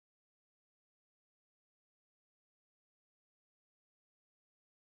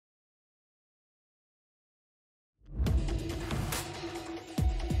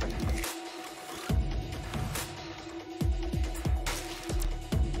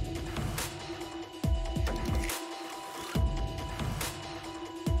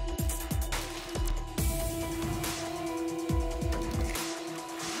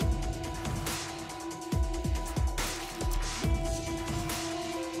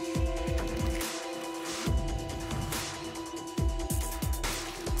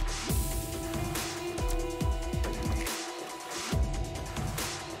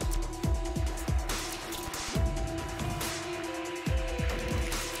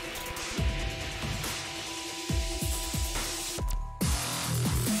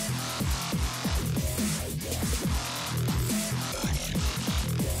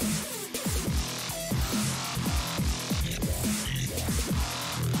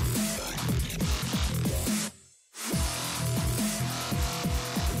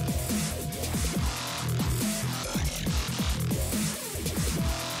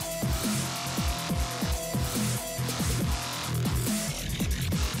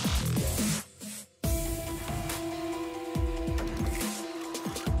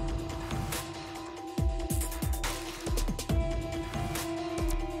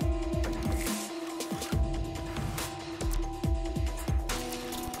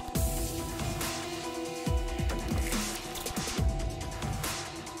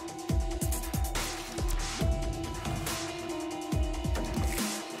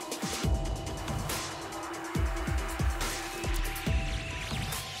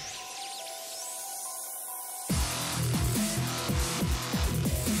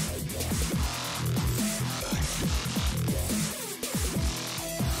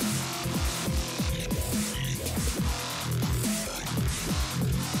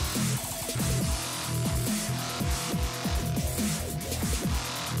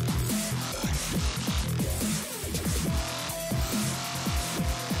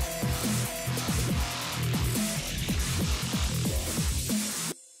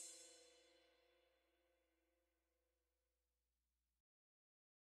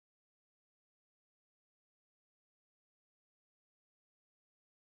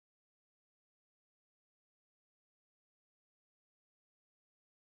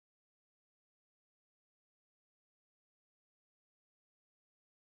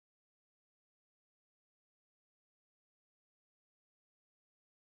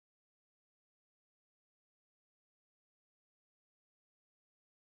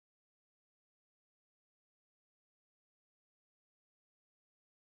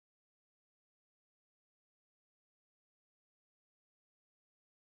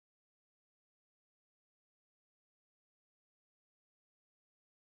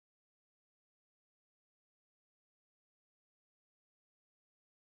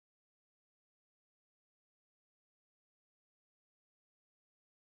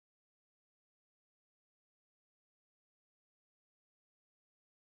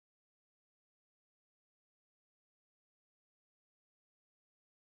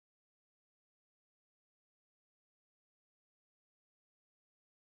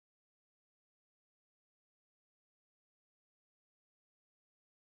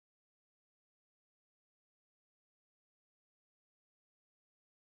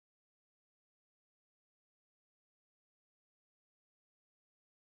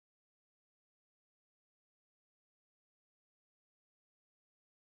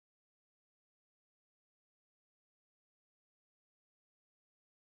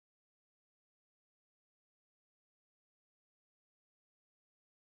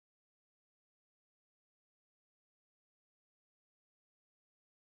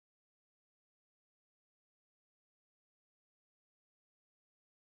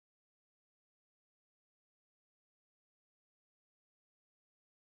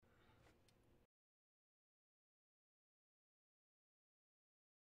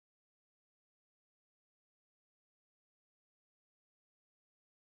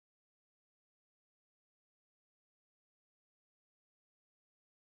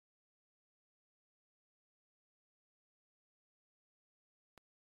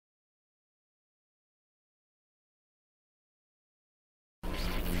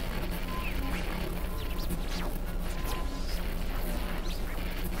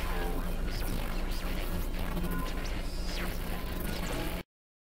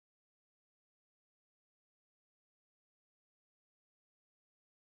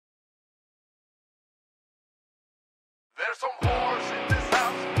There's some whores in this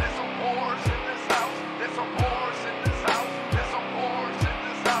house. There's some whores in this house. There's some whores in this house. There's some whores in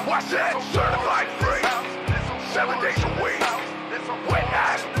this house. Watch that, certified free. 7 days a week. Wet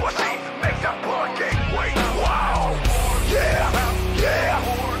ass pussy, make that bucket wait. Wow. Yeah, yeah,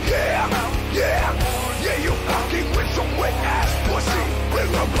 yeah, yeah. Yeah, you fucking with some wet ass pussy.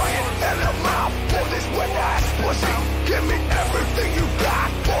 Bring a bucket and a mouth for this wet ass pussy. Give me everything you got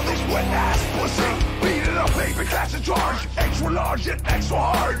for this wet ass pussy. Beat it up, baby, class a charge. Extra large and extra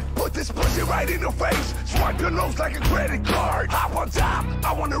hard. Put this pussy right in your face. Swipe your nose like a credit card. Hop on top,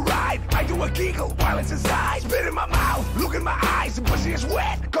 I wanna ride. I do a giggle while it's inside. Spit in my mouth, look in my eyes. The pussy is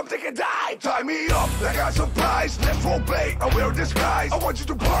wet, come take a dive. Tie me up like a surprise. Let's role play, I wear a disguise. I want you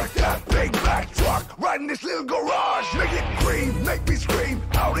to park that big black truck right in this little garage. Make it cream, make me scream.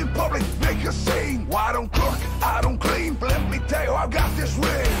 Out in public, make a scene. Well, I don't cook, I don't clean. But let me tell you, I got this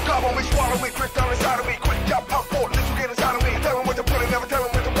ring. Gobble me, swallow me, quick down inside of me. Quick job, pop forward, let you get inside of me. Tell them what to put in, never tell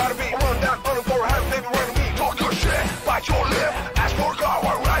them what to buy to be. I run down on them for a half, they be running me. Talk your shit, bite your lip. Ask for a car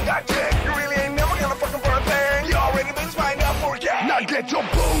while I ride that dick. You really ain't never gonna fucking burn a thing. You already been signed up for it, yeah. Now get your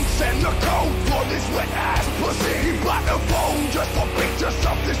boots and the coat for this wet ass pussy. He bought the phone just for pictures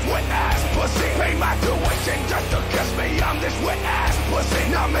of this wet ass pussy. Pay my tuition just to kiss me on this wet ass pussy.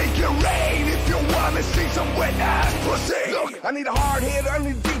 Now make it rain if you wanna see some wet ass pussy. Look, I need a hard hit, I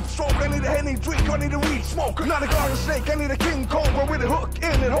need a deep stroke, I need a Henny drink, I need a weed smoker. Not a garden snake, I need a king cobra with a hook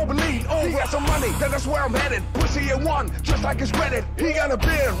in it, hope and lead over. He got some money, then that's where I'm headed. Pussy at one, just like his credit. He got a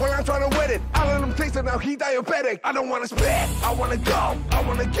beard when I'm trying to wet it. I let him taste it, now he diabetic. I don't wanna spit, I wanna go, I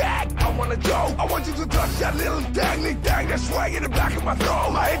wanna gag, I wanna go. I want you to touch that little dangly dang that's right in the back of my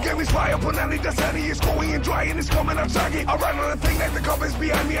throat. My head gave me fire, but now the sandy is going and dry and it's coming out saggy. I run on the thing like the cup is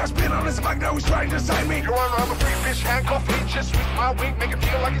behind me. I spin on his back, now he's trying to sign me. Your Honor, I'm a free fish, handcuff me. Just with my wing, make it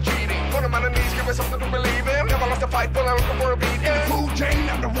feel like a cheating. Put him on the knees, give me something to believe in. Never lost a fight, but I'm looking for a beat. In the food chain,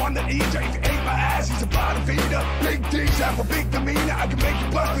 I'm the one that eats. If you ate my ass, he's a bottom feeder. Big D's have a big demeanor. I can make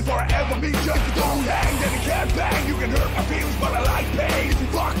you bust before I ever meet you. If you don't hang, then you can't bang. You can hurt my feelings, but I like pain. If you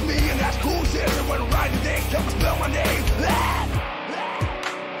fuck me, and that's cool shit. And when I ride the dick, come spell my name.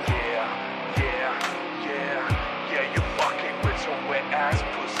 Ass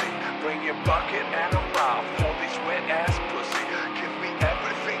pussy, bring your bucket and a mouth for this wet ass pussy. Give me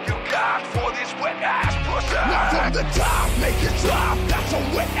everything you got for this wet ass pussy. Now from the top, make it drop. That's a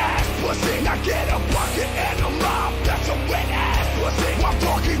wet ass pussy. Now get a bucket and a mouth. That's a wet ass pussy. I'm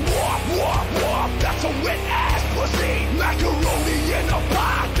talking wop, wop, wop. That's a wet ass pussy. Macaroni in a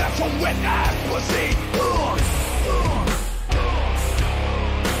pot. That's a wet ass pussy.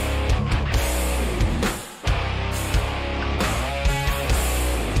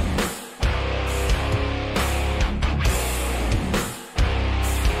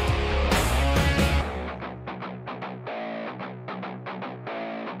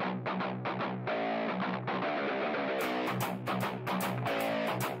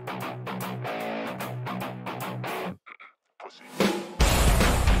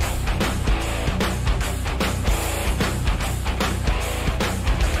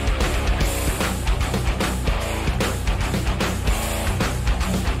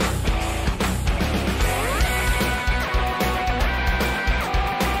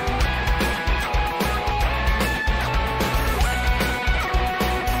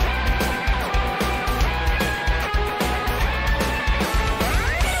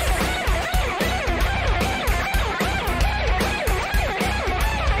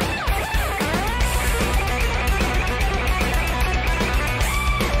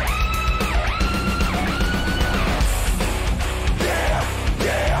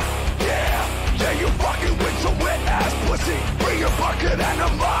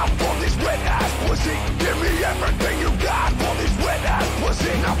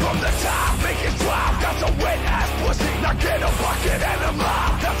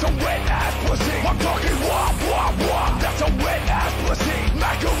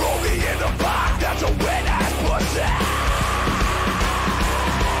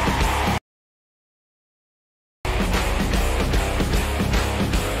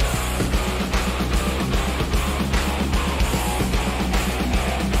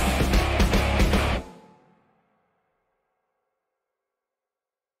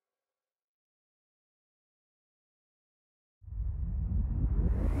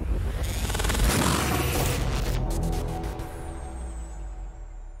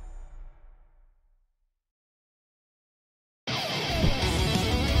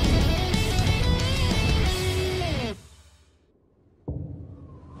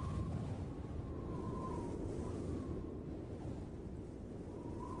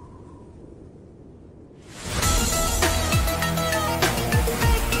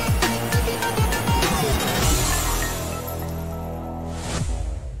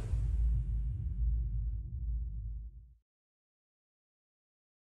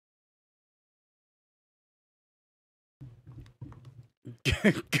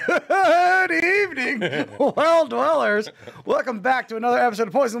 Good evening, well dwellers. Welcome back to another episode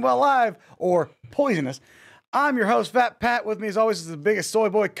of Poison Well Live, or Poisonous. I'm your host, Fat Pat. With me, as always, is the biggest soy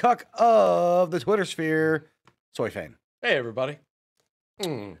boy cuck of the Twitter sphere, Soy Fane. Hey, everybody.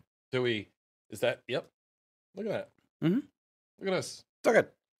 Is that, yep. Look at that. Mm-hmm. Look at us. So good.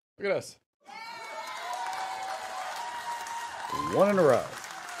 Look at us. One in a row.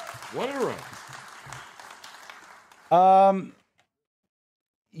 One in a row.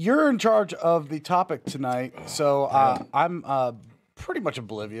 You're in charge of the topic tonight, so I'm pretty much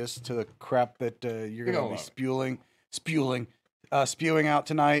oblivious to the crap that you're going to be spewing out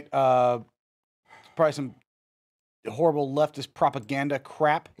tonight. Probably some horrible leftist propaganda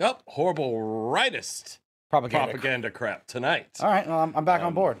crap. Nope, horrible rightist propaganda crap tonight. All right, well, I'm back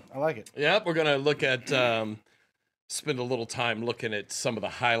on board. I like it. Yep, we're going to look at, spend a little time looking at some of the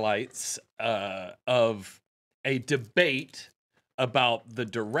highlights of a debate about the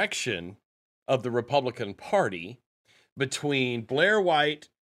direction of the Republican Party between Blaire White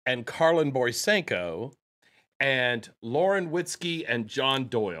and Karlyn Borysenko and Lauren Witzke and John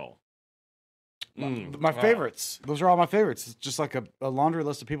Doyle. My favorites. Those are all my favorites. It's just like a laundry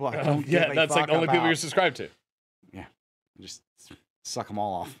list of people I don't give a that's fuck like the only about. people you're subscribed to. Yeah, just suck them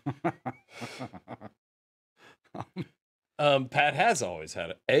all off. Pat has always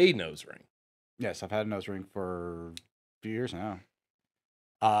had a nose ring. Yes, I've had a nose ring for a few years now.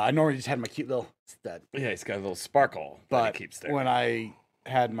 I normally just had my cute little stud. Yeah, he's got a little sparkle But that he keeps there. when I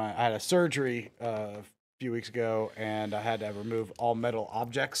had a surgery a few weeks ago, and I had to remove all metal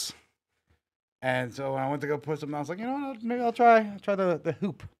objects. And so when I went to go put something, I was like, you know what? Maybe I'll try the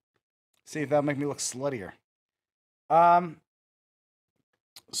hoop. See if that'll make me look sluttier.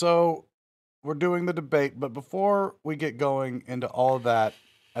 So we're doing the debate, but before we get going into all of that,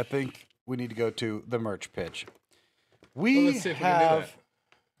 I think we need to go to the merch pitch. We let's see if we can do have that.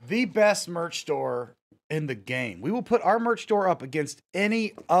 the best merch store in the game. We will put our merch store up against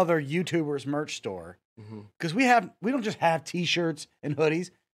any other YouTuber's merch store because we don't just have t-shirts and hoodies.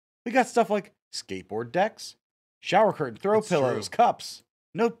 We got stuff like skateboard decks, shower curtain, throw It's pillows, true. cups,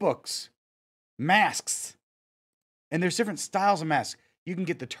 notebooks, masks, and there's different styles of masks. You can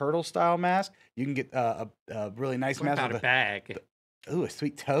get the turtle style mask. You can get a really nice What mask about a with bag? a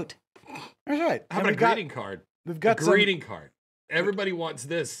sweet tote. That's right. How And about a greeting card? We've A got some, greeting card. Everybody wants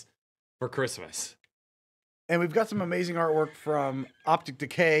this for Christmas. and we've got some amazing artwork from Optic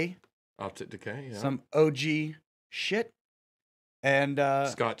Decay. Optic Decay, yeah. Some OG shit, and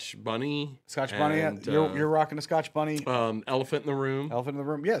Scotch Bunny. Scotch Bunny. and, You're rocking a Scotch Bunny. Elephant in the Room. Elephant in the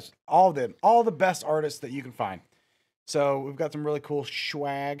Room. Yes, all of them. All the best artists that you can find. So we've got some really cool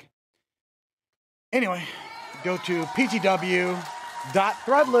swag. Anyway, go to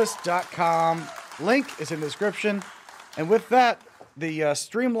ptw.threadless.com. Link is in the description. And with that, the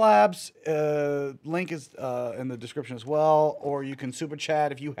Streamlabs link is in the description as well. Or you can super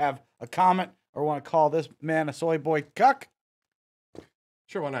chat if you have a comment or want to call this man a soy boy cuck.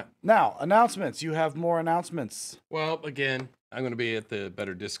 Sure, why not? Now, announcements. You have more announcements. Well, again, I'm going to be at the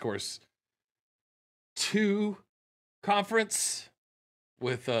Better Discourse 2 conference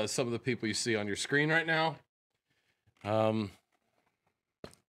with some of the people you see on your screen right now. Yep.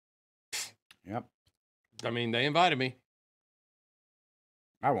 I mean, they invited me.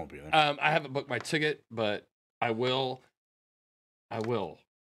 I won't be there. I haven't booked my ticket, but I will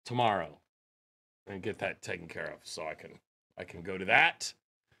tomorrow and get that taken care of so I can go to that.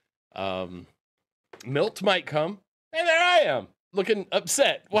 Milt might come, and there I am looking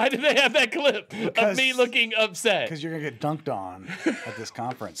upset. Why did they have that clip of me looking upset? Because you're going to get dunked on at this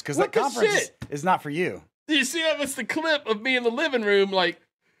conference. Because What that the conference shit? is not for you. Do you see that? That's the clip of me in the living room, like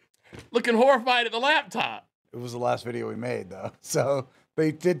looking horrified at the laptop. It was the last video we made, though. So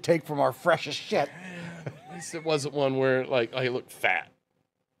they did take from our freshest shit. At least it wasn't one where like I looked fat.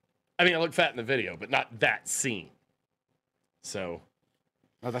 I mean, I looked fat in the video, but not that scene. So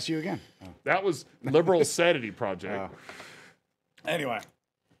Oh, that's you again. Oh. that was Liberal Sanity Project. Anyway.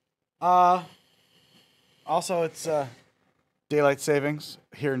 Also, it's daylight savings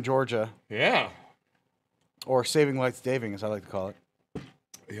here in Georgia. Yeah. Or saving light saving, as I like to call it.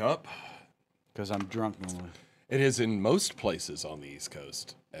 Yup. Because I'm drunk normally. It is in most places on the East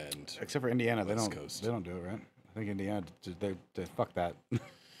Coast, and Except for Indiana. They West don't, Coast. they don't do it, right? I think Indiana, they fuck that.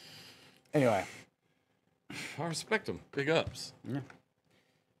 Anyway. I respect them. Big ups.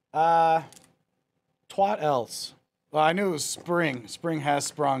 Twat else. Well, I knew it was spring. Spring has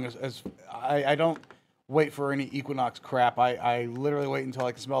sprung. As I don't wait for any equinox crap. I literally wait until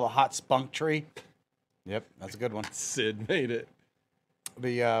I can smell the hot spunk tree. Yep, that's a good one. Sid made it.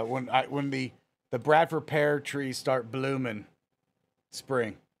 The when the Bradford pear trees start blooming,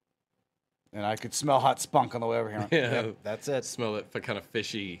 spring. And I could smell hot spunk on the way over here. Yeah. Yep, that's it. Smell that kind of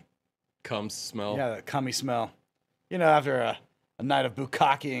fishy cum smell. Yeah, that cummy smell. You know, after a night of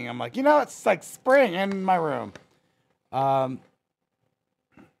bukkakeing, I'm like, you know, it's like spring in my room. All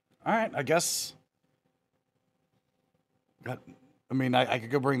right, I guess. I mean, I could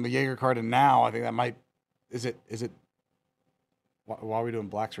go bring the Jaeger card in now. I think that might. Is it? Why are we doing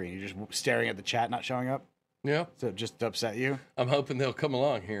black screen? You're just staring at the chat, not showing up. Yeah. So it just to upset you? I'm hoping they'll come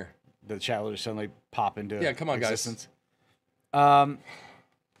along here. The chat will just suddenly pop into Yeah, come on, existence. guys.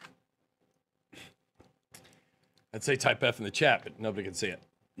 I'd say type F in the chat, but nobody can see it.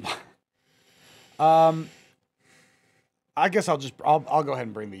 I guess I'll go ahead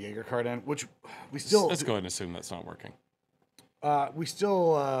and bring the Jaeger card in, which we still Let's go ahead and assume that's not working.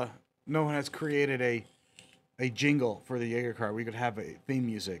 No one has created a jingle for the Jaeger card. We could have a theme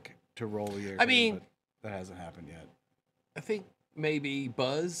music to roll the Jaeger. I mean, but that hasn't happened yet. I think maybe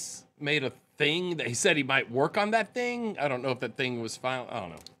Buzz made a thing that he said he might work on that thing. I don't know if that thing was final. I don't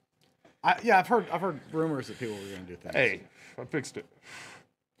know. I've heard rumors that people were going to do things. Hey, I fixed it.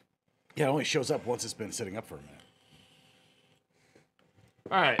 Yeah, it only shows up once it's been sitting up for a minute.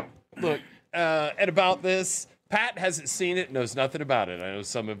 All right, look, and about this, Pat hasn't seen it, knows nothing about it. I know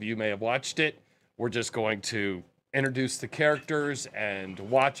some of you may have watched it. We're just going to introduce the characters and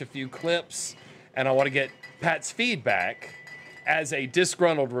watch a few clips, and I want to get Pat's feedback as a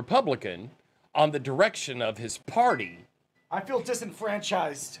disgruntled Republican on the direction of his party I feel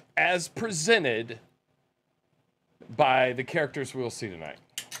disenfranchised. as presented by the characters we'll see tonight.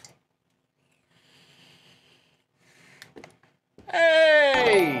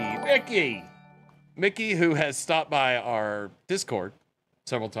 Hey, Mickey! Mickey, who has stopped by our Discord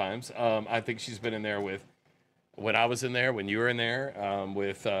several times. I think she's been in there when I was in there, when you were in there,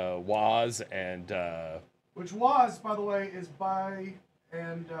 with Waz and... Which was, by the way, is bi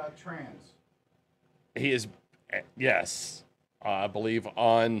and trans. he is, yes, I believe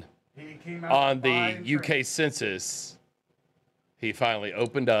on He came out on bi the and UK trans. census, he finally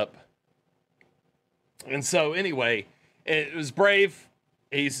opened up. And so anyway, it was brave.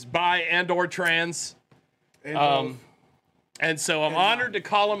 He's bi and or trans. And And so I'm And honored to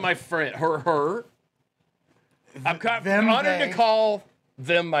call him my friend, her. I'm them, honored they. to call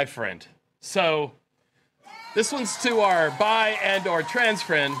them my friend. So this one's to our bi and or trans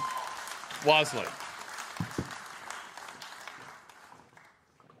friend, Wasley.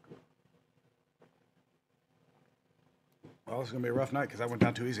 well, it's going to be a rough night because I went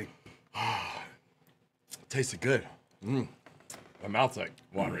down too easy. Tasted good. My mouth's like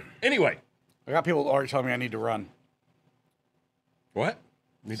watering. Anyway, I got people already telling me I need to run. what?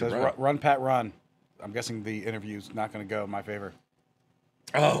 It says, run, Pat, run. I'm guessing the interview's not going to go in my favor.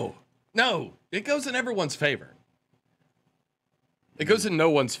 Oh, no. It goes in everyone's favor. It goes in no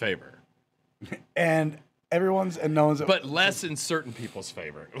one's favor. And everyone's and no one's... But less in certain people's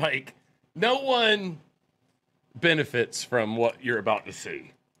favor. Like, no one benefits from what you're about to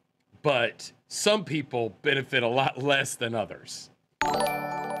see. But some people benefit a lot less than others.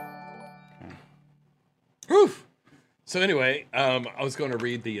 Whew. So anyway, I was going to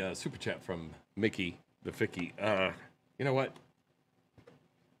read the super chat from Mickey the Ficky. You know what?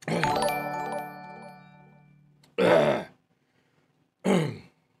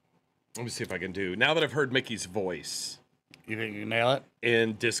 Let me see if I can do. Now that I've heard Mickey's voice You think you can nail it?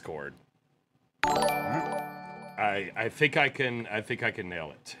 in Discord, I think I can. I think I can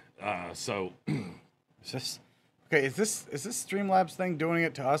nail it. So Is this... Okay, is this Streamlabs thing doing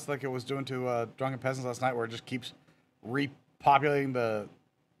it to us like it was doing to Drunken Peasants last night, where it just keeps repopulating the...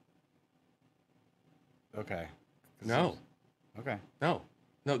 Okay. no, Okay. no,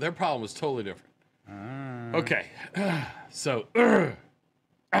 their problem was totally different. Okay, so okay,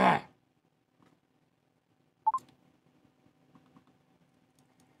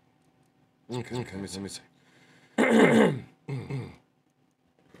 let me see.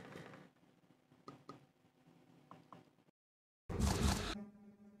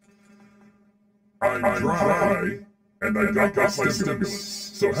 I'm dry, and I got my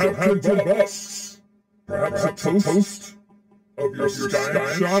stimulus. So have some us. Perhaps a toast of your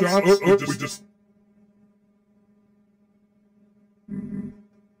sky shots. We just...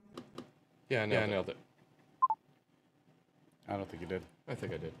 Yeah, I nailed it. I don't think you did. I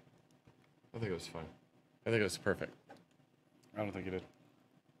think I did. I think it was fine. I think it was perfect. I don't think you did.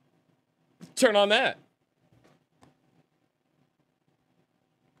 Turn on that.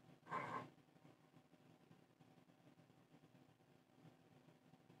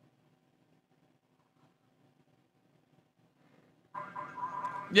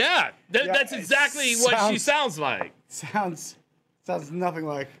 Yeah, Yeah, that's it exactly what she sounds like. Sounds Sounds nothing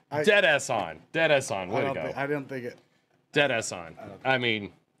like. Dead ass on. Dead ass on. Way to go. I don't think it. Dead ass on. I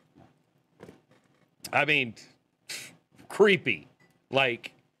mean, creepy.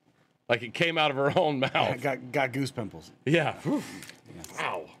 Like it came out of her own mouth. I got goose pimples. Yeah. Yes.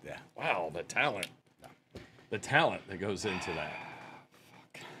 Wow. Yeah. Wow. The talent. The talent that goes into that.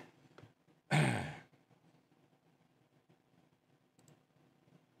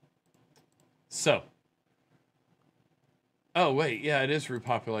 So. Oh, wait. Yeah, it is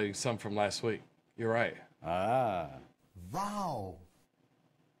repopulating some from last week. You're right. Ah. Wow.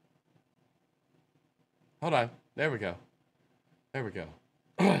 Hold on. There we go. There we go.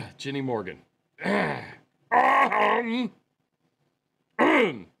 Jenny Morgan.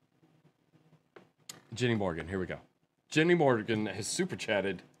 Jenny Morgan. Here we go. Jenny Morgan has super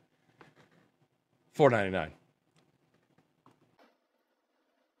chatted $4.99.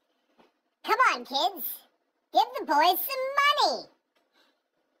 Come on, kids. Give the boys some money.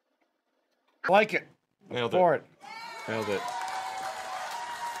 I like it. Nailed For it. Nailed it.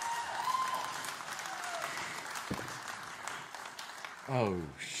 Oh,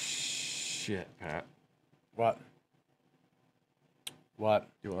 shit, Pat. What? What?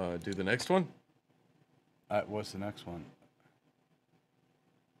 You want to do the next one? What's the next one?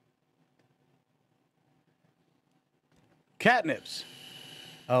 Catnips.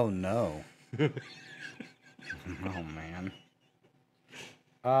 Oh no. Oh man.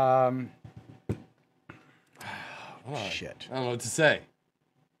 Shit. I don't know what to say.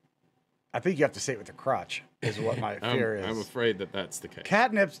 I think you have to say it with the crotch. Is what my fear is. I'm afraid that that's the case.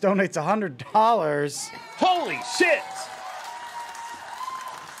 Catnips donates $100. Holy shit!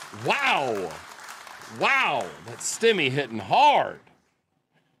 Wow. Wow. That stimmy hitting hard.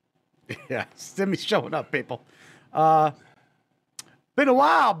 Yeah, Stimmy's showing up, people. Been a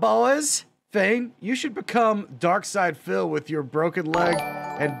while, boys. Fane, you should become Dark Side Phil with your broken leg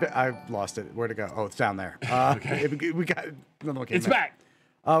and I lost it. Where'd it go? Oh, it's down there. Okay. We got another one. Came It's in. back.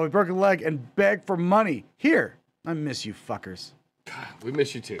 With broken leg and beg for money. Here, I miss you, fuckers. We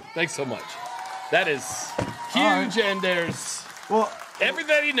miss you too. Thanks so much. That is huge, and there's Well,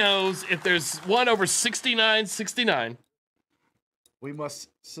 everybody knows if there's one over 69.69. we must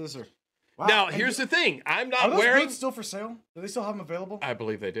scissor. Wow. Now, and here's the thing. I'm are not those wearing. boots still for sale? Do they still have them available? I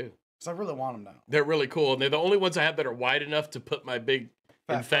believe they do. Because I really want them now. They're really cool, and they're the only ones I have that are wide enough to put my big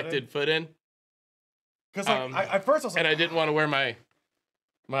Fat infected foot in. Because like, at first I was like, And I didn't want to wear my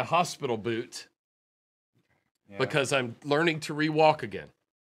hospital boot yeah. because I'm learning to re-walk again.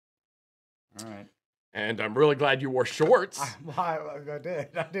 All right. And I'm really glad you wore shorts. I did.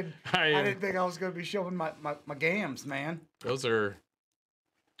 I didn't think I was going to be showing my gams, man. Those are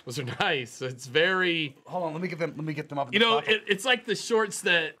nice. It's very. Hold on, let me get them up. In You the know, pocket. it's like the shorts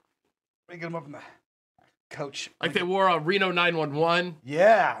that Let me get them up in the coach. like they wore on Reno 911.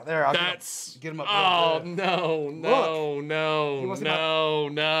 Yeah, there. I'll That's get 'em up. Oh real good. no, He no, wasn't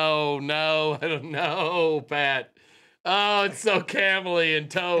no! I don't know, Pat. Oh, it's so camely and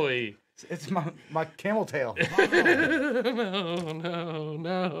toey. It's my camel tail.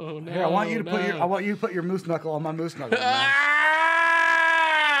 No. Here, I want you to put your moose knuckle on my moose knuckle. Man. Ah!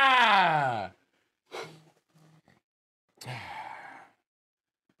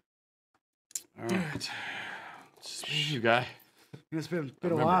 All right. Just me, you guy. It's been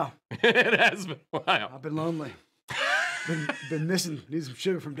a while. It has been a while. I've been lonely. been missing. Need some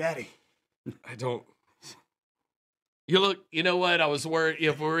sugar from Daddy. I don't. You know what? I was worried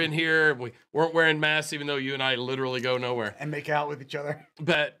if we're in here, we weren't wearing masks, even though you and I literally go nowhere. And make out with each other.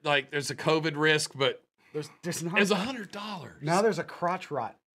 But like, there's a COVID risk, but There's not. it's $100. Now there's a crotch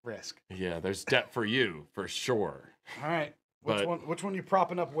rot risk. Yeah, there's debt for you for sure. All right. But- Which one you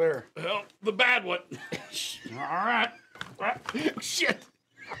propping up where? Well, the bad one. All right. Shit.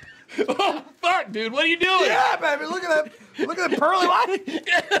 Oh fuck, dude! What are you doing? Yeah, baby. Look at that pearly white.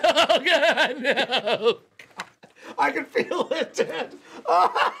 Oh god, no! I can feel it, Dad.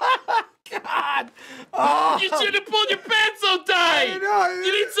 Oh, God. Oh. You should have pulled your pants so tight. I know.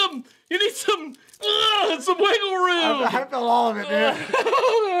 You need some wiggle room. I felt all of it, dude.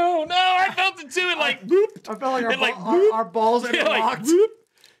 Oh no! I felt it too. It like whoop. I felt like It like our balls Yeah, like interlocked. whoop.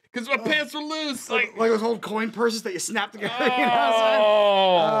 Because my pants were loose. Like those old coin purses that you snap together. Oh. You know what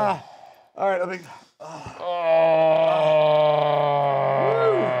I'm saying? All right, let me.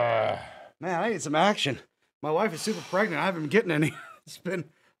 Man, I need some action. My wife is super pregnant. I haven't been getting any. I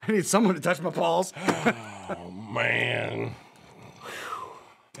need someone to touch my balls. Oh man.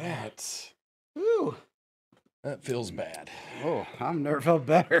 Whew. That feels bad. Oh, I've never felt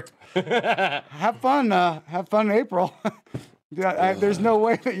better. Have fun in April. Yeah, there's no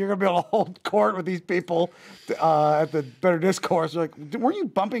way that you're gonna be able to hold court with these people at the Better Discourse. Like, weren't you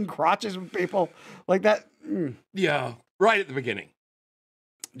bumping crotches with people like that? Yeah, right at the beginning.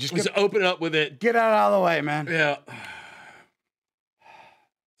 Just open up with it. Get out of the way, man. Yeah.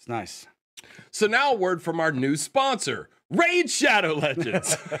 It's nice. So now a word from our new sponsor, Raid Shadow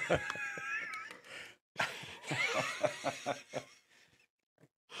Legends.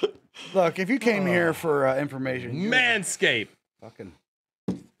 Look, if you came here for information, Manscaped. Fucking,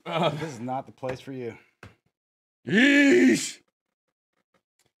 this is not the place for you. Yeesh.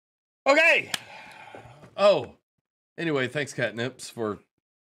 Okay. Oh, anyway, thanks, Catnips, for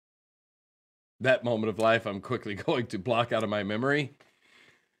that moment of life. I'm quickly going to block out of my memory.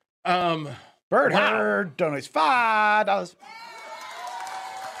 Bird Herd donates $5.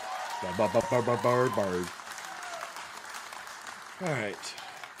 Bird. All right.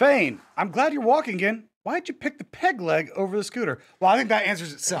 Fane, I'm glad you're walking again. Why'd you pick the peg leg over the scooter? Well, I think that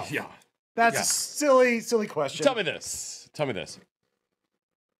answers itself. Yeah. That's a silly question. Tell me this.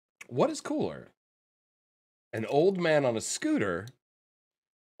 What is cooler? An old man on a scooter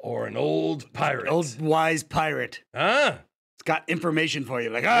or an old pirate? Old wise pirate. Huh? It's got information for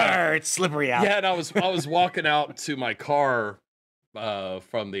you. Like, it's slippery out. Yeah, and I was walking out to my car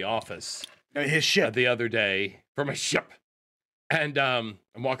from the office. His ship. The other day from a ship. And I'm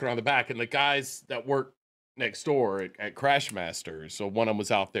walking around the back, and the guys that work next door at Crashmasters, so one of them was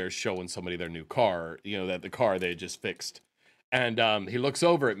out there showing somebody their new car, that the car they had just fixed. And he looks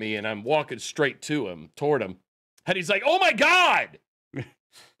over at me, and I'm walking straight toward him. And he's like, "Oh, my God!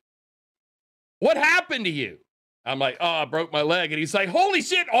 What happened to you?" I'm like, "Oh, I broke my leg." And he's like, "Holy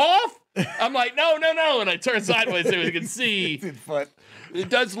shit, off?" I'm like, no. And I turn sideways so you can see. It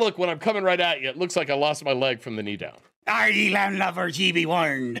does look, when I'm coming right at you, it looks like I lost my leg from the knee down. Are ye land lovers, ye be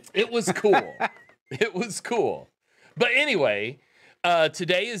warned. It was cool. It was cool. But anyway,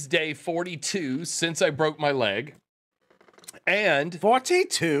 today is day 42 since I broke my leg. And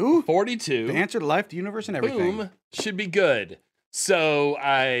 42? 42. The answer to life, the universe, and everything. Boom, should be good. So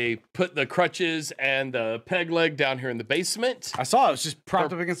I put the crutches and the peg leg down here in the basement. I saw it was just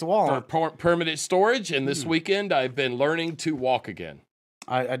propped up against the wall. For permanent storage. And this weekend, I've been learning to walk again.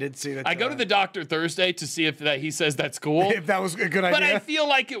 I did see that. I go to the doctor Thursday to see if he says that's cool. If that was a good idea. But I feel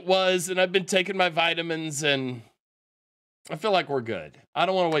like it was, and I've been taking my vitamins, and I feel like we're good. I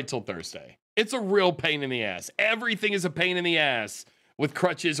don't want to wait till Thursday. It's a real pain in the ass. Everything is a pain in the ass with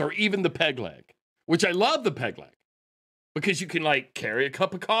crutches or even the peg leg, which I love the peg leg because you can carry a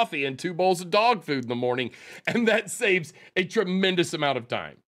cup of coffee and 2 bowls of dog food in the morning, and that saves a tremendous amount of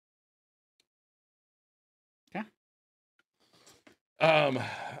time. All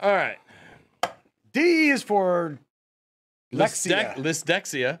right. D is for Lexia.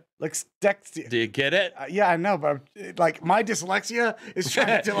 Lysdexia. Lexdexia. Do you get it? Yeah, I know, but my dyslexia is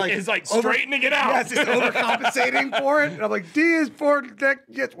trying to it's straightening it out. Yes, it's overcompensating for it. And I'm like, D is for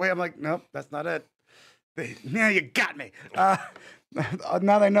yes. Wait, I'm like, nope, that's not it. Now you got me. Now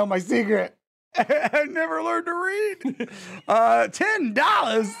they know my secret. I never learned to read.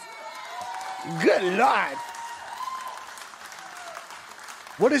 $10. Good Lord.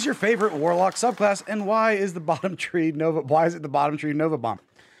 What is your favorite Warlock subclass, and why is the bottom tree Nova? Why is it the bottom tree Nova Bomb?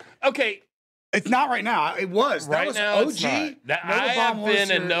 Okay, it's not right now. It was. That right was now. OG. It's not. I Nova have Bomb been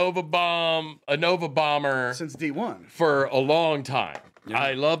was a Nova Bomber since D1 for a long time. Yeah.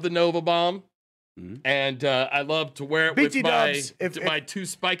 I love the Nova Bomb, and I love to wear it BT with my 2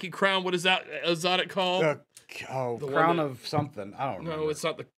 spiky crown. What is that? Is that it called? Crown of something. I don't remember. No, it's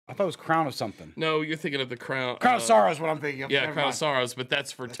not the. I thought it was Crown of something. No, you're thinking of the crown. Crown of Sorrows. What I'm thinking of. Yeah, Crown of Sorrows, but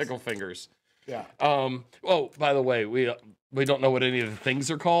that's for tickle fingers. Yeah. Oh, by the way, we don't know what any of the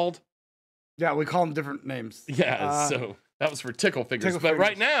things are called. Yeah, we call them different names. Yeah, so that was for tickle fingers. But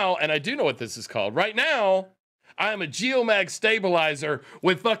right now, and I do know what this is called. Right now, I am a Geomag stabilizer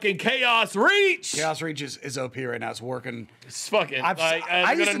with fucking Chaos Reach. Chaos Reach is OP right now. It's working. It's fucking.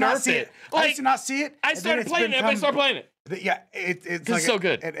 I used to not see it. I used to not see it. I started playing it. Everybody started playing it. Yeah, it's like so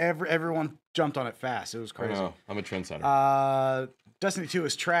good. And everyone jumped on it fast. It was crazy. I know. I'm a trendsetter. Destiny 2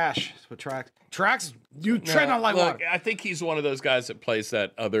 is trash. That's what Trax. You tread on light water. I think he's one of those guys that plays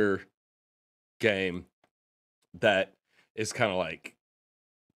that other game that is kind of like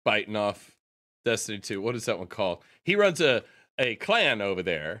biting off Destiny 2. What is that one called? He runs a clan over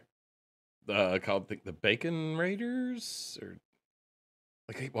there called the Bacon Raiders, or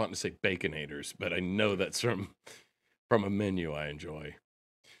I keep wanting to say Baconators, but I know that's from a menu I enjoy.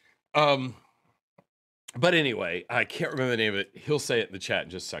 But anyway, I can't remember the name of it. He'll say it in the chat in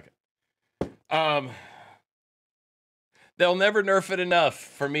just a second. They'll never nerf it enough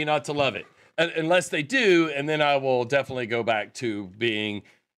for me not to love it. Unless they do, and then I will definitely go back to being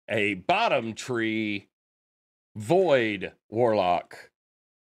a bottom tree void warlock.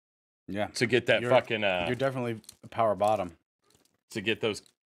 Yeah. To get that You're definitely a power bottom. To get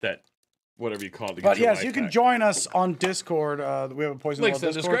that whatever you call it. But yes, you can join us on Discord. We have a Poison Links in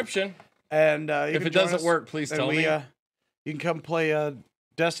the Discord. description. And if it doesn't work, please tell me. You can come play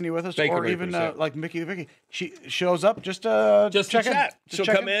Destiny with us, Baker or even like Mickey Vicky. She shows up just to check chat. In. She'll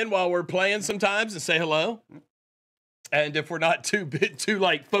come in while we're playing sometimes and say hello. And if we're not too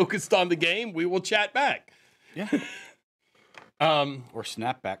like focused on the game, we will chat back. Yeah. Or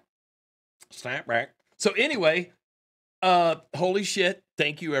snap back. Snap back. So anyway, holy shit!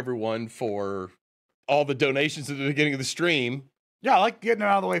 Thank you everyone for all the donations at the beginning of the stream. Yeah, I like getting it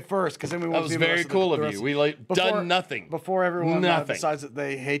out of the way first, because then we won't. That was very cool of you. We done nothing before everyone decides that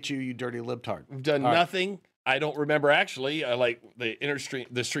they hate you, you dirty libtard. We've done nothing. I don't remember actually. I like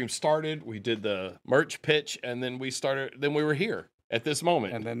the stream started. We did the merch pitch, and then we were here at this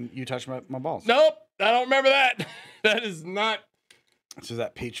moment. And then you touched my balls. Nope, I don't remember that. That is not. It's just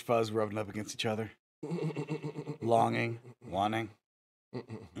that peach fuzz rubbing up against each other. Longing, wanting.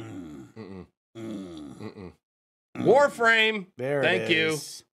 Warframe. There Thank you.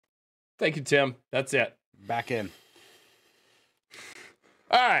 Thank you, Tim. That's it. Back in.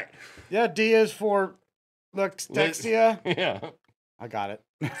 All right. Yeah, D is for Dextia. Yeah. I got it.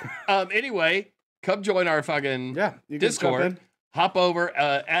 Anyway, come join our fucking Discord. Hop over,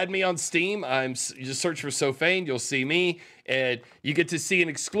 add me on Steam. You just search for Sofane, you'll see me, and you get to see an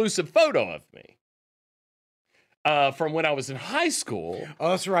exclusive photo of me. From when I was in high school. Oh,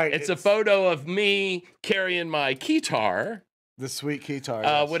 that's right. It's a photo of me carrying my keytar. The sweet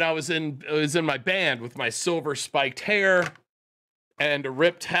keytar. When I was in my band with my silver spiked hair and a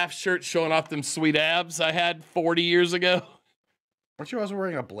ripped half shirt showing off them sweet abs I had 40 years ago. Weren't you also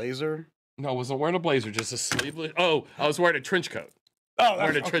wearing a blazer? No, I wasn't wearing a blazer, just a sleeveless. Oh, I was wearing a trench coat. Oh,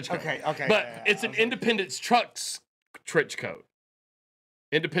 wearing a trench coat. Okay. But it's an Independence Trucks trench coat.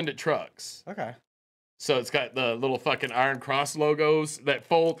 Independent Trucks. Okay. So it's got the little fucking Iron Cross logos that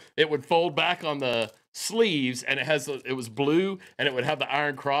fold. It would fold back on the sleeves, and it was blue, and it would have the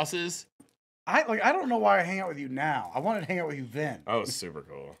Iron Crosses. I don't know why I hang out with you now. I wanted to hang out with you then. Oh, it's super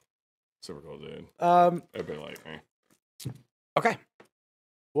cool. Super cool, dude. Everybody like me. Okay.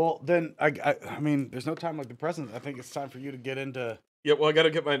 Well, then, I mean, there's no time like the present. I think it's time for you to get into... Yeah, well, I got to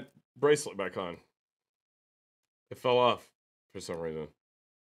get my bracelet back on. It fell off for some reason.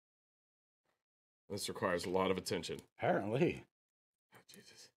 This requires a lot of attention. Apparently. Oh,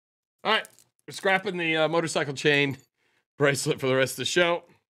 Jesus. All right. We're scrapping the motorcycle chain bracelet for the rest of the show.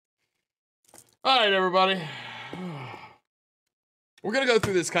 All right, everybody. We're going to go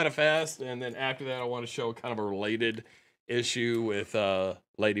through this kind of fast, and then after that, I want to show kind of a related issue with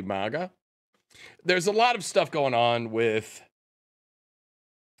Lady Maga. There's a lot of stuff going on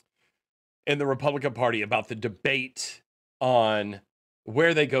in the Republican Party about the debate on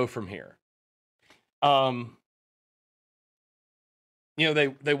where they go from here.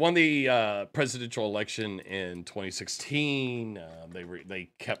 They won the presidential election in 2016. They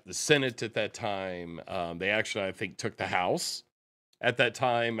kept the Senate at that time. They actually, I think, took the House at that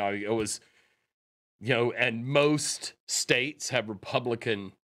time. It was, and most states have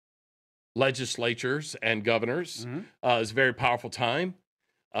Republican legislatures and governors. Mm-hmm. It was a very powerful time.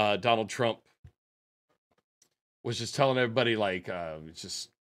 Donald Trump was just telling everybody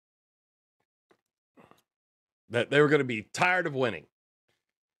that they were going to be tired of winning.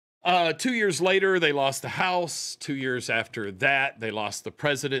 2 years later, they lost the House. 2 years after that, they lost the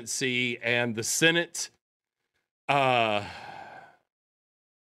presidency and the Senate.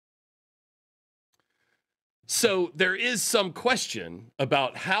 So there is some question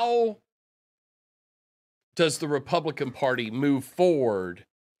about how does the Republican Party move forward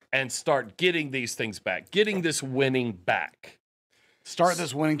and start getting these things back, getting this winning back. Start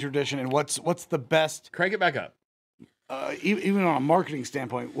this winning tradition, and what's the best? Crank it back up. Even on a marketing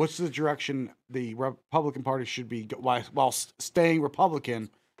standpoint, what's the direction the Republican Party should be while staying Republican,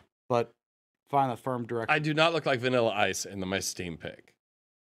 but find a firm direction? I do not look like Vanilla Ice in my Steam pick.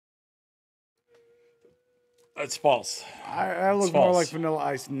 That's false. I look more like Vanilla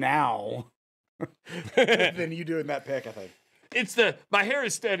Ice now than you do in that pick, I think. My hair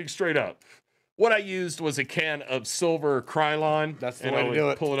is standing straight up. What I used was a can of silver Krylon. That's the way to do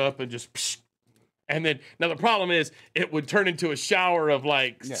it. Pull it up and just, psh, and then now the problem is it would turn into a shower of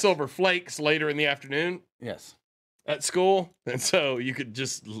silver flakes later in the afternoon. Yes. At school, and so you could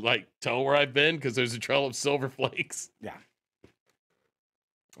just tell where I've been because there's a trail of silver flakes. Yeah.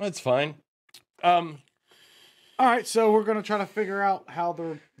 That's fine. All right, so we're gonna try to figure out how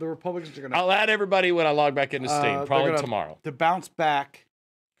the Republicans are gonna. I'll add everybody when I log back into Steam, they're probably gonna- tomorrow. to bounce back.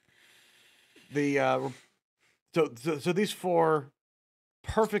 So these 4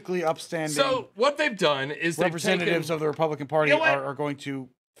 perfectly upstanding So what they've done is they've representatives taken, of the Republican Party You know what? are going to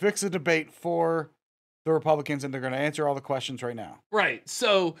fix a debate for the Republicans, and they're going to answer all the questions right now. right.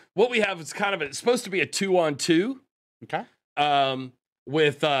 So what we have is kind of it's supposed to be a 2-on-2 Okay.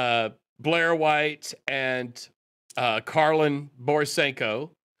 with Blaire White and Karlyn Borysenko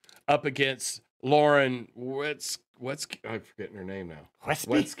up against Lauren Witzke. I'm forgetting her name now.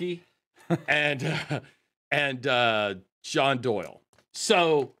 Witzke and John Doyle.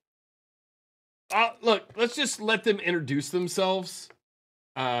 So look, let's just let them introduce themselves.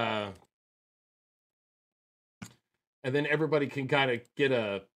 And then everybody can kind of get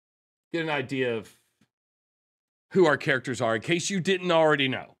an idea of who our characters are in case you didn't already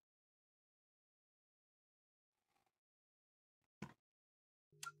know.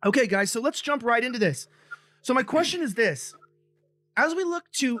 Okay, guys, so let's jump right into this. So my question is this. As we look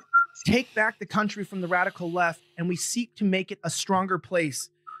to take back the country from the radical left and we seek to make it a stronger place,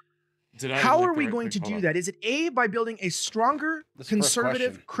 how are we going to do that? Is it A, by building a stronger, That's the first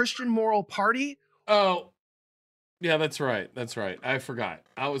conservative, question. Christian moral party? Oh, yeah, that's right. That's right. I forgot.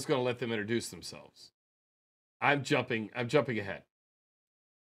 I was going to let them introduce themselves. I'm jumping ahead.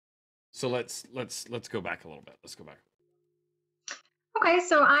 So let's go back a little bit. Let's go back. Okay,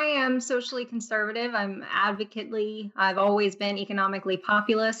 so I am socially conservative. I've always been economically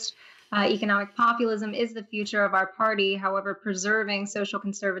populist. Economic populism is the future of our party. However, preserving social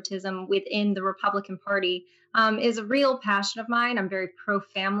conservatism within the Republican Party is a real passion of mine. I'm very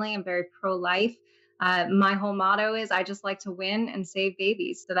pro-family. I'm very pro-life. My whole motto is I just like to win and save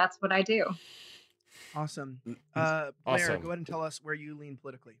babies. So that's what I do. Awesome. Blaire, Awesome. go ahead and tell us where you lean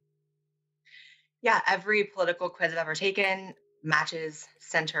politically. Yeah, every political quiz I've ever taken matches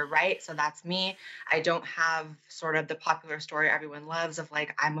center right. So that's me. I don't have sort of the popular story everyone loves of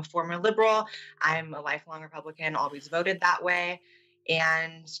like, I'm a former liberal, I'm a lifelong Republican, always voted that way.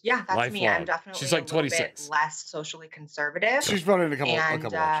 And yeah, that's me. I'm definitely She's like a little 26. bit less socially conservative. She's voted in a couple And,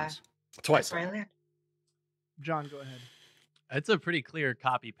 elections. Twice. That's where I land. John, go ahead. It's a pretty clear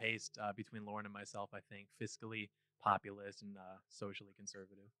copy paste between Lauren and myself, I think. Fiscally populist and socially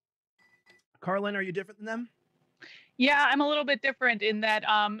conservative. Karlyn, are you different than them? Yeah, I'm a little bit different in that,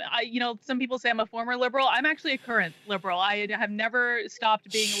 some people say I'm a former liberal. I'm actually a current liberal. I have never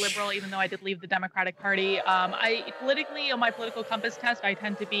stopped being a liberal, even though I did leave the Democratic Party. Politically, on my political compass test, I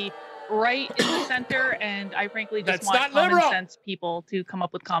tend to be right in the center, and I frankly just want common sense people to come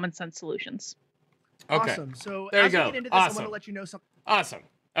up with common sense solutions. Okay. Awesome. So There you as we go. get into this, I Awesome. want to let you know something. Awesome.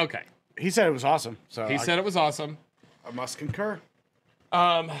 Okay. He said it was awesome. So He said it was awesome. I must concur.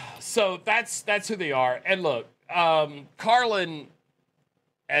 So that's who they are. And look, Karlyn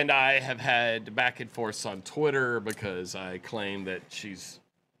and I have had back and forth on Twitter because I claim that she's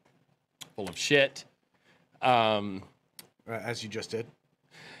full of shit. As you just did.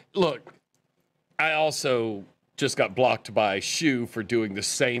 Look, I also just got blocked by Shu for doing the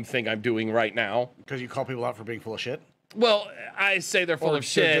same thing I'm doing right now. Because you call people out for being full of shit? Well, I say they're full Or of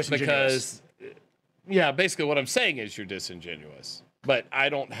they're shit because, yeah, basically what I'm saying is you're disingenuous. But I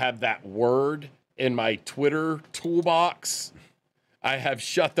don't have that word in my Twitter toolbox. I have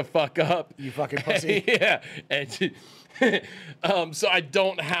shut the fuck up. You fucking pussy. Yeah. And so I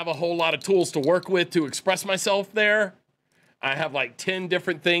don't have a whole lot of tools to work with to express myself there. I have like 10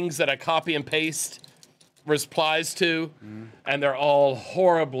 different things that I copy and paste replies to, and they're all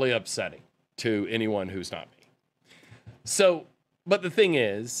horribly upsetting to anyone who's not me. So, but the thing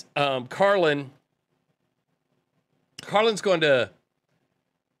is, Karlyn's going to,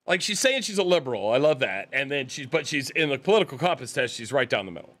 like, she's saying she's a liberal. I love that. And then she's in the political compass test, she's right down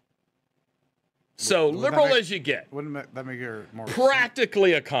the middle. So Wouldn't liberal that make- as you get. Wouldn't that make her more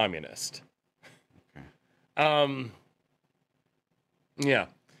Practically a communist. Okay. Yeah.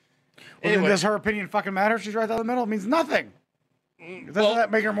 Well, Anyway. then does her opinion fucking matter if she's right down the middle? It means nothing. Doesn't that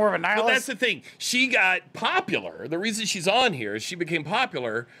make her more of a But nihilist? that's the thing. She got popular. The reason she's on here is she became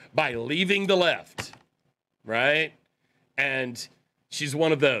popular by leaving the left, right? And she's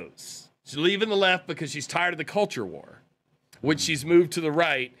one of those. She's leaving the left because she's tired of the culture war, which she's moved to the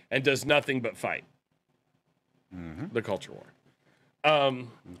right and does nothing but fight. The culture war.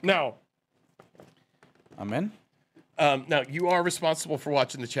 Now, I'm in. now you are responsible for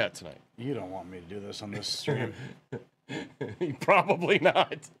watching the chat tonight. You don't want me to do this on this stream. Probably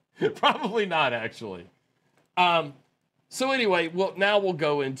not. Probably not, actually. So anyway, well, now we'll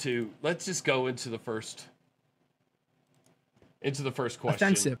go into. Let's just go into the first. Into the first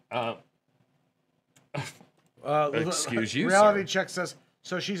question. Offensive. Excuse you, Reality sir. check says,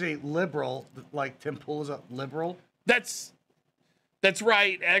 so she's a liberal, like Tim Pool is a liberal? That's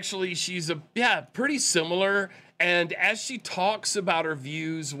right. Actually, she's pretty similar. And as she talks about her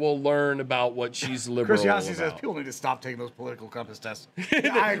views, we'll learn about what she's liberal Chris Yossi says about. people need to stop taking those political compass tests.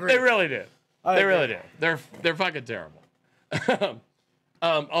 Yeah, I agree. They really do. I They agree. really do. They're fucking terrible.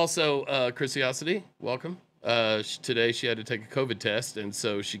 Also, Chrisiosity, welcome. Today she had to take a COVID test, and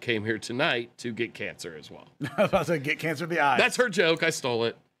so she came here tonight to get cancer as well. I was about to say, get cancer of the eyes. That's her joke. I stole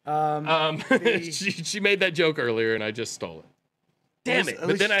it. She made that joke earlier, and I just stole it. Damn it!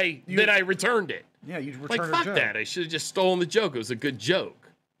 But then I returned it. Yeah, you returned Like her fuck joke. that! I should have just stolen the joke. It was a good joke.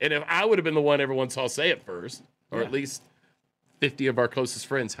 And if I would have been the one everyone saw say it first, or at least 50 of our closest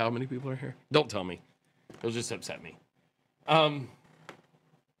friends, how many people are here? Don't tell me. It'll just upset me.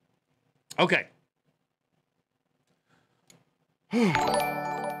 Okay.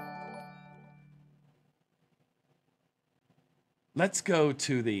 Let's go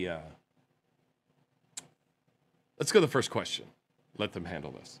to the first question. Let them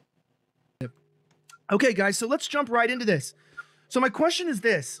handle this. Okay, guys, so let's jump right into this. So my question is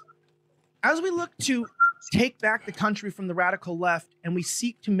this. As we look to take back the country from the radical left and we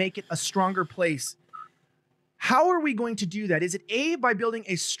seek to make it a stronger place, how are we going to do that? Is it A, by building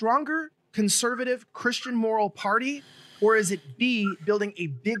a stronger, conservative, Christian moral party, or is it B, building a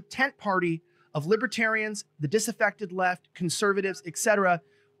big tent party of libertarians, the disaffected left, conservatives, etc.?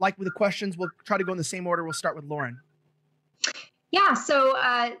 Like with the questions, we'll try to go in the same order. We'll start with Lauren. Yeah, so,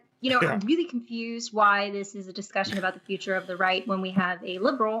 I'm really confused why this is a discussion about the future of the right when we have a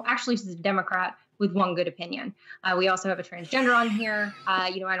liberal, actually she's a Democrat, with one good opinion. We also have a transgender on here.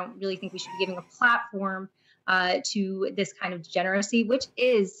 I don't really think we should be giving a platform to this kind of degeneracy, which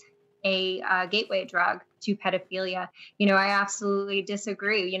is a gateway drug to pedophilia. I absolutely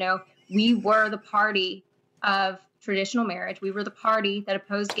disagree. We were the party of traditional marriage. We were the party that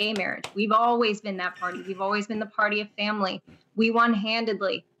opposed gay marriage. We've always been that party. We've always been the party of family. We won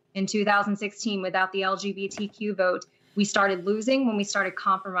handedly in 2016 without the LGBTQ vote. We started losing when we started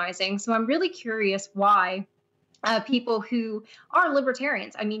compromising. So I'm really curious why people who are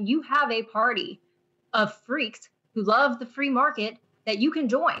libertarians, you have a party of freaks who love the free market that you can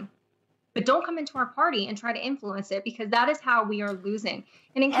join, but don't come into our party and try to influence it, because that is how we are losing.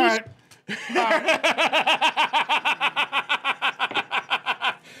 And in case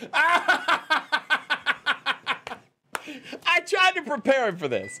I tried to prepare him for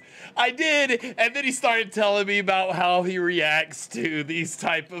this. I did, and then he started telling me about how he reacts to these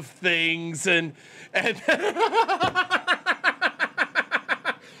type of things, and and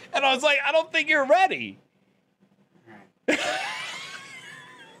I was like, I don't think you're ready.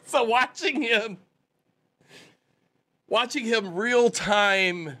 So watching him real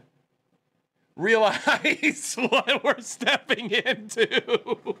time realize what we're stepping into.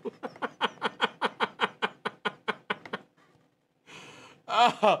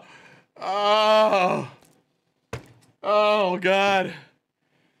 Oh, God.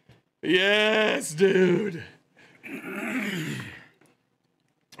 Yes, dude.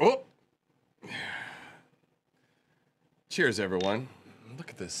 Oh. Cheers, everyone. Look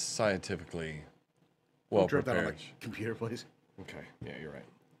at this scientifically well Drip that on prepared. the computer, please. Okay, yeah, you're right.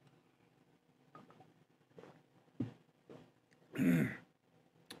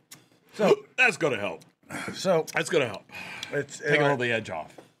 So that's gonna help. So That's gonna help. it's Taking all the edge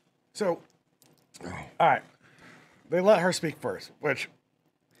off. So, all right, they let her speak first. Which,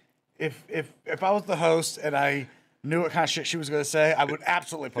 if I was the host and I knew what kind of shit she was going to say, I would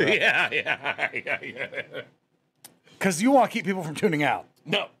absolutely put it. Yeah. Because you want to keep people from tuning out.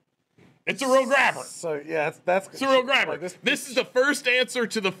 No, it's a real grabber. So yeah, that's It's a real grabber. like This is the first answer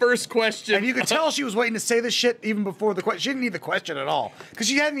to the first question. And you could tell she was waiting to say this shit even before the question. She didn't need the question at all because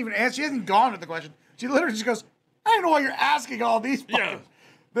she hadn't even answered. She hadn't gone to the question. She literally just goes, "I don't know why you're asking all these fucking,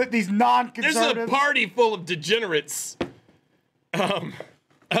 these non-conservatives." There's a party full of degenerates. I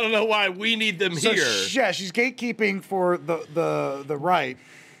don't know why we need them So here. yeah, she's gatekeeping for the right,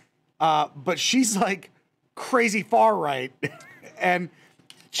 but she's like crazy far right, and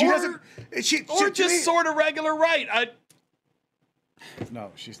she doesn't. She Or to me- just sort of regular right.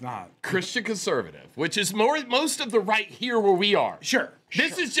 No, she's not. Christian conservative, which is most of the right here where we are. Sure.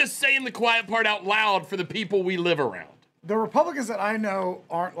 This is just saying the quiet part out loud for the people we live around. The Republicans that I know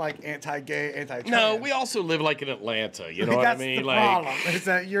aren't like anti-gay, anti-trans. No, we also live like in Atlanta. You know what I mean? That's the Like, problem. Is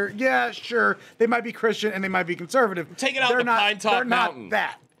that sure, they might be Christian and they might be conservative. take it out They're the not, Pine Top they're Mountain. Not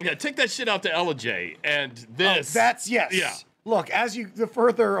that. Yeah, take that shit out to LJ and this. That's yes. Yeah. Look, the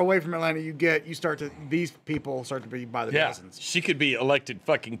further away from Atlanta you get, these people start to be by the dozens. She could be elected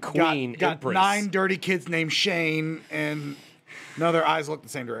fucking queen. Got empress. 9 dirty kids named Shane, and none of their eyes look the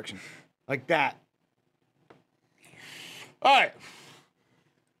same direction. Like that. All right.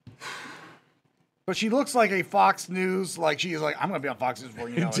 But she looks like a Fox News, like she is like, I'm going to be on Fox News before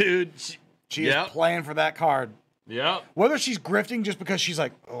you know it. Dude. She is playing for that card. Yeah. Whether she's grifting just because she's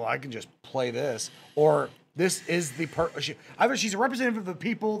like, oh, I can just play this, or this is the either she's a representative of the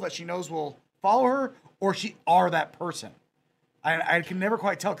people that she knows will follow her, or she are that person. I can never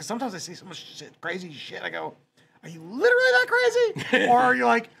quite tell, because sometimes I see so much crazy shit. I go, are you literally that crazy? Or are you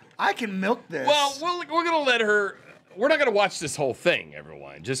like, I can milk this? Well, we're going to let her. We're not going to watch this whole thing,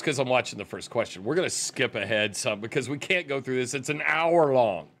 everyone, just because I'm watching the first question. We're going to skip ahead some because we can't go through this. It's an hour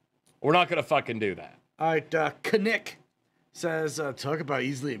long. We're not going to fucking do that. All right, Knick says, talk about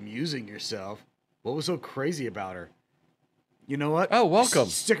easily amusing yourself. What was so crazy about her? You know what? Oh, welcome.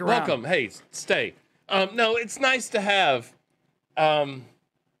 Stick around. Welcome. Hey, stay. No, it's nice to have.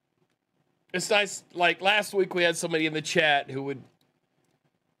 It's nice. Like last week, we had somebody in the chat who would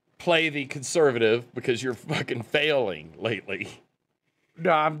play the conservative because you're fucking failing lately.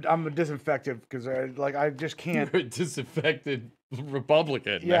 No, I'm a disinfected because I just can't. You're a disaffected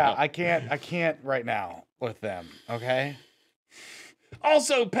Republican. Yeah, now. I can't right now with them. Okay.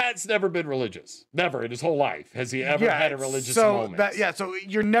 Also, Pat's never been religious. Never in his whole life has he ever had a religious moment. So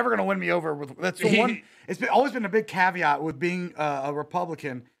you're never gonna win me over with. That's the one. It's always been a big caveat with being a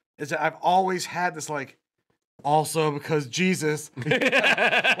Republican is that I've always had this like. Also, because Jesus, like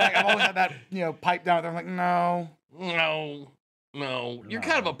I've always had that pipe down there. I'm like, no. You're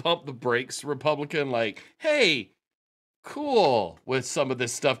kind of a pump the brakes Republican. Like, hey, cool with some of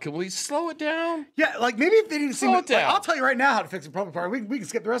this stuff. Can we slow it down? Yeah, like maybe if they didn't see it down. I'll tell you right now how to fix the Republican Party. We can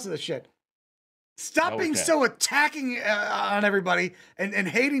skip the rest of this shit. Stop being so attacking on everybody and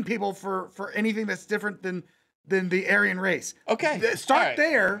hating people for anything that's different than the Aryan race. Okay, start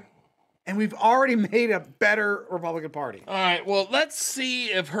there. And we've already made a better Republican Party. All right. Well, let's see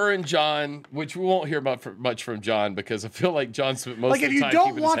if her and John, which we won't hear about much from John because I feel like John spent most of the time keeping his head down.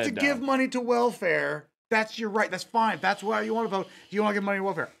 Like, if you don't want to give money to welfare, that's your right. That's fine. That's why you want to vote. You want to give money to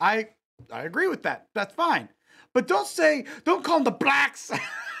welfare. I agree with that. That's fine. But don't call them the blacks,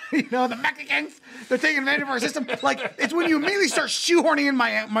 the Mexicans. They're taking advantage of our system. Like, it's when you immediately start shoehorning in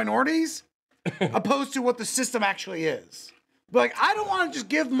minorities opposed to what the system actually is. Like, I don't want to just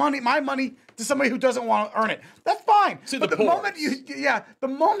give my money to somebody who doesn't want to earn it. That's fine. But the moment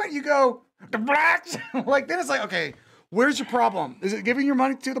you go, the blacks, like, then it's like, okay, where's your problem? Is it giving your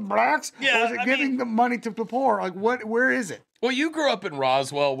money to the blacks? Yeah, or is it giving the money to the poor? Like, where is it? Well, you grew up in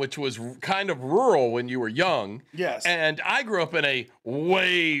Roswell, which was kind of rural when you were young. Yes. And I grew up in a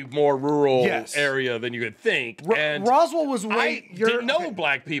way more rural area than you could think. And Roswell was I didn't know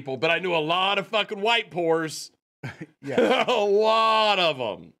black people, but I knew a lot of fucking white pores. Yeah. A lot of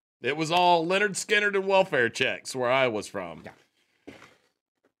them. It was all Leonard Skinner and welfare checks where I was from. Yeah.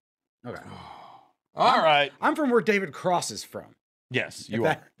 Okay. All right. I'm from where David Cross is from. Yes, you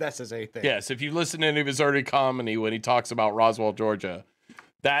are. That says anything. Yes, if you listen to any of his early comedy when he talks about Roswell, Georgia,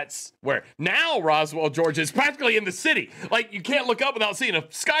 that's where. Now Roswell, Georgia is practically in the city. Like, you can't look up without seeing a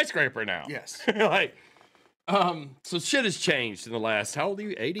skyscraper now. Yes. So shit has changed in the last, how old are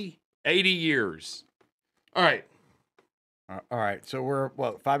you, 80? 80 years. All right. All right. So we're,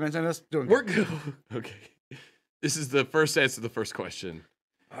 5 minutes in this? We're good. Okay. This is the first answer to the first question.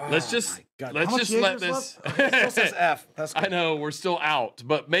 Let's just let this. It still says F. That's good. I know we're still out,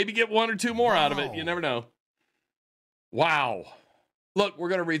 but maybe get 1 or 2 more out of it. You never know. Wow. Look, we're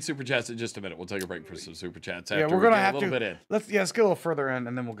gonna read super chats in just a minute. We'll take a break for some super chats. After we're gonna have a little bit in. Let's get a little further in,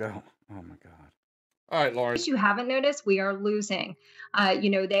 and then we'll go. Oh my god. All right, Lauren. If you haven't noticed, we are losing.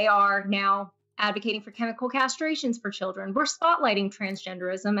 They are now advocating for chemical castrations for children. We're spotlighting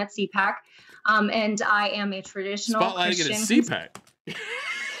transgenderism at CPAC, and I am a traditional spotlighting it at CPAC.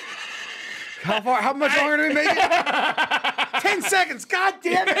 How much longer do we make it? 10 seconds. God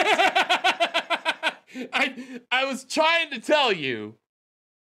damn it. I was trying to tell you.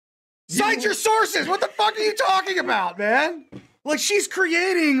 Cite your sources. What the fuck are you talking about, man? Like, she's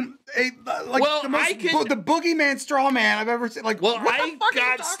creating the boogeyman straw man I've ever seen. Like, I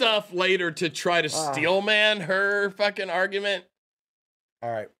got stuff later to try to steel man her fucking argument. All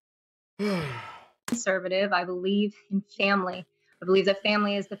right. Conservative. I believe in family. I believe that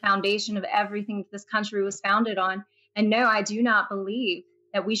family is the foundation of everything that this country was founded on. And no, I do not believe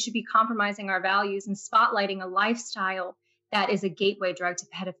that we should be compromising our values and spotlighting a lifestyle that is a gateway drug to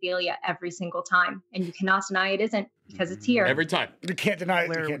pedophilia every single time. And you cannot deny it isn't, because it's here. Every time. You can't deny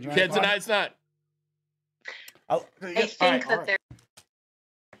it. You can't deny it's not. I think that there.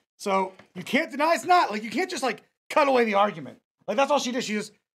 So you can't deny it's not. Like, you can't just like cut away the argument. Like, that's all she did. She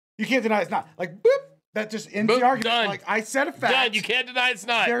just, you can't deny it's not. Like, boop, that just ends the argument. Done. Like, I said a fact. Done. You can't deny it's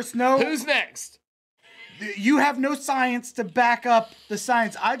not. There's no. Who's next? You have no science to back up the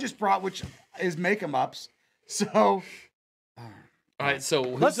science I just brought, which is make-em-ups. So. All right.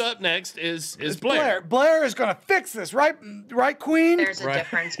 So who's up next is Blaire. Blaire is gonna fix this, right? Right, Queen. There's a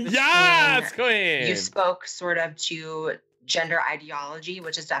difference between. Yes, Queen. You spoke sort of to gender ideology,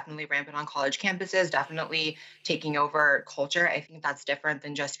 which is definitely rampant on college campuses, definitely taking over culture. I think that's different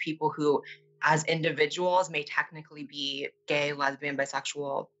than just people who, as individuals, may technically be gay, lesbian,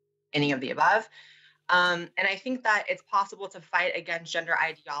 bisexual, any of the above. And I think that it's possible to fight against gender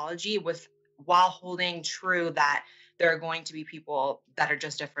ideology while holding true that there are going to be people that are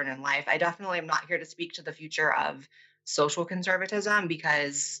just different in life. I definitely am not here to speak to the future of social conservatism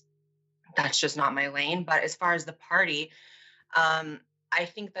because that's just not my lane. But as far as the party, I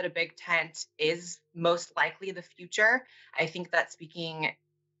think that a big tent is most likely the future. I think that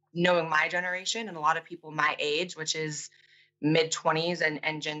knowing my generation and a lot of people my age, which is mid-20s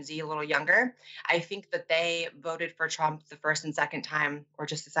and Gen Z a little younger, I think that they voted for Trump the first and second time, or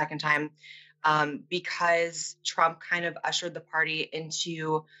just the second time, because Trump kind of ushered the party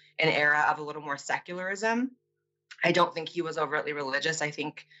into an era of a little more secularism. I don't think he was overtly religious. I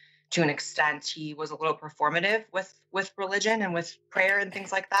think to an extent he was a little performative with religion and with prayer and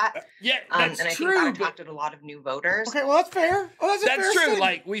things like that. Yeah, that's and I true. think that attracted a lot of new voters. Okay, well, that's fair. Oh, that's That's fair true. statement.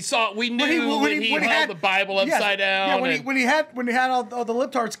 Like we knew when he held the Bible upside down. Yeah, and- when he had all the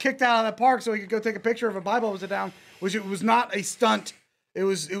libtards kicked out of that park so he could go take a picture of a Bible upside down, which it was not a stunt. It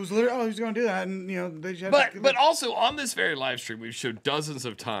was literally, he's going to do that, and they just had But also on this very live stream, we've showed dozens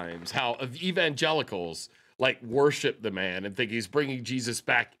of times how evangelicals like worship the man and think he's bringing Jesus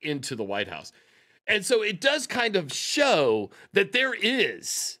back into the White House. And so it does kind of show that there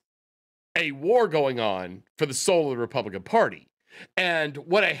is a war going on for the soul of the Republican Party. And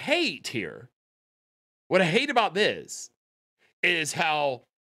what I hate about this is how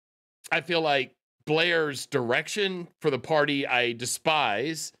I feel like Blaire's direction for the party I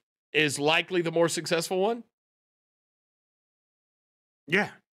despise is likely the more successful one. Yeah.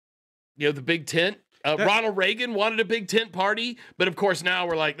 The big tent. Ronald Reagan wanted a big tent party, but of course now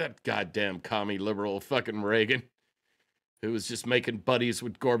we're like, that goddamn commie liberal fucking Reagan, who was just making buddies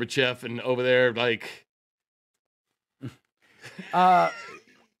with Gorbachev and over there like.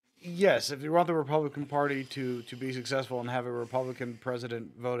 Yes, if you want the Republican Party to be successful and have a Republican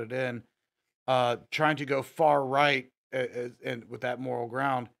president voted in, trying to go far right and with that moral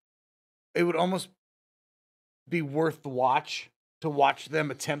ground, it would almost be worth the watch to watch them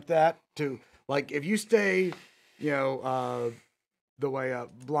attempt that. To like, if you stay, the way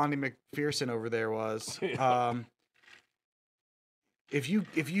Blondie McPherson over there was, if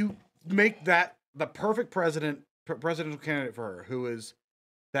you make that the perfect presidential candidate for her, who is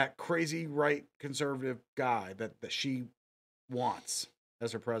that crazy right conservative guy that she wants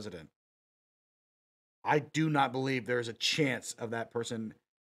as her president, I do not believe there's a chance of that person.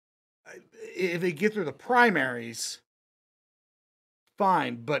 If they get through the primaries,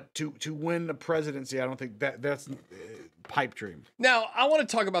 fine, but to win the presidency, I don't think that's pipe dream. Now, I want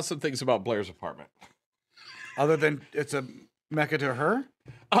to talk about some things about Blaire's apartment. Other than it's a mecca to her?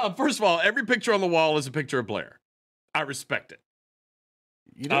 First of all, every picture on the wall is a picture of Blaire. I respect it.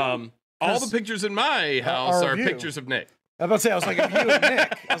 All the pictures in my house are pictures of Nick. I was about to say, I was like, if you and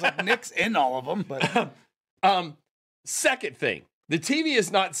Nick. I was like, Nick's in all of them. But second thing, the TV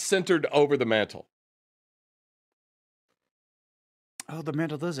is not centered over the mantle. Oh, the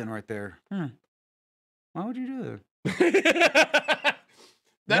mantle is in right there. Why would you do that?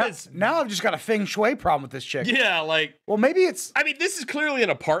 Now I've just got a feng shui problem with this chick. Yeah, well, maybe it's. I mean, this is clearly an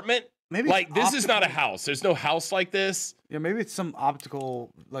apartment. Maybe this is not a house. There's no house like this. Yeah, maybe it's some optical,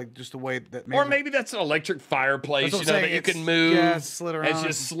 just the way that. Maybe that's an electric fireplace, that you can move. Yeah, slid around. And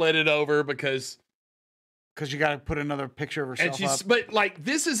just slid it over because you got to put another picture of herself up. But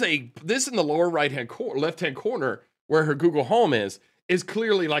this in the lower left-hand corner where her Google Home is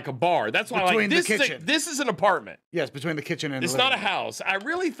clearly like a bar. That's why this is an apartment. Yes, between the kitchen and it's not a house. I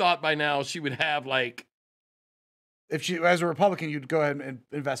really thought by now she would have if she, as a Republican, you'd go ahead and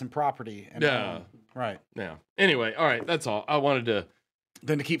invest in property. And, right. Yeah. Anyway, all right. That's all. I wanted to.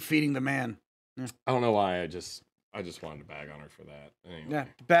 Then to keep feeding the man. I don't know why. I just wanted to bag on her for that. Anyway. Yeah.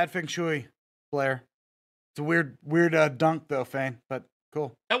 Bad feng shui, Blaire. It's a weird dunk though, Fane. But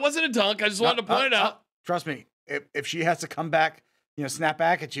cool. That wasn't a dunk. I just wanted to point it out. Trust me. If she has to come back, snap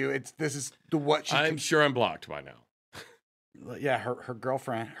back at you, this is what she. I'm sure I'm blocked by now. Yeah. Her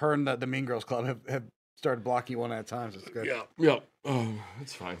girlfriend, her and the Mean Girls Club have started blocking you one at a time. So it's good. Yeah. Yeah. Oh,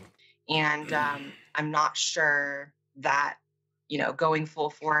 it's fine. And I'm not sure that, going full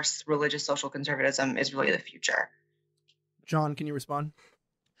force religious social conservatism is really the future. John, can you respond?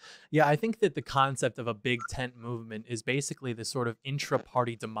 Yeah, I think that the concept of a big tent movement is basically this sort of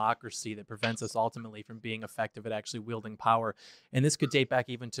intra-party democracy that prevents us ultimately from being effective at actually wielding power. And this could date back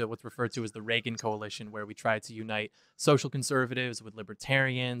even to what's referred to as the Reagan Coalition, where we tried to unite social conservatives with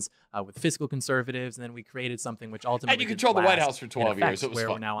libertarians, with fiscal conservatives, and then we created something which ultimately And you controlled the White House for 12 years. It was where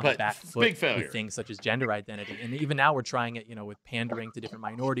fun. we're now on But the back foot big failure. with things such as gender identity. And even now we're trying it, with pandering to different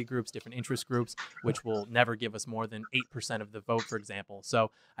minority groups, different interest groups, which will never give us more than 8% of the vote, for example.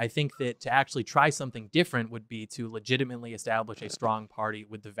 So I think that to actually try something different would be to legitimately establish a strong party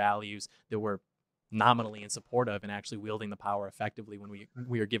with the values that we're nominally in support of and actually wielding the power effectively when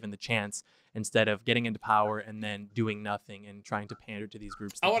we are given the chance, instead of getting into power and then doing nothing and trying to pander to these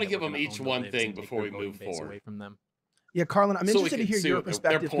groups. I want to thinking give that them we're gonna each own their one lives thing and take before their we voting move base forward. away from them. Yeah, Karlyn, I'm So we interested to can hear see your what their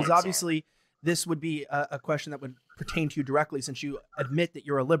perspective, because points are. obviously this would be a question that would pertain to you directly, since you admit that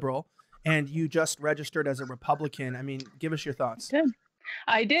you're a liberal and you just registered as a Republican. I mean, give us your thoughts. Good.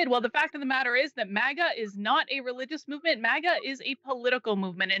 I did. Well, the fact of the matter is that MAGA is not a religious movement. MAGA is a political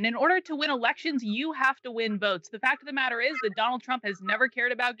movement. And in order to win elections, you have to win votes. The fact of the matter is that Donald Trump has never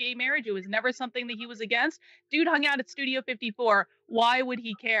cared about gay marriage. It was never something that he was against. Dude hung out at Studio 54. Why would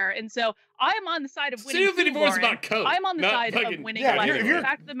he care? And so I'm on the side of winning. Studio 54 is about Coke. I'm on the not side fucking- of winning Yeah, elections. if you're The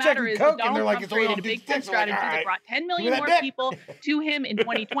fact of the matter checking is Coke that and they're Donald like, Trump it's only created a gonna do big dicks, tent they're like, strategy all that right, brought 10 give million me that more dick. people to him in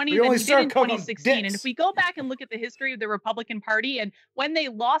 2020 We than only he did serve in Coke on 2016. And dicks. if we go back and look at the history of the Republican Party and when they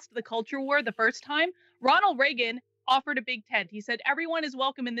lost the culture war the first time, Ronald Reagan offered a big tent. He said, everyone is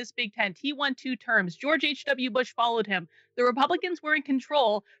welcome in this big tent. He won 2 terms. George H.W. Bush followed him. The Republicans were in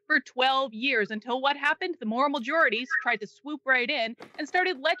control for 12 years until what happened? The moral majorities tried to swoop right in and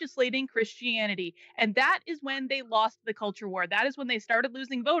started legislating Christianity. And that is when they lost the culture war. That is when they started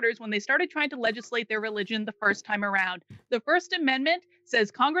losing voters, when they started trying to legislate their religion the first time around. The First Amendment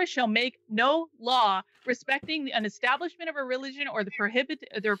says Congress shall make no law respecting an establishment of a religion or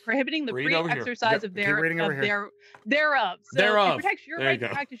they're prohibiting the Read free over here. exercise Yep, of keep reading over here. thereof. So Thereof. it protects your There you right to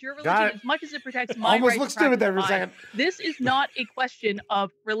go. practice your Got religion it. as much as it protects my Almost right looks to stupid practice there for a mine. second. This is not a question of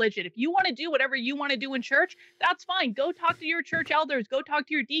religion. If you want to do whatever you want to do in church, that's fine. Go talk to your church elders. Go talk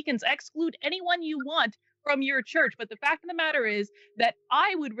to your deacons. Exclude anyone you want from your church. But the fact of the matter is that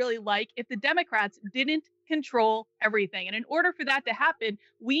I would really like if the Democrats didn't control everything. And in order for that to happen,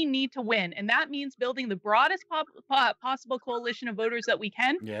 we need to win. And that means building the broadest possible coalition of voters that we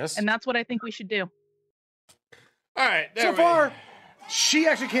can. Yes. And that's what I think we should do. All right. there So we- far, she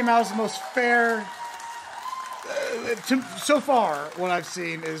actually came out as the most fair. So far, what I've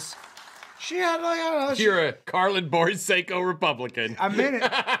seen is she had like, I don't know. You're a Karlyn Borysenko Republican. I mean it.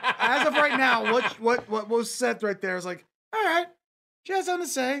 As of right now, what was said right there is like, all right, she has something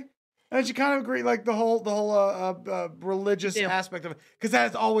to say, and she kind of agreed, like the whole religious You do. aspect of it, because that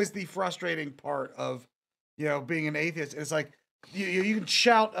is always the frustrating part of, being an atheist. It's like you can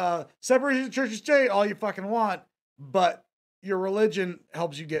shout separation of church and state all you fucking want, but your religion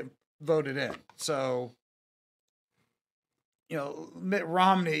helps you get voted in. So, Mitt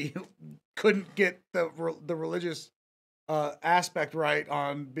Romney couldn't get the religious aspect right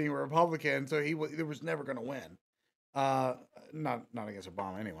on being a Republican, so he was never going to win. Not against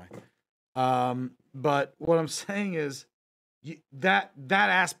Obama anyway. But what I'm saying is that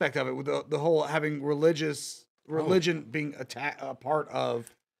aspect of it, with the whole having religion being a part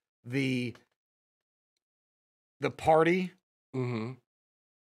of the party. Mm-hmm.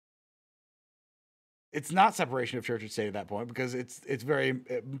 It's not separation of church and state at that point, because it's very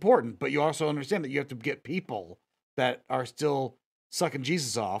important. But you also understand that you have to get people that are still sucking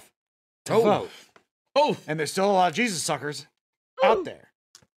Jesus off to vote. Oh, And there's still a lot of Jesus suckers out there.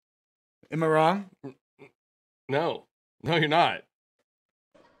 Am I wrong? no, you're not.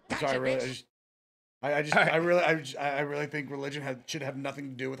 Sorry, I really think religion should have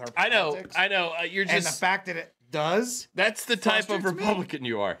nothing to do with our politics. I know. You're just. And the fact that it does. That's the type of frustrates me. Republican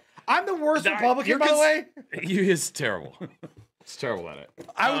you are. I'm the worst You're Republican, by the way. It's terrible. It's terrible at it.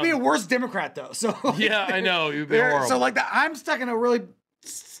 I would be a worse Democrat, though. So Yeah, I know. You'd be horrible. So I'm stuck in a really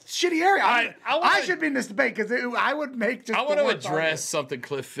shitty area. I I should be in this debate, because I would make just. I want the to worst address argument. something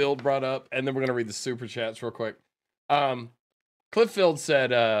Cliff Field brought up, and then we're going to read the super chats real quick. Cliff Field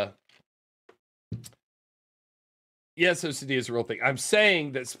said, yes, OCD is a real thing. I'm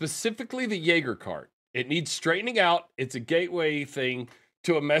saying that specifically the Jaeger cart, it needs straightening out. It's a gateway thing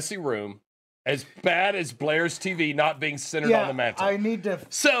to a messy room, as bad as Blaire's TV not being centered on the mantle. I need to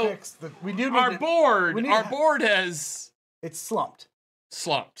fix the. We do need our to- board. we need Our to- board has It's slumped.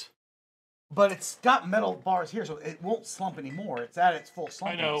 slumped. But it's got metal bars here, so it won't slump anymore. It's at its full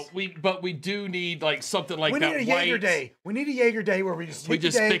slump. I know. But we do need like something like that. We need a Jaeger day. We need a Jaeger day where we just take the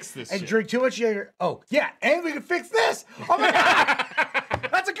day fix this and shit. drink too much Jaeger. Oh yeah, and we can fix this. Oh my god,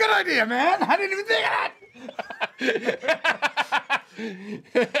 that's a good idea, man. I didn't even think of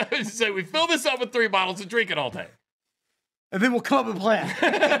that. So we fill this up with 3 bottles and drink it all day. And then we'll come up with a plan.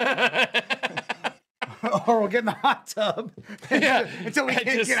 Or we'll get in the hot tub until we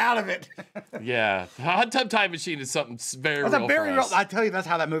can't get out of it. Yeah. The hot tub time machine is something very real for us. I tell you, that's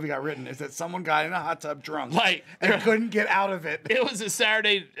how that movie got written, is that someone got in a hot tub drunk and couldn't get out of it. It was a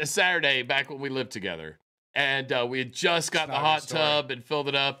Saturday back when we lived together. And we had just got in the hot tub and filled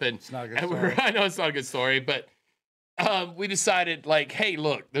it up. And, it's not a good story. I know it's not a good story, but we decided, like, hey,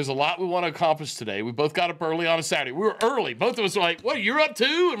 look, there's a lot we want to accomplish today. We both got up early on a Saturday. We were early. Both of us were like, what, you're up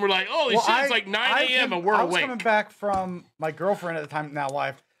too? And we're like, holy shit, it's like 9 a.m. and we're awake. I was coming back from my girlfriend at the time, now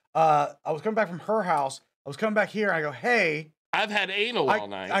wife. I was coming back from her house. I was coming back here, and I go, hey. I've had anal all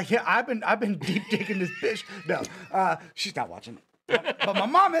night. I've been deep digging this bitch. No, she's not watching. But my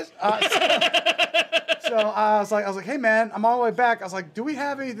mom is. So I was like, hey man, I'm all the way back. I was like, do we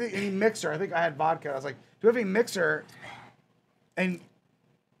have any mixer? I think I had vodka. I was like, do we have any mixer? I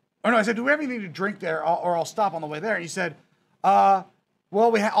said, do we have anything to drink there, or I'll stop on the way there? And he said, well,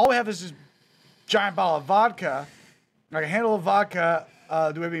 all we have is this giant bottle of vodka, like a handle of vodka.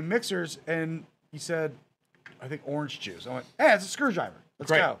 Do we have any mixers? And he said, I think orange juice. I went, hey, it's a screwdriver.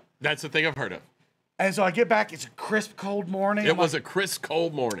 Let's go. That's the thing I've heard of. And so I get back. It's a crisp, cold morning. It was a crisp,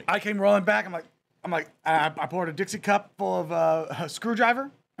 cold morning. I came rolling back. I poured a Dixie cup full of a screwdriver.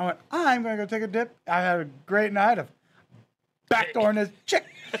 I went, I'm going to go take a dip. I had a great night of backdooring this chick.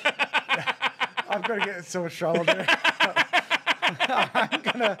 I'm going to get in so much trouble there. I'm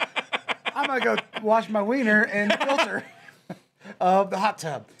going to go wash my wiener in the filter of the hot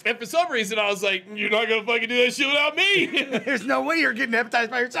tub. And for some reason, I was like, you're not going to fucking do that shit without me. There's no way you're getting hepatized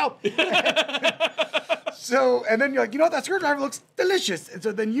by yourself. So, and then you're like, you know what? That screwdriver looks delicious. And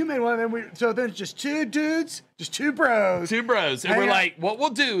so then you made one, and then it's just 2 dudes, just 2 bros. 2 bros. And we're like, what we'll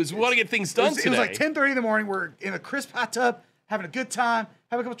do is we want to get things done today. It was like 10:30 in the morning. We're in a crisp hot tub, having a good time,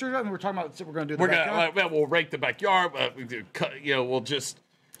 having a couple of screwdrivers, and we're talking about what we're going to do in the backyard. We'll rake the backyard.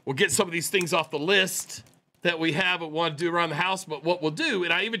 We'll get some of these things off the list that we have and want to do around the house. But what we'll do,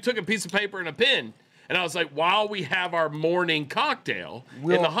 and I even took a piece of paper and a pen, and I was like, while we have our morning cocktail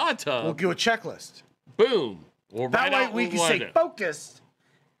in the hot tub, we'll do a checklist. Boom. We'll that way we can stay focused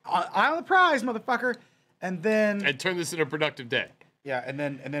on the prize, motherfucker, and turn this into a productive day. Yeah, and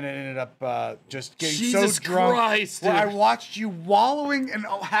then it ended up just getting Jesus so drunk. Christ, where I watched you wallowing and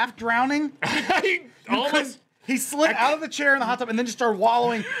half drowning. He slid out of the chair in the hot tub and then just started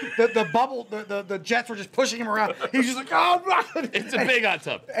wallowing. The jets were just pushing him around. He was just like, oh, it's a big hot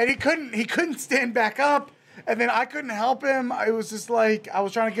tub, and he couldn't stand back up. And then I couldn't help him. I was just like, I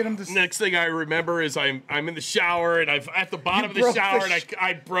was trying to get him to. Next thing I remember is I'm in the shower and I'm at the bottom of the shower and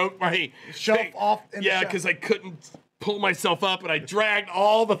I broke my shelf off. Yeah, because I couldn't pull myself up and I dragged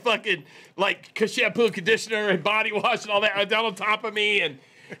all the fucking shampoo, conditioner, and body wash and all that down on top of me and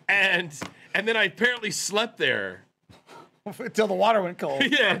then I apparently slept there until the water went cold.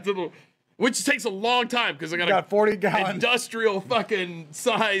 Yeah, which takes a long time because I got a 40-gallon industrial fucking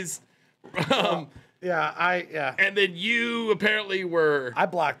size. Yeah. And then you apparently were. I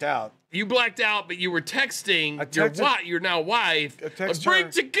blacked out. You blacked out, but you were texting your now wife. Bring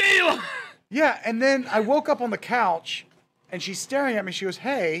tequila. Yeah, and then I woke up on the couch, and she's staring at me. She goes,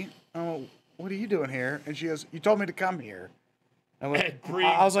 "Hey, what are you doing here?" And she goes, "You told me to come here." I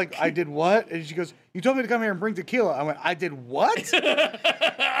was like, "I did what?" And she goes, "You told me to come here and bring tequila." I went, "I did what?"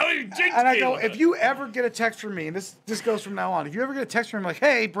 I don't even drink and tequila. I go, "If you ever get a text from me, and this goes from now on. If you ever get a text from me like,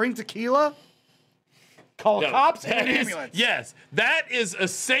 hey, bring tequila." Call cops and an ambulance. Yes,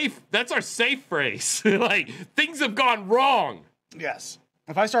 that's our safe phrase. Like, things have gone wrong. Yes.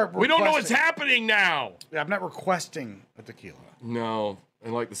 If I start we don't know what's happening now. Yeah, I'm not requesting a tequila. No.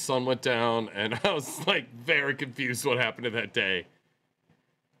 And the sun went down and I was very confused what happened to that day.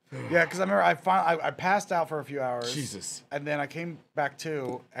 Yeah, because I remember I passed out for a few hours. Jesus. And then I came back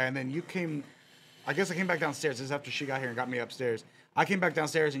to, and then you came, I guess I came back downstairs. This is after she got here and got me upstairs. I came back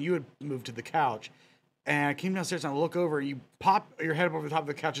downstairs and you had moved to the couch. And I came downstairs and I look over and you pop your head up over the top of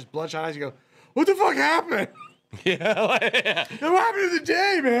the couch, just bloodshot eyes. You go, what the fuck happened? Yeah. What happened to the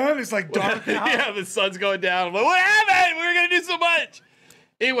day, man? It's dark out. Yeah, the sun's going down. I'm like, what happened? We were going to do so much.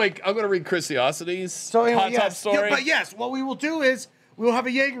 Anyway, I'm going to read Christiosity's hot tub story. Yeah, but yes, what we will do is we'll have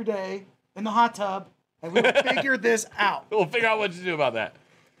a Jaeger day in the hot tub and we'll figure this out. We'll figure out what to do about that.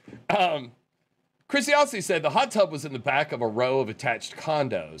 Chrissy also said the hot tub was in the back of a row of attached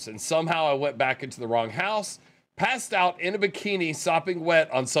condos, and somehow I went back into the wrong house, passed out in a bikini, sopping wet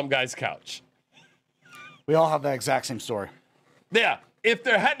on some guy's couch. We all have that exact same story. Yeah, if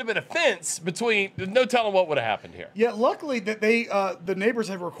there hadn't been a fence between, there's no telling what would have happened here. Yeah, luckily that they, the neighbors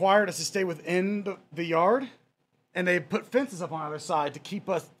have required us to stay within the yard, and they put fences up on either side to keep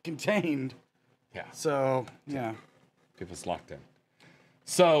us contained. Yeah. So, yeah. Keep us locked in.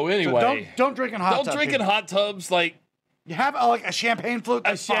 So anyway, so don't drink in hot tubs. Don't drink in hot tubs. Like, you have like a champagne flute.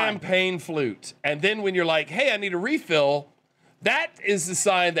 A champagne flute, and then when you're like, "Hey, I need a refill," that is the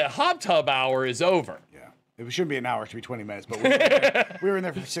sign that hot tub hour is over. Yeah, it shouldn't be an hour; it should be 20 minutes. But we were in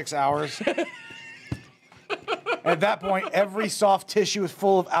there for 6 hours. At that point, every soft tissue is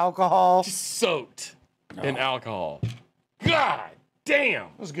full of alcohol, just soaked in alcohol. God damn,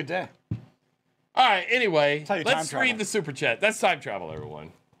 it was a good day. All right, anyway, let's read the super chat. That's time travel,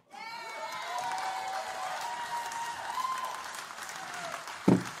 everyone.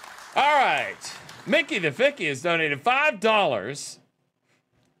 All right. Mickey the Ficky has donated $5.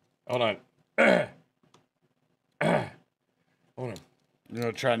 Hold on. Hold on. You want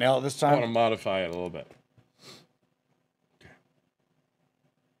to try to nail it this I time? want to modify it a little bit.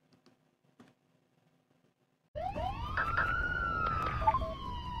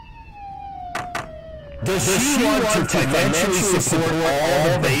 Does she want to financially support all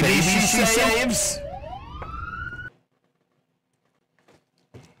the babies she saves?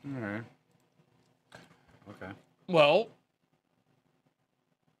 All right. Okay. Well,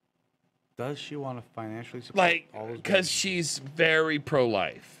 does she want to financially support like, all those because babies? she's very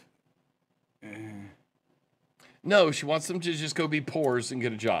pro-life. No, she wants them to just go be poors and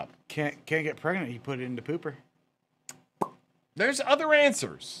get a job. Can't get pregnant. You put it into pooper. There's other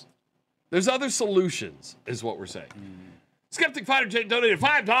answers. There's other solutions, is what we're saying. Skeptic Fighter J donated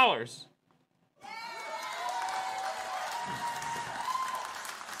 $5.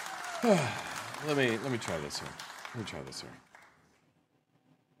 Let me try this here. Let me try this here.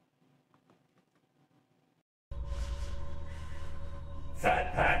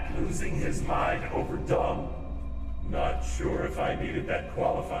 Fat Pack losing his mind over dumb. Not sure if I needed that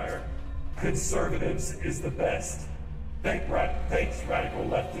qualifier. Conservatives is the best. Thanks, radical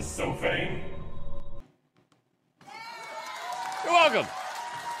leftist so vain. You're welcome.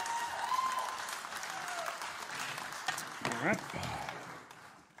 All right.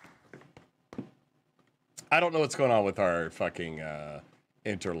 I don't know what's going on with our fucking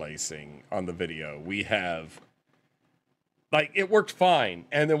interlacing on the video. We have, like, it worked fine,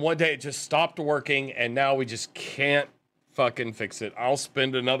 and then one day it just stopped working, and now we just can't fucking fix it. I'll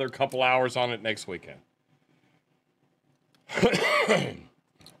spend another couple hours on it next weekend.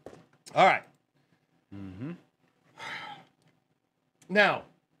 All right. Mm-hmm. Now,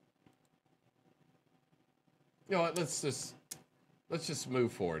 you know what? Let's just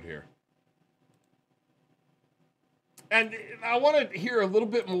move forward here. And I want to hear a little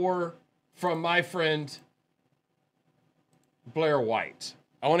bit more from my friend Blaire White.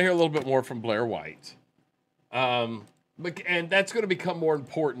 I want to hear a little bit more from Blaire White. And that's going to become more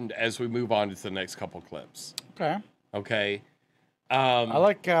important as we move on to the next couple clips. Okay. Okay. I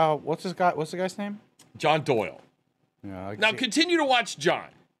like what's the guy's name? John Doyle. Yeah. Now continue to watch John.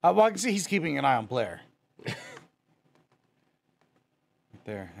 Well, I can see he's keeping an eye on Blair.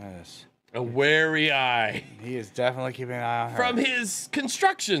 There, yes. A wary eye. He is definitely keeping an eye on her. From his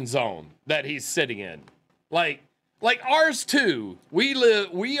construction zone that he's sitting in. Like ours too.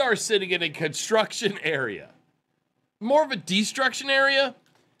 We are sitting in a construction area. More of a destruction area.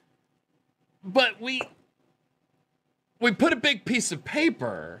 But we put a big piece of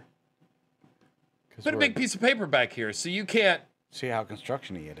paper. Put a big piece of paper back here so you can't see how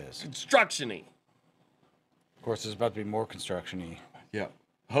construction-y it is. Construction-y. Of course, there's about to be more construction-y. Yeah.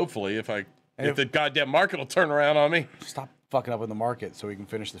 Hopefully, if the goddamn market will turn around on me. Stop fucking up in the market so we can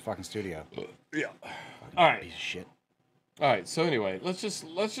finish the fucking studio. Yeah. All right. Piece of shit. All right. So anyway, let's just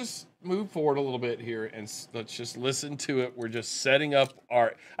move forward a little bit here and let's just listen to it. We're just setting up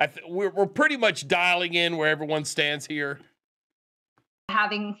our. We're pretty much dialing in where everyone stands here.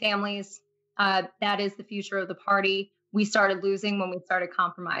 Having families, that is the future of the party. We started losing when we started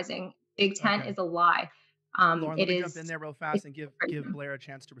compromising. Big Tent is a lie. Lauren, let me it jump in there real fast and give Blair a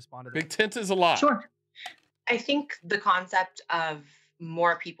chance to respond to that. Big Tent is a lie. Sure. I think the concept of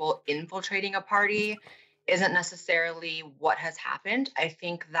more people infiltrating a party isn't necessarily what has happened. I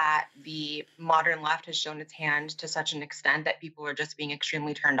think that the modern left has shown its hand to such an extent that people are just being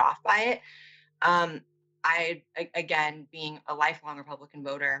extremely turned off by it. Again, being a lifelong Republican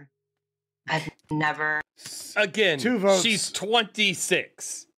voter, I've never... Again, 2 votes. She's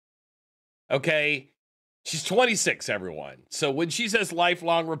 26. Okay. She's 26, everyone. So when she says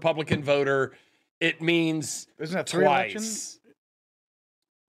lifelong Republican voter, it means Isn't that 3 twice. elections?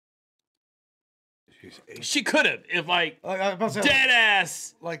 She could have, if I was about to say, dead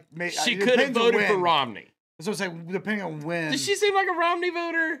ass, like she could have voted for Romney. So it's like depending on when. Does she seem like a Romney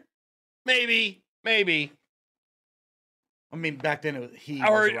voter? Maybe. I mean, back then he was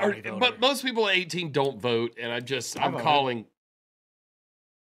Or, a Romney voter. but most people at 18 don't vote, and I'm voted. calling.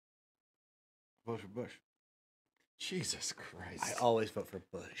 Vote for Bush. Jesus Christ. I always vote for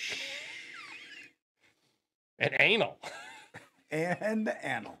Bush. And anal. And the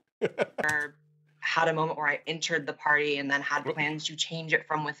anal. Or had a moment where I entered the party and then had plans to change it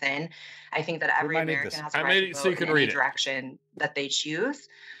from within. I think that every American has a I right made to it so vote you can in any read it. direction that they choose.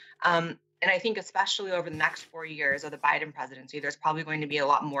 And I think especially over the next 4 years of the Biden presidency, there's probably going to be a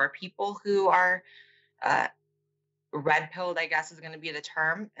lot more people who are red-pilled, I guess is going to be the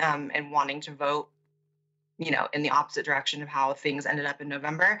term, and wanting to vote, in the opposite direction of how things ended up in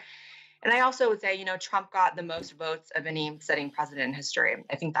November. And I also would say, Trump got the most votes of any sitting president in history.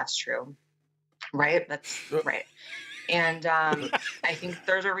 I think that's true, right? That's right. And I think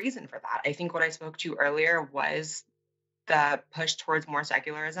there's a reason for that. I think what I spoke to earlier was the push towards more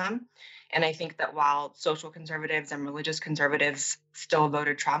secularism. And I think that while social conservatives and religious conservatives still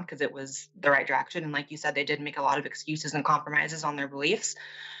voted Trump because it was the right direction, and like you said, they did make a lot of excuses and compromises on their beliefs,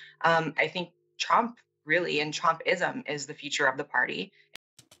 I think Trump really, and Trumpism is the future of the party.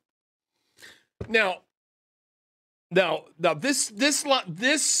 Now, this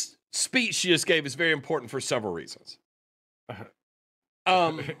speech she just gave is very important for several reasons.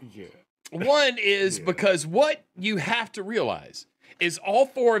 One is because what you have to realize is all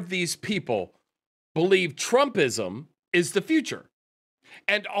 4 of these people believe Trumpism is the future.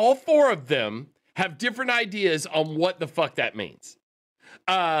 And all 4 of them have different ideas on what the fuck that means.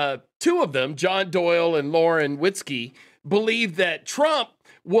 2 of them, John Doyle and Lauren Witzke, believe that Trump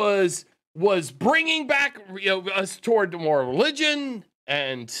was bringing back us toward more religion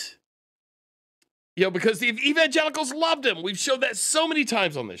and because the evangelicals loved him. We've showed that so many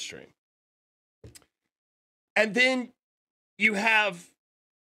times on this stream. And then you have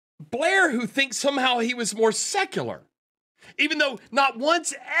Blaire, who thinks somehow he was more secular, even though not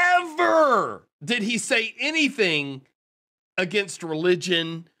once ever did he say anything against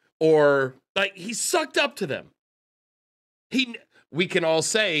religion or like he sucked up to them. We can all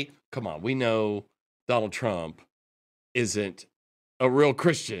say, come on, we know Donald Trump isn't a real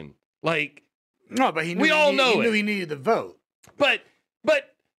Christian. Like, no, but he knew he knew he needed the vote.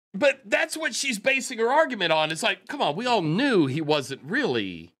 But that's what she's basing her argument on. It's like, come on, we all knew he wasn't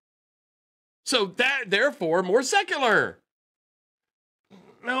really. So that, therefore, more secular.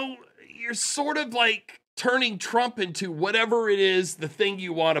 No, you're sort of like turning Trump into whatever it is, the thing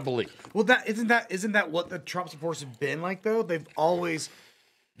you want to believe. Well, isn't that what the Trump supporters have been like though? They've always.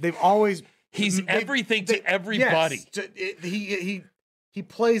 He's everything to everybody. Yes, he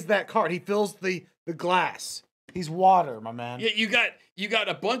plays that card. He fills the glass. He's water, my man. Yeah, you got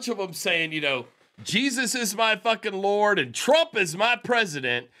a bunch of them saying, Jesus is my fucking Lord and Trump is my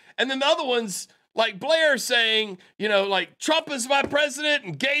president. And then the other ones, like Blaire saying, like Trump is my president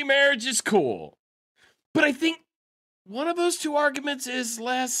and gay marriage is cool. But I think one of those 2 arguments is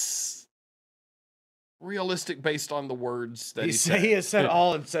less realistic based on the words that he said. He has said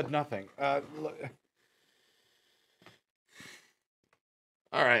all and said nothing. All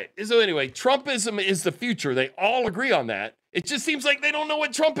right. So anyway, Trumpism is the future. They all agree on that. It just seems like they don't know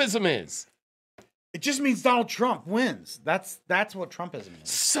what Trumpism is. It just means Donald Trump wins. That's what Trumpism is.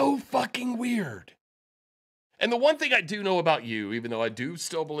 So fucking weird. And the one thing I do know about you, even though I do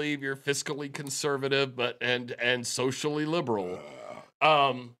still believe you're fiscally conservative and socially liberal,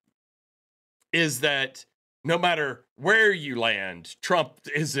 is that no matter where you land, Trump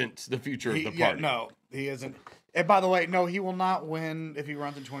isn't the future of the party. Yeah, no, he isn't. And by the way, no, he will not win if he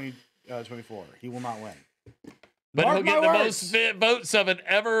runs in 2024. He will not win. But Mark he'll get my the words. most votes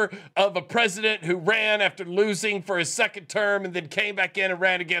of a president who ran after losing for his second term and then came back in and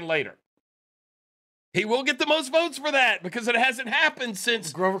ran again later. He will get the most votes for that because it hasn't happened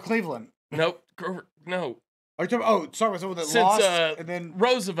since Grover Cleveland. Nope. No. Are you talking? Oh, sorry, someone that Since lost and then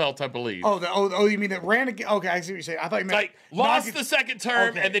Roosevelt, I believe. Oh, you mean that ran again? Okay, I see what you're saying. I thought you meant Like lost the second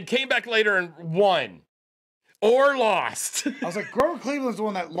term and then came back later and won. Or lost. I was like, Grover Cleveland's the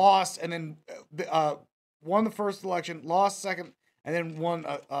one that lost and then won the first election, lost second, and then won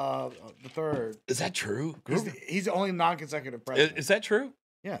the third. Is that true? He's the only non-consecutive president. Is that true?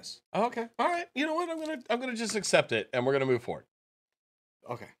 Yes. Oh, okay. All right. You know what? I'm gonna just accept it, and we're gonna move forward.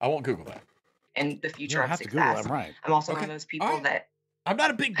 Okay. I won't Google that. And the future You don't of have success. to Google it, I'm right. I'm also one of those people that I'm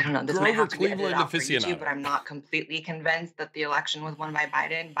not a big I don't know. This might Grover have to be edited Cleveland out for YouTube, but aficionado. I'm not completely convinced that the election was won by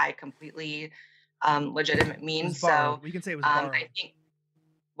Biden by completely legitimate It means. was So borrowed. We can say it was borrowed. I think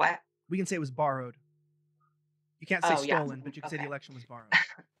what? We can say it was borrowed. You can't say Oh, yeah. stolen, but you can say the Okay. election was borrowed.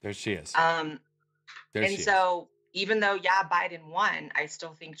 There she is. Um, There and she is. so even though Biden won, I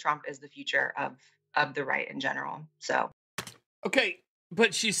still think Trump is the future of the right in general. So Okay,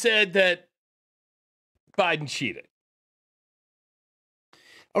 but she said that Biden cheated.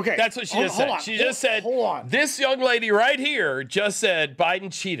 Okay, That's what she hold- just hold said. on, She hold- just said, hold on. this young lady right here just said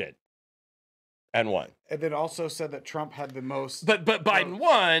Biden cheated and won. And then also said that Trump had the most. But Biden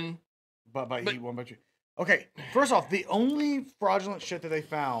won. But he won by two. Okay, first off, the only fraudulent shit that they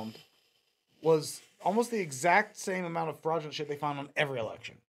found was almost the exact same amount of fraudulent shit they found on every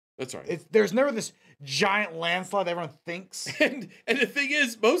election. That's right. There's never this giant landslide that everyone thinks. And the thing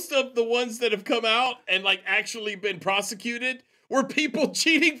is, most of the ones that have come out and like actually been prosecuted were people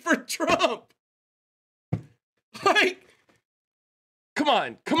cheating for Trump. Like, come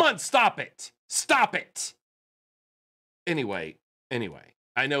on, stop it. Stop it. Anyway,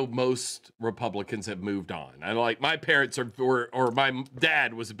 I know most Republicans have moved on. I like my parents or my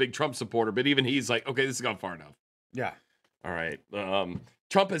dad was a big Trump supporter, but even he's like, okay, this has gone far enough. Yeah. All right.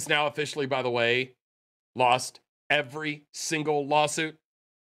 Trump has now officially, by the way, lost every single lawsuit,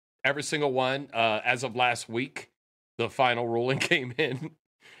 every single one. As of last week, the final ruling came in.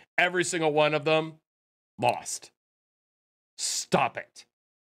 Every single one of them lost. Stop it.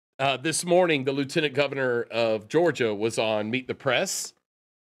 This morning, the lieutenant governor of Georgia was on Meet the Press,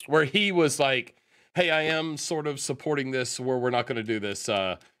 where he was like, hey, I am sort of supporting this where we're not going to do this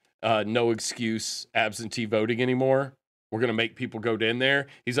no excuse absentee voting anymore. We're going to make people go in there.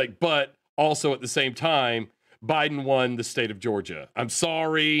 He's like, but also at the same time, Biden won the state of Georgia. I'm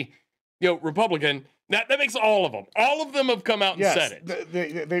sorry. Republican, that makes all of them. All of them have come out and said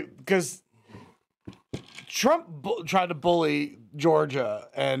it. Because Trump tried to bully Georgia,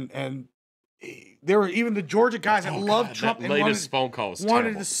 and there were even the Georgia guys that loved Trump that and latest phone call was wanted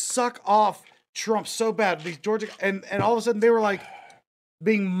terrible. to suck off Trump so bad. These Georgia and all of a sudden they were like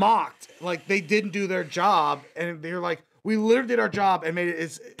being mocked, like they didn't do their job, and they were like, we literally did our job and made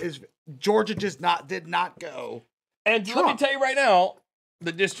it. Is Georgia just did not go? And Trump. let me tell you right now,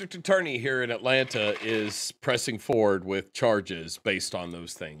 the district attorney here in Atlanta is pressing forward with charges based on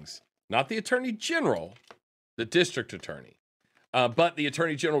those things. Not the attorney general, the district attorney. But the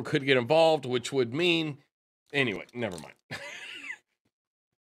attorney general could get involved, which would mean, anyway, never mind.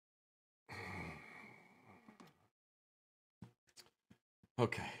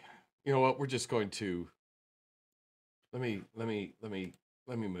 Okay. You know what? We're just going to let me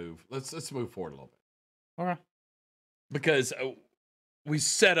move. Let's move forward a little bit. Okay. Because we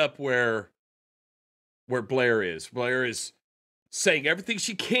set up where Blaire is. Blaire is saying everything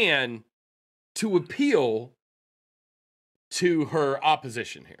she can to appeal to her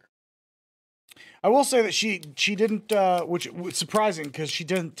opposition here. I will say that she didn't, which was surprising because she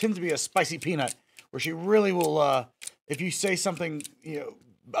tends to be a spicy peanut, where she really will, if you say something,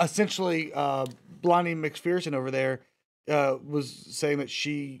 essentially, Blondie McPherson over there was saying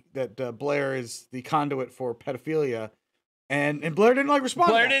that Blaire is the conduit for pedophilia, and Blaire didn't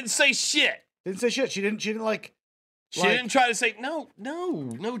respond. Blaire to that. didn't say shit. Didn't say shit. She didn't She didn't try to say no.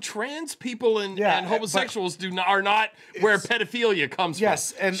 Trans people and homosexuals are not where pedophilia comes from.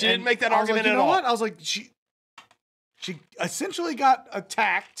 Yes, and she didn't make that I was argument like, at all. What? I was like, she essentially got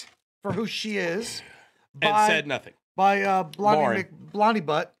attacked for who she is, And said nothing by Lauren. Blondie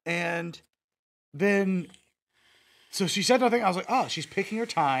Butt, and then so she said nothing. I was like, oh, she's picking her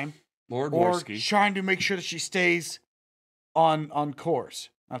time, Lauren or Witzke. trying to make sure that she stays on course.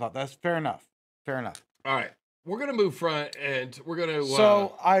 I thought that's fair enough. Fair enough. All right. We're going to move front, and we're going to...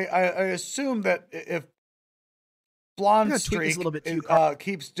 So I assume that if Blonde I'm gonna tweak Streak this a little bit too,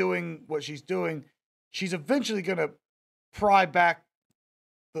 keeps doing what she's doing, she's eventually going to pry back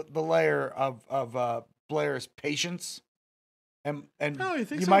the layer of Blaire's patience, and Oh, you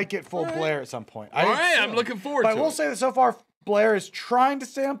think you so? might get full All right. Blaire at some point. All right, assume. I'm looking forward But to I will it. say that so far, Blaire is trying to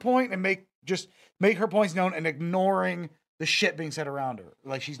stay on point and make her points known and ignoring the shit being said around her.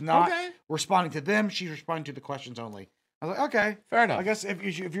 Like, she's not responding to them; she's responding to the questions only. I was like, okay, Fair enough. I guess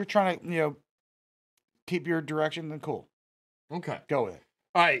if you're trying to keep your direction, then cool, Okay. go with it.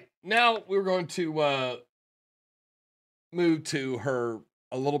 All right. Now we're going to move to her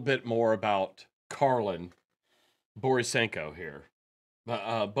a little bit more about Karlyn Borysenko here.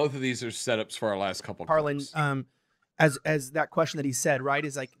 Both of these are setups for our last couple of clips. Karlyn, as that question that he said, right,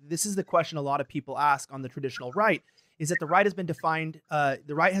 is like, this is the question a lot of people ask on the traditional right, is that the right has been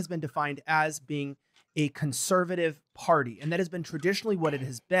defined as being a conservative party, and that has been traditionally what it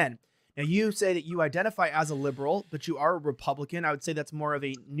has been. Now, you say that you identify as a liberal, but you are a Republican. I would say that's more of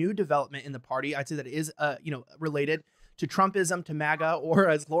a new development in the party. I'd say that it is, related to Trumpism, to MAGA, or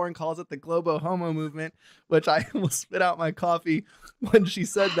as Lauren calls it, the Globo Homo movement, which I almost spit out my coffee when she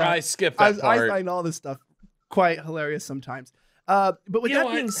said that. I skipped that part. I find all this stuff quite hilarious sometimes. But with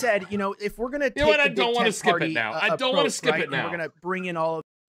that being said, if we're gonna take I don't want to skip it now. I don't want to skip it now. We're gonna bring in all of.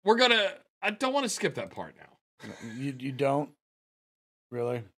 I don't want to skip that part now. You don't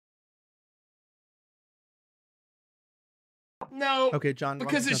really. No. Okay, John.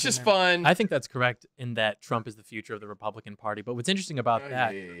 Because it's just fun. I think that's correct in that Trump is the future of the Republican Party. But what's interesting about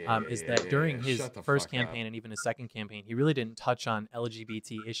that is that during his first campaign and even his second campaign, he really didn't touch on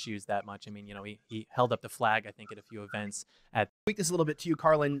LGBT issues that much. I mean, he held up the flag, I think, at a few events. Tweak this a little bit to you,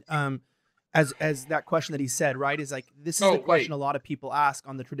 Karlyn. As that question that he said, right, is like this is the question a lot of people ask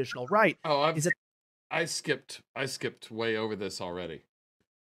on the traditional right. I skipped way over this already.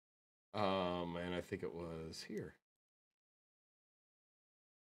 And I think it was here.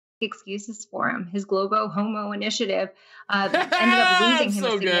 Excuses for him. His Globo Homo initiative ended up losing him.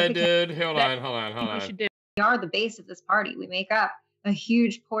 So good, dude. Hold on. We are the base of this party. We make up a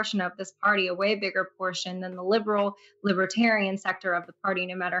huge portion of this party, a way bigger portion than the libertarian sector of the party,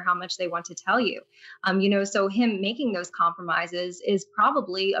 no matter how much they want to tell you. So him making those compromises is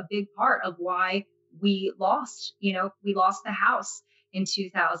probably a big part of why we lost. We lost the House in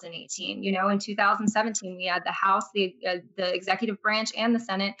 2018. In 2017, we had the House, the executive branch, and the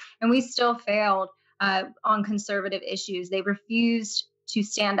Senate, and we still failed on conservative issues. They refused to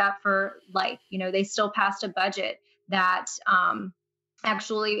stand up for life. They still passed a budget that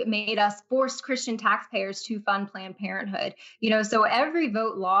actually made us forced Christian taxpayers to fund Planned Parenthood. So every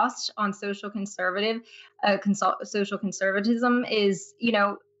vote lost on social conservatism is,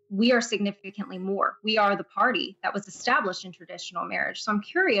 we are significantly more. We are the party that was established in traditional marriage. So I'm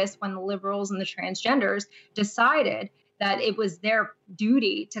curious when the liberals and the transgenders decided that it was their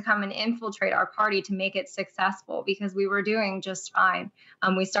duty to come and infiltrate our party to make it successful, because we were doing just fine.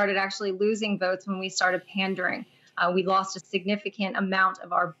 We started actually losing votes when we started pandering. We lost a significant amount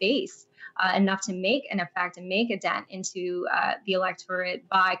of our base, enough to make an effect and make a dent into the electorate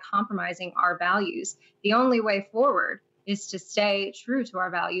by compromising our values. The only way forward is to stay true to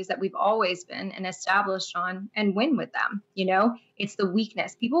our values that we've always been and established on and win with them. It's the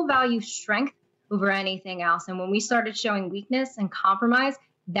weakness. People value strength over anything else. And when we started showing weakness and compromise,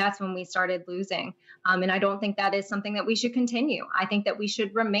 that's when we started losing. And I don't think that is something that we should continue. I think that we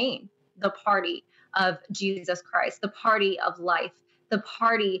should remain the party of Jesus Christ, the party of life, the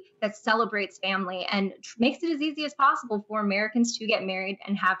party that celebrates family and makes it as easy as possible for Americans to get married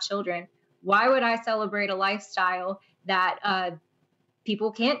and have children. Why would I celebrate a lifestyle that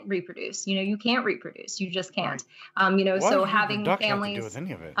people can't reproduce? You can't reproduce. You just can't. So having families,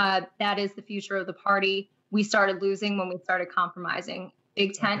 that is the future of the party. We started losing when we started compromising.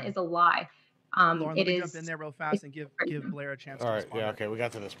 Big Tent is a lie. Lauren, let me jump in there real fast and give Blaire a chance. All right. Yeah. Okay. We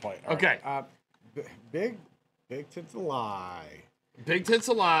got to this point. All okay. Right. Big Tent's a lie. Big Tent's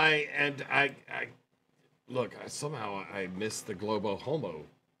a lie, and I somehow I missed the Globo Homo.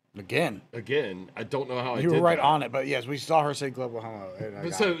 Again, I don't know how I did that. You were right on it, but yes, we saw her say Global Homo.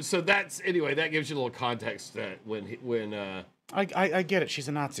 So that's anyway. That gives you a little context that when I get it. She's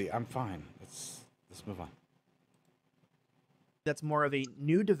a Nazi. I'm fine. Let's move on. That's more of a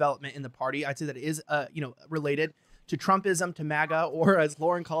new development in the party. I'd say that it is related to Trumpism, to MAGA, or as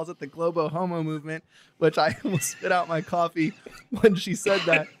Lauren calls it, the Globo Homo movement, which I almost spit out my coffee when she said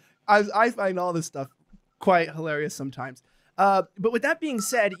that. I find all this stuff quite hilarious sometimes. But with that being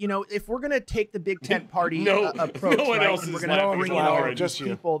said, if we're going to take the Big Tent party approach, no one right, else and we're is going to bring in all of just these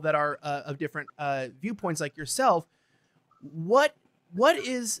people that are of different viewpoints like yourself, what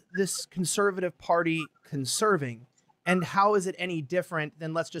is this conservative party conserving, and how is it any different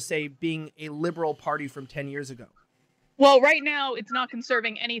than, let's just say, being a liberal party from 10 years ago? Well, right now, it's not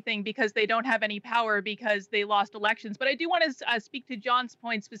conserving anything because they don't have any power because they lost elections. But I do want to speak to John's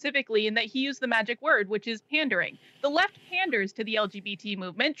point specifically in that he used the magic word, which is pandering. The left panders to the LGBT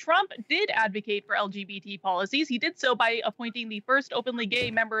movement. Trump did advocate for LGBT policies. He did so by appointing the first openly gay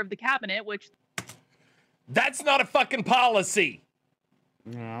member of the cabinet, which... That's not a fucking policy.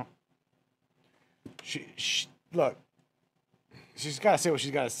 No. Look, she's got to say what she's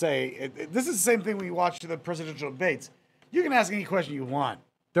got to say. This is the same thing when you watch the presidential debates. You can ask any question you want.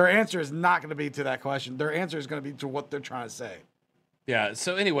 Their answer is not going to be to that question. Their answer is going to be to what they're trying to say. Yeah.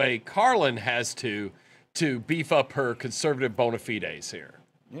 So anyway, Karlyn has to beef up her conservative bona fides here.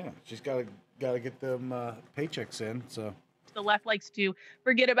 Yeah, she's got to get them paychecks in. So the left likes to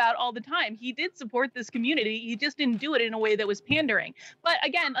forget about all the time. He did support this community. He just didn't do it in a way that was pandering. But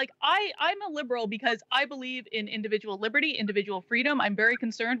again, like I'm a liberal because I believe in individual liberty, individual freedom. I'm very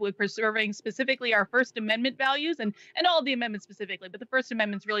concerned with preserving specifically our First Amendment values and all of the amendments specifically. But the First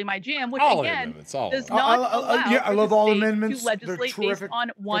Amendment's really my jam, which again does not allow I love all amendments. to legislate based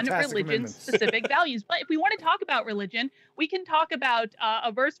on one religion's specific values. But if we want to talk about religion, we can talk about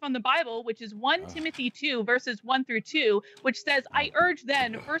a verse from the Bible, which is 1 Timothy 2, verses 1 through 2, which says, I urge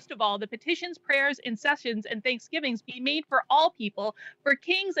then, first of all, the petitions, prayers, intercessions, and thanksgivings be made for all people, for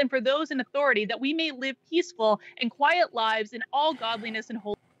kings and for those in authority, that we may live peaceful and quiet lives in all godliness and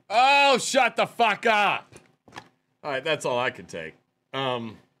holiness. Oh, shut the fuck up. All right, that's all I could take.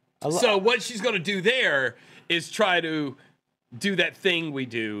 So what she's going to do there is try to do that thing we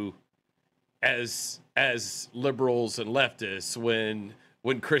do as liberals and leftists when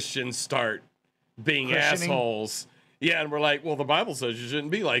Christians start being assholes. Yeah, and we're like, well, the Bible says you shouldn't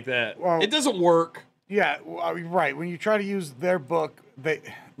be like that. Well, it doesn't work. Yeah, well, right. When you try to use their book,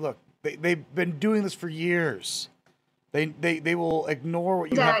 they've been doing this for years. They will ignore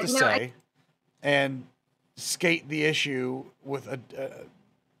what you have to say and skate the issue with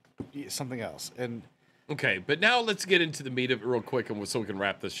something else. And okay, but now let's get into the meat of it real quick, so we can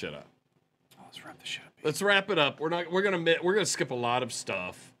wrap this shit up. Let's wrap this shit up. Let's wrap it up. We're gonna skip a lot of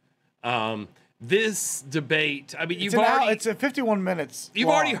stuff. This debate, I mean, it's 51 minutes. You've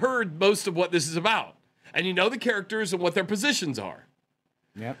already heard most of what this is about, and you know the characters and what their positions are.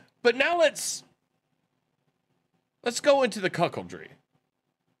 Yep. But now let's go into the cuckoldry.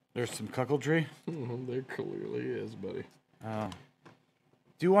 There's some cuckoldry? There clearly is, buddy.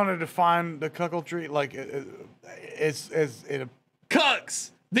 Do you want to define the cuckoldry? Like, is it a...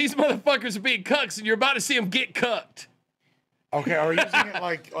 Cucks! These motherfuckers are being cucks, and you're about to see them get cucked. Okay, are we using it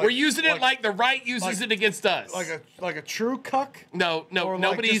like we're using it like the right uses it against us? Like a true cuck? No,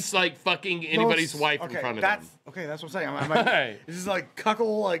 nobody's like fucking anybody's wife in front of them. Okay, that's what I'm saying. Right. Is this like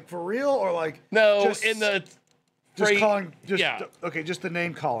cuckle like for real or like just calling just the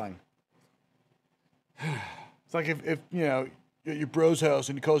name calling. It's like if you know you're at your bro's house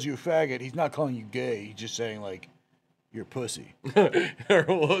and he calls you a faggot, he's not calling you gay. He's just saying like you're a pussy. Or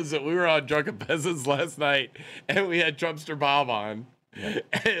what was it? We were on Drunken Peasants last night, and we had Trumpster Bob on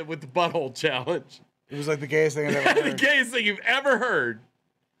with the butthole challenge. It was like the gayest thing I've ever heard. The gayest thing you've ever heard.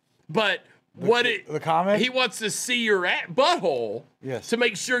 But the comment? He wants to see your butthole to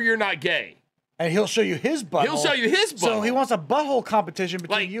make sure you're not gay. And he'll show you his butthole. He'll show you his butthole. So he wants a butthole competition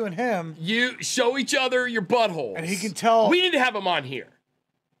between you and him. You show each other your buttholes. And he can tell. We need to have him on here.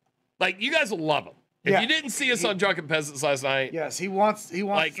 Like, you guys will love him. If you didn't see us on Drunken Peasants last night, yes, he wants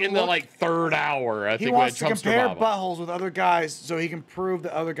like in the third hour. I think he wants to compare buttholes with other guys so he can prove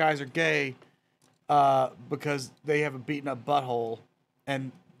that other guys are gay, because they have a beaten up butthole,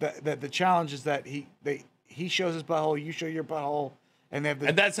 and that the challenge is that he shows his butthole, you show your butthole, and they have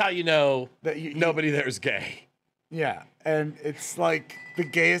and that's how you know that nobody there is gay. Yeah, and it's like the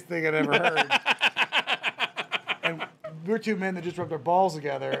gayest thing I've ever heard. And we're two men that just rubbed our balls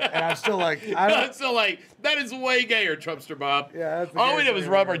together, and I'm still like, that is way gayer, Trumpster Bob. Yeah, that's all we did was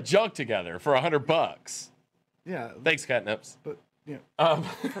rub our junk together for $100. Yeah, thanks, Catnips. But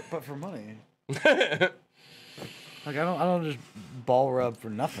but for money, like I don't just ball rub for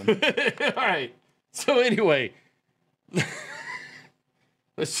nothing. All right. So anyway,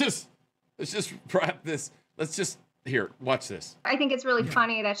 let's just wrap this. Here, watch this. I think it's really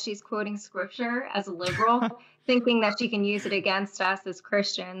funny that she's quoting scripture as a liberal, thinking that she can use it against us as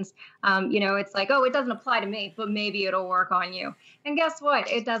Christians. It's like, oh, it doesn't apply to me, but maybe it'll work on you. And guess what?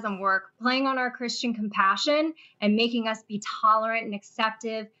 It doesn't work. Playing on our Christian compassion and making us be tolerant and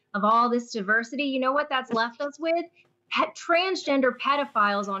acceptive of all this diversity, you know what that's left us with? Transgender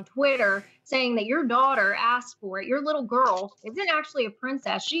pedophiles on Twitter saying that your daughter asked for it. Your little girl isn't actually a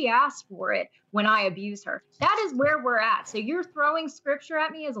princess. She asked for it when I abuse her. That is where we're at. So you're throwing scripture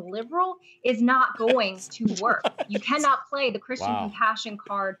at me as a liberal is not going to work. You cannot play the Christian compassion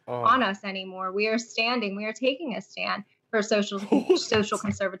card on us anymore. We are taking a stand for social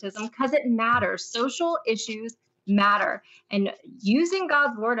conservatism because it matters. Social issues matter, and using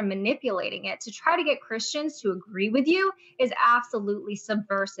God's word and manipulating it to try to get Christians to agree with you is absolutely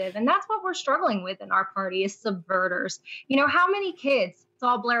subversive, and that's what we're struggling with in our party is subverters. How many kids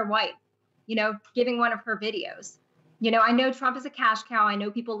saw Blaire White giving one of her videos? I know Trump is a cash cow. I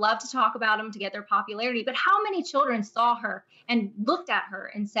know people love to talk about him to get their popularity, but how many children saw her and looked at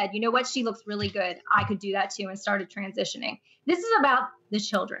her and said, you know what, she looks really good, I could do that too, and started transitioning? This is about the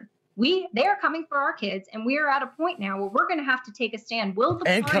children. They are coming for our kids, and we are at a point now where we're going to have to take a stand. Will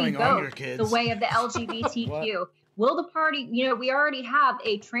the party go the way of the LGBTQ? Will the party, we already have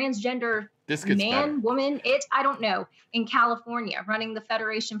a transgender This gets man, better. woman, I don't know, in California running the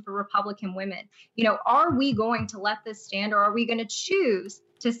Federation for Republican Women. Are we going to let this stand, or are we going to choose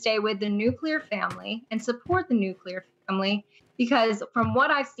to stay with the nuclear family and support the nuclear family? Because from what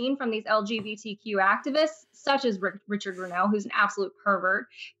I've seen from these LGBTQ activists, such as Richard Grinnell, who's an absolute pervert,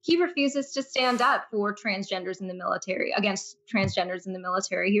 he refuses to stand up for transgenders in the military, against transgenders in the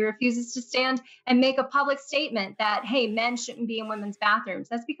military. He refuses to stand and make a public statement that, hey, men shouldn't be in women's bathrooms.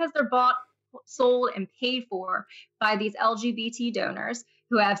 That's because they're bought, sold, and paid for by these LGBT donors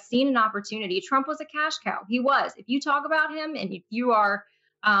who have seen an opportunity. Trump was a cash cow. He was. If you talk about him and if you are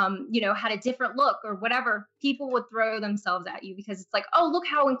had a different look or whatever, people would throw themselves at you because it's like, oh, look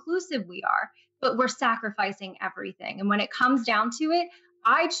how inclusive we are, but we're sacrificing everything. And when it comes down to it,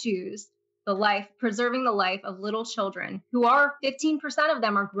 I choose preserving the life of little children who are 15% of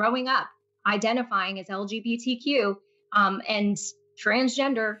them are growing up identifying as LGBTQ and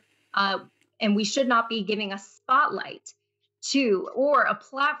transgender. And we should not be giving a spotlight to or a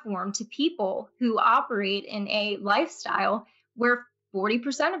platform to people who operate in a lifestyle where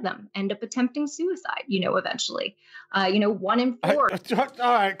 40% of them end up attempting suicide, eventually. 1 in 4. All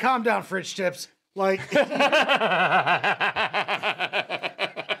right, calm down, Fridge Tips. She's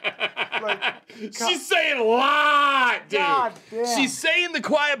saying a lot, dude. God damn. She's saying the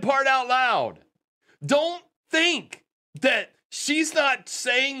quiet part out loud. Don't think that she's not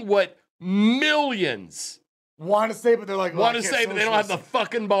saying what millions want to say, but they're like, want to say, but they don't have the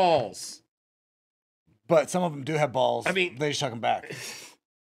fucking balls. But some of them do have balls. I mean, they just chuck them back.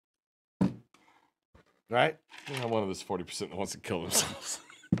 Right? Yeah, one of those 40% that wants to kill themselves.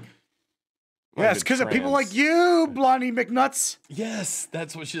 Yes, because of people like you, Blondie McNuts. Yes,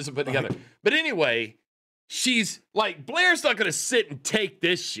 that's what she doesn't put together. But anyway, she's like, Blaire's not going to sit and take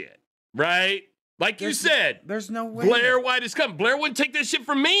this shit, right? Like you said. There's no way. Blaire White is coming. Blaire wouldn't take this shit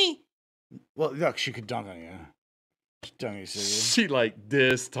from me. Well, look, she could dunk on you. She'd dunk on you, She like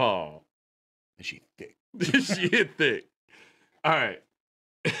this tall. And she thick. She hit thick. All right.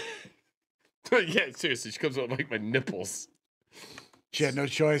 Yeah, seriously, she comes up like my nipples. She had no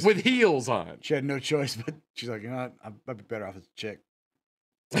choice. With heels on. She had no choice, but she's like, you know what? I'd be better off as a chick.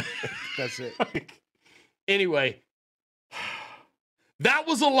 That's it. Anyway, that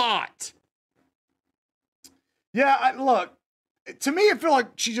was a lot. Yeah, look, to me, it felt like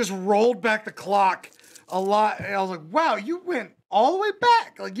she just rolled back the clock a lot. And I was like, wow, you went all the way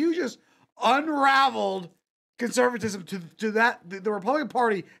back. Like, you just unraveled conservatism to that. The Republican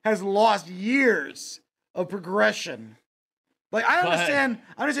Party has lost years of progression. Like, I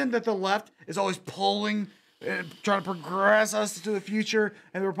understand that the left is always pulling and trying to progress us to the future,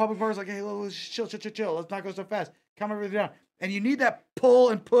 and the Republican Party is like, hey, let's chill. Let's not go so fast. Calm everything down. And you need that pull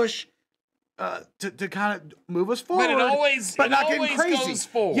and push to kind of move us forward. But it always goes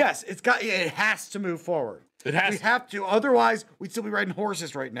forward. Yes, it has to move forward. We have to. Otherwise, we'd still be riding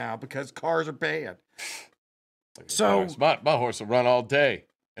horses right now because cars are banned. So my horse will run all day,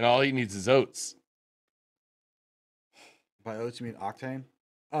 and all he needs is oats. By oats, you mean octane?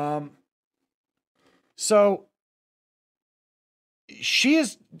 So she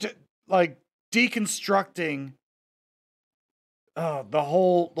is deconstructing the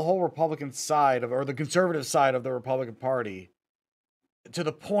whole Republican side or the conservative side of the Republican Party to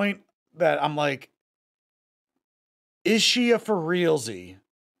the point that I'm like, is she a for realsy?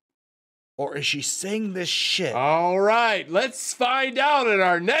 Or is she saying this shit? All right, let's find out in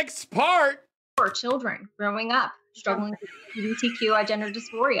our next part. For children growing up, struggling with LGBTQ gender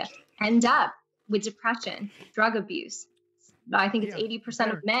dysphoria, end up with depression, drug abuse. I think it's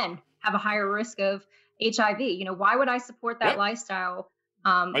 80% of men have a higher risk of HIV. Why would I support that lifestyle?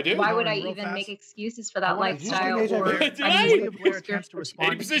 I do. Why would I even make excuses for that lifestyle? Blaire a chance to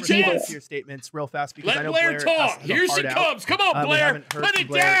respond to your statements real fast because I know Blaire talk. Here she comes. Come on, Blaire. Put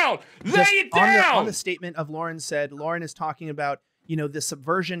it down. Lay it down. On the statement of Lauren said, Lauren is talking about the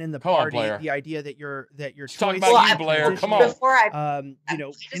subversion in the party, the idea that your choice. Talk about you, Blaire. Come on. Before I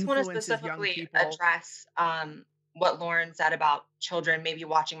just want to specifically address what Lauren said about children maybe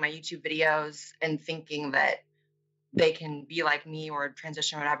watching my YouTube videos and thinking that they can be like me or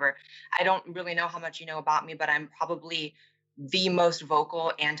transition or whatever. I don't really know how much you know about me, but I'm probably the most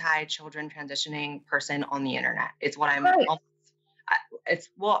vocal anti-children transitioning person on the internet. It's what I'm. Right. I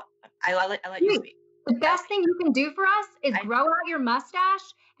let you speak. The best thing you can do for us is grow out your mustache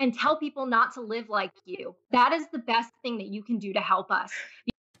and tell people not to live like you. That is the best thing that you can do to help us.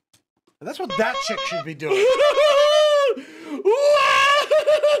 That's what that chick should be doing.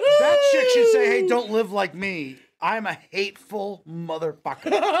 That chick should say, hey, don't live like me. I'm a hateful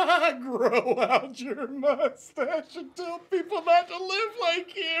motherfucker. Grow out your mustache and tell people not to live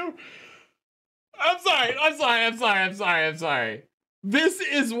like you. I'm sorry. This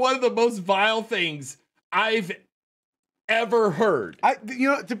is one of the most vile things I've ever heard.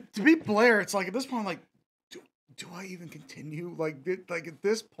 To be Blaire, it's like at this point, I'm like, do I even continue? Like at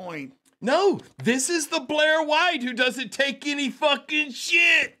this point. No, this is the Blaire White who doesn't take any fucking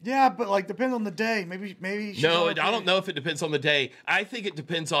shit. Yeah, but like depends on the day. Maybe. No, I don't know if it depends on the day. I think it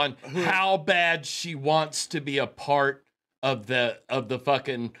depends on how bad she wants to be a part of the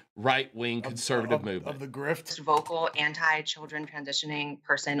fucking right-wing conservative movement. Of the grift. Most vocal anti-children transitioning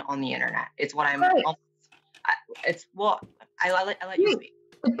person on the internet. It's what I'm. Right. I let you speak.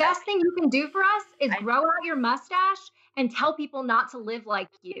 The best thing you can do for us is grow out your mustache and tell people not to live like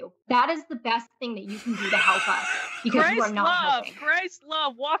you. That is the best thing that you can do to help us because you are not helping. Christ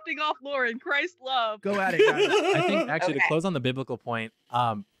love, wafting off Lauren. Christ love. Go at it, guys. I think actually to close on the biblical point,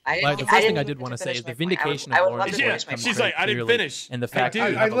 I the first thing I did want to say is the vindication of Lauren's point. She's like, I didn't finish. And the fact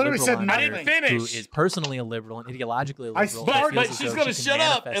that you I have a literally liberal said on nothing. here I didn't finish. who is personally a liberal and ideologically a liberal. But she's going to shut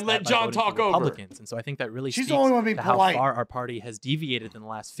up and let John talk over. Republicans. And so I think that really She's speaks the only one being to how polite. far our party has deviated in the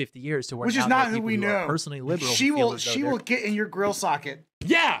last 50 years to where Which now is there not are who people we who are know. personally liberal. She who feel will as though she they're- will get in your grill socket.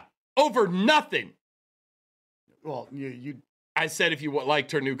 Yeah, over nothing. Well, you I said if you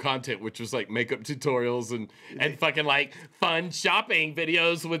liked her new content, which was like makeup tutorials and fucking like fun shopping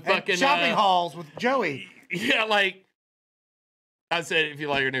videos with fucking shopping hauls with Joey. Yeah, like I said, if you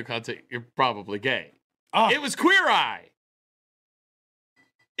like her new content, you're probably gay. Oh. It was Queer Eye.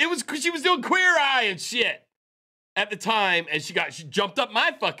 She was doing Queer Eye and shit at the time, and she jumped up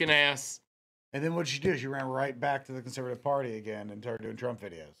my fucking ass. And then what did she do? She ran right back to the Conservative Party again and started doing Trump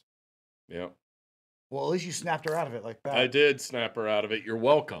videos. Yep. Well, at least you snapped her out of it like that. I did snap her out of it. You're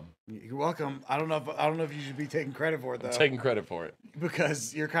welcome. You're welcome. I don't know if you should be taking credit for it though. I'm taking credit for it.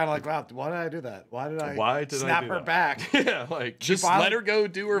 Because you're kind of like, wow, why did I do that? Why did I snap her that? back? Yeah, like just let her go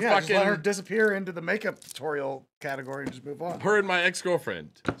do her yeah, fucking. Just let her disappear into the makeup tutorial category and just move on. Her and my ex-girlfriend,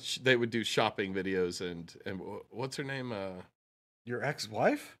 they would do shopping videos and what's her name? Your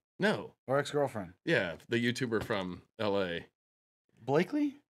ex-wife? No. Or ex-girlfriend? Yeah, the YouTuber from L.A.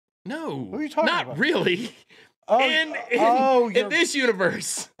 Blakely? No. Who are you talking about? Not really. Oh, in this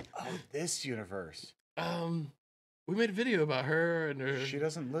universe. Oh, this universe. We made a video about her and her. She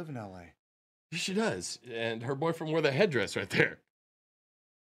doesn't live in L.A. She does, and her boyfriend wore the headdress right there.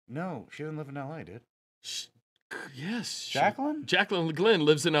 No, she doesn't live in L.A., dude. Yes. Jacqueline? Jacqueline Glenn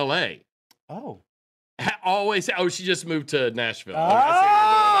lives in L.A. Oh. Always. Oh, she just moved to Nashville.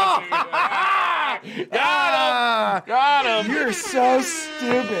 Oh! Got him. You're so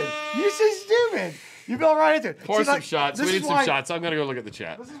stupid. You're so stupid. You fell right into it. Pour some shots. We need some shots. I'm gonna go look at the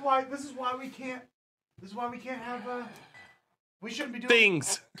chat. This is why we can't. This is why we can't have. We shouldn't be doing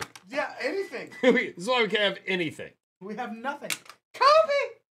things. Yeah, anything. This is why we can't have anything. We have nothing.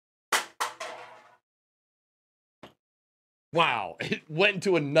 Kobe. Wow, it went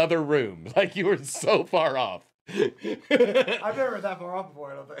into another room. Like you were so far off. I've never been that far off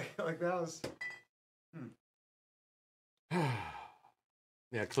before. I don't think. Like that was.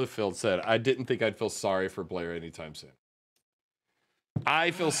 Yeah, Clifffield said, I didn't think I'd feel sorry for Blaire anytime soon.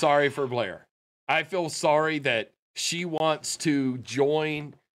 I feel sorry for Blaire. I feel sorry that she wants to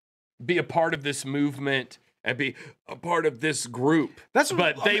be a part of this movement and be a part of this group.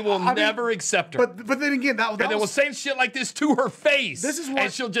 But they will never accept her. But then again, that they will say shit like this to her face. This is what,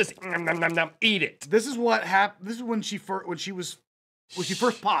 and she'll just eat it. This is what happened. This is when she first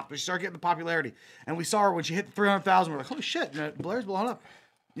popped. When she started getting the popularity, and we saw her when she hit 300,000. We're like, holy shit, Blaire's blowing up,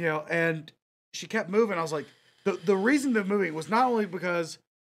 And she kept moving. I was like, the reason they're moving was not only because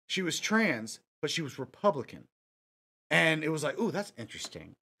she was trans, but she was Republican, and it was like, ooh, that's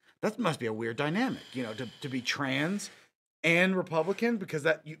interesting. That must be a weird dynamic, to be trans and Republican, because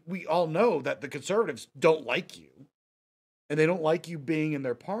we all know that the conservatives don't like you, and they don't like you being in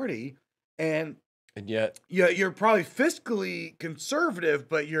their party, and yet, you're probably fiscally conservative,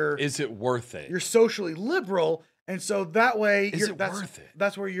 but is it worth it? You're socially liberal, and so that way, worth it?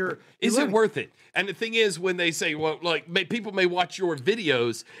 That's where you're. Is it worth it? And the thing is, when they say, well, like people may watch your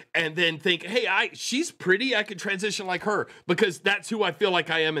videos and then think, hey, she's pretty, I could transition like her because that's who I feel like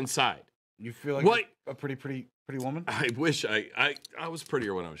I am inside. You feel like a pretty woman? I wish I was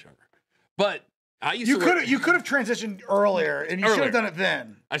prettier when I was younger, but I used to. You could have transitioned earlier, and you should have done it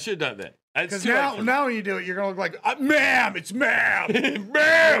then. I should have done that. Because now when you do it, you're gonna look like, ma'am, it's ma'am,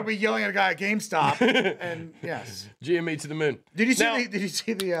 ma'am. You'll be yelling at a guy at GameStop, and yes, GME to the moon. Did you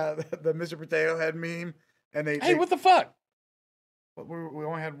see the Mr. Potato Head meme? And what the fuck? But we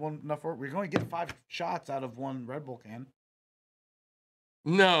only had one enough for. We can only get 5 shots out of one Red Bull can.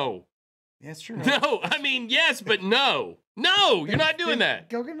 No. Yeah, it's true. No, I mean, yes, but no. No, you're not doing that.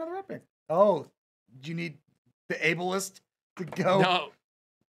 Go get another Epic. Oh, do you need the ableist to go? No.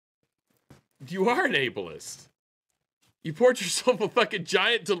 You are an ableist. You poured yourself a fucking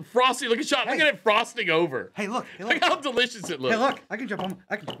giant frosty looking shot. Look at it frosting over. Hey, look. Look how delicious it looks. Hey, look. I can jump on.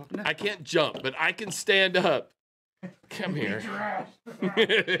 Now. I can't jump, but I can stand up. Come here.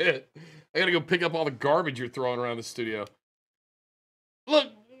 I gotta go pick up all the garbage you're throwing around the studio. Look,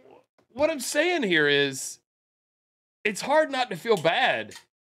 what I'm saying here is it's hard not to feel bad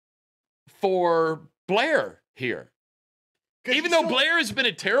for Blaire here. Even though Blaire has been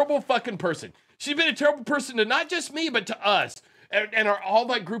a terrible fucking person. She's been a terrible person to not just me, but to us and all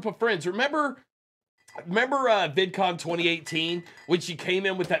that group of friends. Remember VidCon 2018 when she came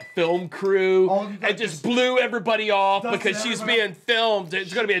in with that film crew and just blew everybody off because she's being filmed.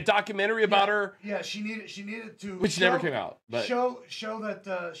 It's going to be a documentary about her. Yeah, she needed to, which never came out. But show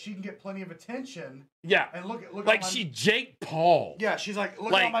that she can get plenty of attention. Yeah, and look like she Jake Paul. Yeah, she's like,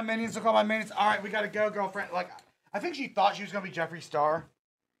 look at all my minions. Look at all my minions. All right, we got to go, girlfriend. Like, I think she thought she was going to be Jeffree Star,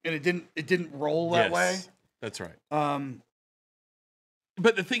 and it didn't roll that way. That's right.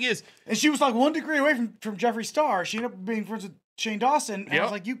 But the thing is, and she was like 1 degree away from Jeffree Star. She ended up being friends with Shane Dawson. And I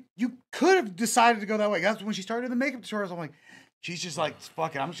was like, you could have decided to go that way. That's when she started the makeup tutorials. I'm like, she's just like,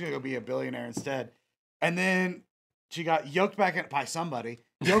 fuck it, I'm just gonna go be a billionaire instead. And then she got yoked back in by somebody.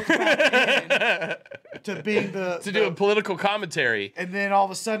 Yoked back in to being do a political commentary. And then all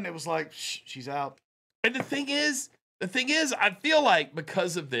of a sudden it was like, she's out. And the thing is, I feel like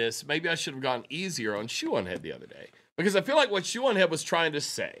because of this, maybe I should have gone easier on Shoe on Head the other day. Because I feel like what Shoe on Head was trying to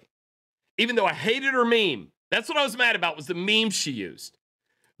say, even though I hated her meme, that's what I was mad about, was the meme she used.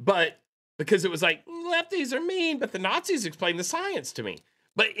 But because it was like, lefties are mean, but the Nazis explained the science to me.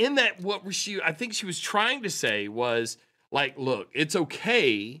 But in that, I think she was trying to say was like, look, it's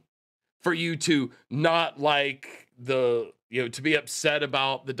okay for you to not like to be upset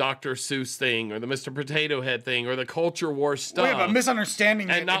about the Dr. Seuss thing or the Mr. Potato Head thing or the culture war stuff. Wait, but misunderstanding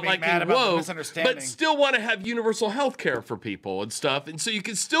and not like woke, but still want to have universal health care for people and stuff. And so you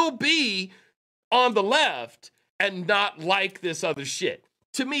can still be on the left and not like this other shit.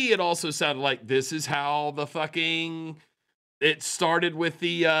 To me, it also sounded like this is how it started with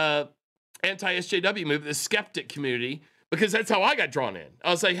the anti-SJW movement, the skeptic community. Because that's how I got drawn in.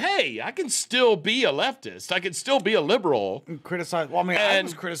 I was like, hey, I can still be a leftist. I can still be a liberal. And criticize. Well, I mean, I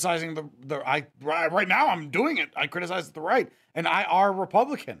was criticizing right now I'm doing it. I criticize the right. And I are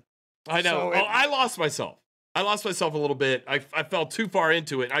Republican. I know. So I lost myself. I lost myself a little bit. I fell too far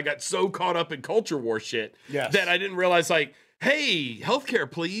into it. I got so caught up in culture war shit that I didn't realize, like, hey, healthcare,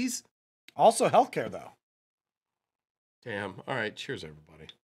 please. Also healthcare, though. Damn. All right. Cheers, everybody.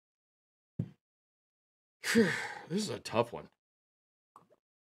 This is a tough one.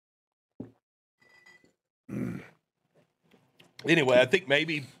 Anyway, I think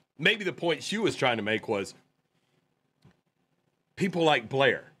maybe the point she was trying to make was people like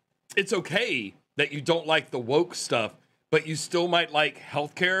Blaire. It's okay that you don't like the woke stuff, but you still might like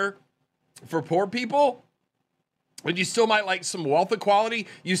healthcare for poor people. And you still might like some wealth equality.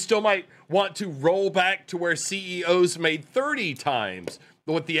 You still might want to roll back to where CEOs made 30 times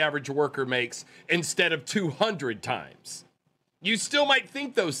what the average worker makes instead of 200 times. You still might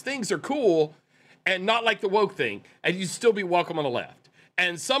think those things are cool and not like the woke thing, and you still be welcome on the left.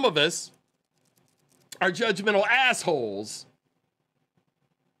 And some of us are judgmental assholes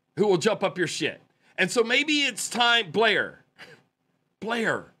who will jump up your shit. And so maybe it's time, Blaire,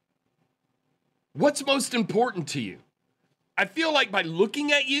 what's most important to you? I feel like by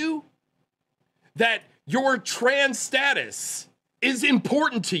looking at you, that your trans status is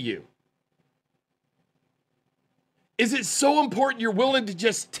important to you. Is it so important you're willing to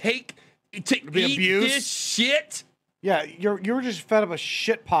just eat this shit? Yeah, you're just fed up a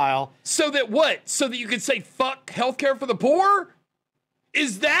shit pile. So that what? So that you can say fuck healthcare for the poor?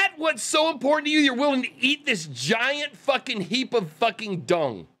 Is that what's so important to you? You're willing to eat this giant fucking heap of fucking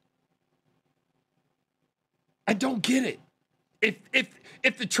dung. I don't get it.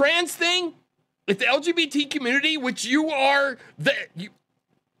 If the trans thing, if the LGBT community, which you are,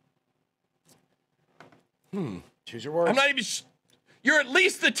 choose your words. I'm not even. You're at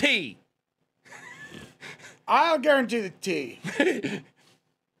least the T. I'll guarantee the T.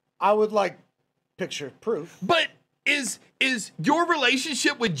 I would like picture proof. But is your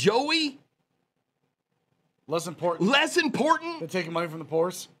relationship with Joey less important? Less important than taking money from the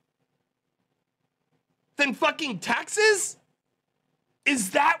poor? Than fucking taxes?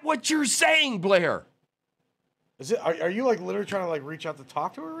 Is that what you're saying, Blaire? Is it? Are you like literally trying to like reach out to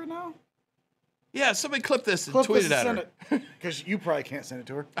talk to her right now? Yeah, somebody clip this and tweet it at her. Because you probably can't send it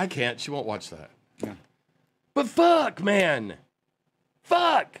to her. I can't. She won't watch that. Yeah. But fuck, man.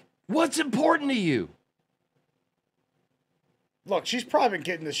 Fuck. What's important to you? Look, she's probably been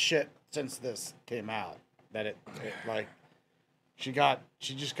getting this shit since this came out. That it like she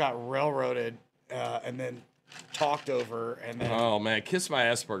just got railroaded and then talked over and then. Oh man, Kiss My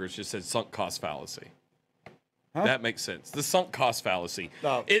Asperger's just said sunk cost fallacy. Huh? That makes sense. The sunk cost fallacy.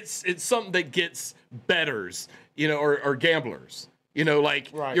 No. It's something that gets bettors, or gamblers. Like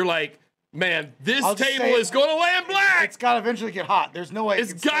Right. you're like, man, this I'll just table say- is going to land black. It's got to eventually get hot. There's no way.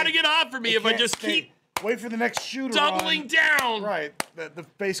 It's got to get hot for me if I just keep wait for the next shooter. doubling down. Right. The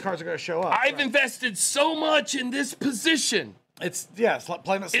base cards are going to show up. I've right. invested so much in this position. It's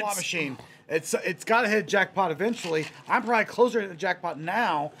playing the slot machine. It's got to hit jackpot eventually. I'm probably closer to the jackpot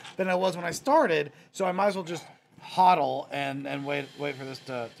now than I was when I started, so I might as well just hodl and wait for this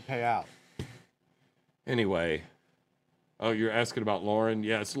to pay out. Anyway, you're asking about Lauren?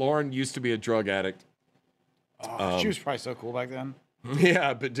 Yes, Lauren used to be a drug addict. She was probably so cool back then.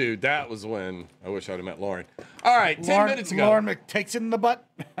 Yeah, but dude, that was when I wish I'd have met Lauren. All right, 10 minutes ago. Lauren takes it in the butt.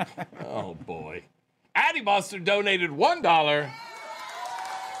 Oh boy, Addy Monster donated $1.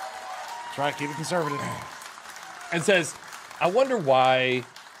 Try to keep it conservative. And says, I wonder why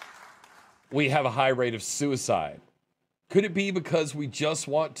we have a high rate of suicide. Could it be because we just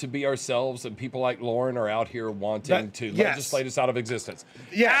want to be ourselves and people like Lauren are out here wanting to legislate us out of existence?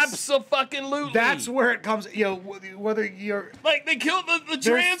 Yes. Abso-fucking-lutely. That's where it comes, whether you're... Like, they killed the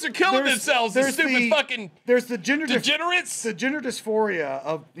trans are killing themselves, the stupid fucking There's the gender... degenerates. The gender dysphoria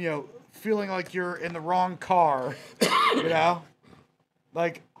of, feeling like you're in the wrong car,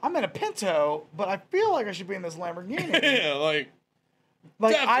 Like, I'm in a Pinto, but I feel like I should be in this Lamborghini. Yeah, like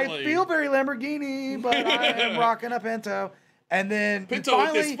I feel very Lamborghini, but I am rocking a Pinto. And then Pinto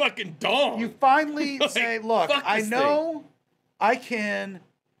with this fucking dong. You finally Like, say, look, fuck I this know I can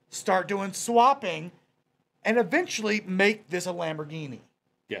start doing swapping and eventually make this a Lamborghini.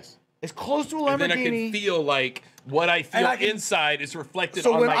 Yes. As close to a Lamborghini. And then I can feel like what I feel inside is reflected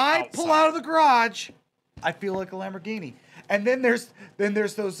on my outside. So when I pull out of the garage, I feel like a Lamborghini. And then there's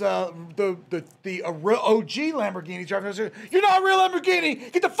those the OG Lamborghini drivers. You're not a real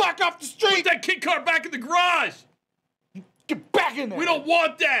Lamborghini. Get the fuck off the street. Put that kid car back in the garage. Get back in there. We don't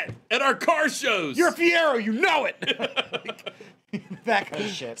want that at our car shows. You're a Fiero. You know it. That kind of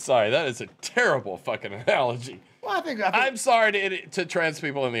shit. Sorry, that is a terrible fucking analogy. Well, I'm sorry to trans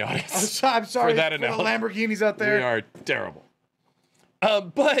people in the audience. I'm sorry for that for the analogy. Lamborghinis out there. We are terrible.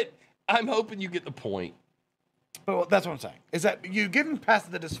 But I'm hoping you get the point. But that's what I'm saying. Is that you getting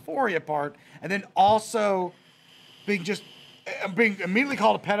past the dysphoria part and then also being immediately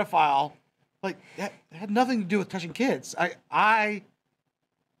called a pedophile, like that had nothing to do with touching kids. I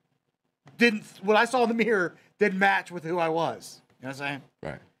didn't, what I saw in the mirror didn't match with who I was. You know what I'm saying?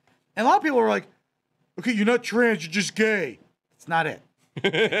 Right. And a lot of people were like, okay, you're not trans, you're just gay. It's not it.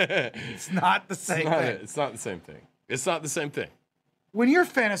 It's not the same thing. It's not the same thing. It's not the same thing. When you're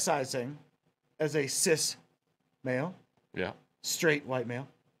fantasizing as a cis male, straight white male,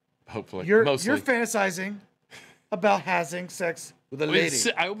 hopefully, you're mostly. fantasizing about having sex with a lady.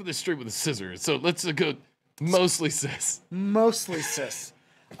 I opened the street with a scissor, so let's go mostly cis. Mostly cis.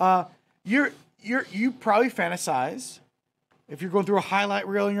 You probably fantasize if you're going through a highlight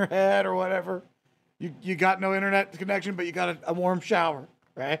reel in your head or whatever. You got no internet connection, but you got a warm shower,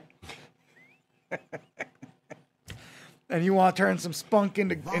 right? And you want to turn some spunk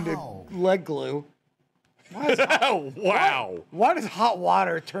into leg glue. Why does hot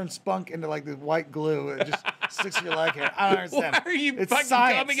water turn spunk into like this white glue and just sticks to your leg hair? I don't understand. Why are you It's fucking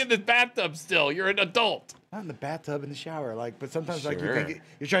science. coming in the bathtub still? You're an adult. Not in the bathtub, in the shower. But sometimes Sure. you're trying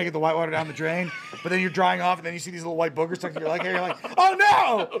to get the white water down the drain, but then you're drying off, and then you see these little white boogers stuck to your leg hair. You're like, oh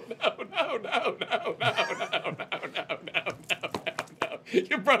no! No.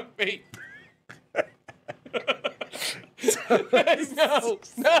 You broke me. No.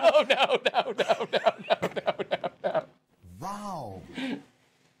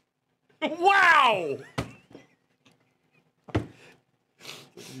 Wow.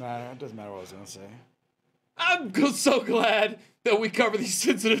 It doesn't matter what I was gonna say. I'm so glad that we cover these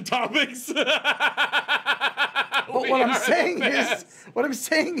sensitive topics. But what I'm saying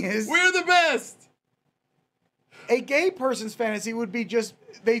is, we're the best. A gay person's fantasy would be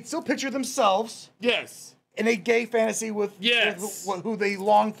they'd still picture themselves. Yes. In a gay fantasy with who they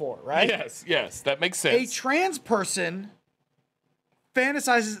long for, right? Yes, that makes sense. A trans person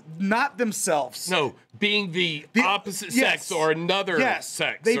fantasizes not themselves. No, being the opposite sex or another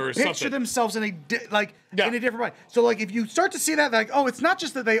sex they or picture something. themselves in a in a different way. So like if you start to see that, like, oh, it's not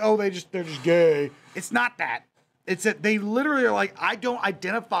just that they're just gay. It's not that. It's that they literally are like, I don't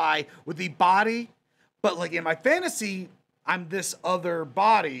identify with the body, but like in my fantasy, I'm this other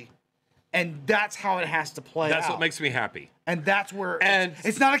body, and that's how it has to play out. That's what makes me happy. And that's where And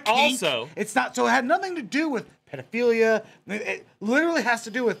it's not a kink. also, it's not. So it had nothing to do with pedophilia. It literally has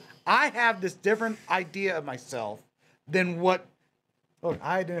to do with I have this different idea of myself than what. Look,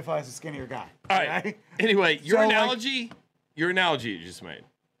 I identify as a skinnier guy. All right. Anyway, your So, like- analogy you just made.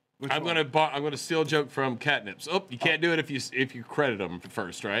 I'm gonna steal a joke from Catnips. Oh, you can't do it if you credit them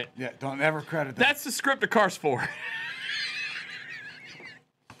first, right? Yeah, don't ever credit them. That's the script of Cars 4.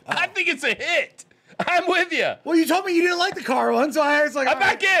 I think it's a hit. I'm with you. Well, you told me you didn't like the car one, so I was like, I'm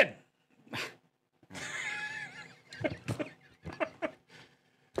back in.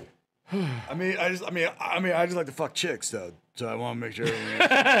 I just like to fuck chicks though, so I want to make sure.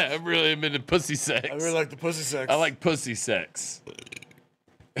 I'm really into pussy sex. I really like the pussy sex. I like pussy sex.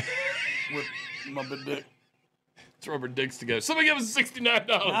 With my big dick. Let's rub our dicks together. Somebody give us $69.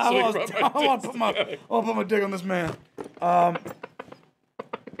 I want to put my dick on this man.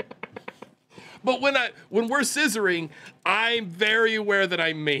 But when we're scissoring, I'm very aware that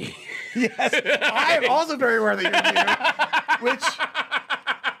I'm me. Yes, I am also very aware that you're me, which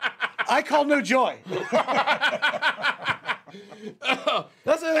I call no joy.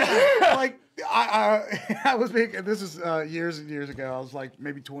 That's like I was being. This is years and years ago. I was like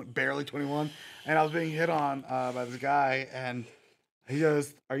maybe barely 21, and I was being hit on by this guy, and he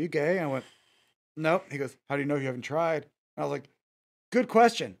goes, "Are you gay?" And I went, "Nope." He goes, "How do you know you haven't tried?" And I was like, "Good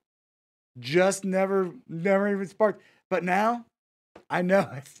question. Just never even sparked." But now, I know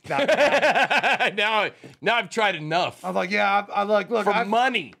it's not. now I've tried enough. I was like, yeah, I like, look. For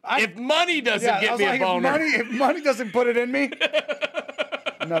money. If money doesn't get me a boner. If money doesn't put it in me,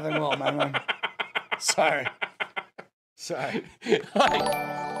 nothing will, man. Sorry.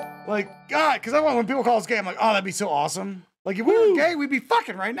 Like, God, because when people call us gay, I'm like, oh, that'd be so awesome. Like, if we were gay, we'd be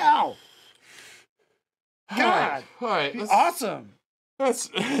fucking right now. God. All right. It'd be awesome.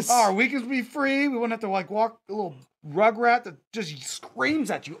 Our weekends would be free. We wouldn't have to, like, walk a little rugrat that just screams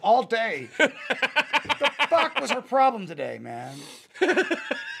at you all day. What the fuck was her problem today, man?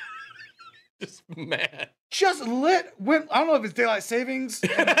 Just mad. Just lit. I don't know if it's daylight savings.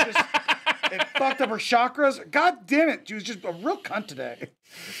 And it fucked up her chakras. God damn it. She was just a real cunt today.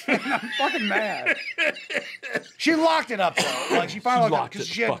 And I'm fucking mad. She locked it up, though. Like, she finally locked it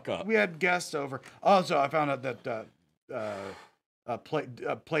because we had guests over. Also, I found out that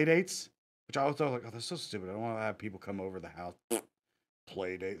play dates, which I was like, oh, that's so stupid. I don't want to have people come over the house.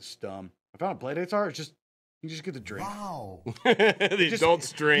 Play dates, dumb. I found out play dates are just you just get to drink. Wow. The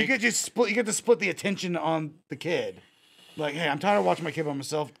adults drink. You get to split the attention on the kid. Like, hey, I'm tired of watching my kid by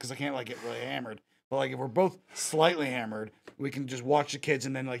myself because I can't like get really hammered. But like, if we're both slightly hammered, we can just watch the kids,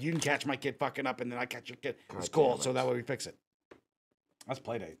 and then like you can catch my kid fucking up, and then I catch your kid. It's cool. So that way we fix it. That's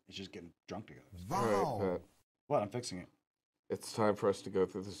play date. It's just getting drunk together. Wow. All right, Pat. What? I'm fixing it. It's time for us to go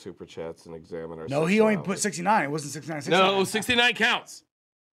through the super chats and examine our. No, he only put sexuality. 69. It wasn't 69. No, 69 counts.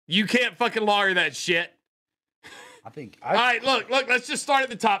 You can't fucking lawyer that shit. I think. All right, look. Let's just start at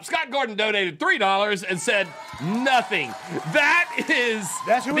the top. Scott Gordon donated $3 and said nothing.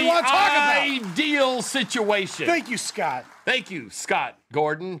 That's who we want to talk about. Ideal situation. Thank you, Scott. Thank you, Scott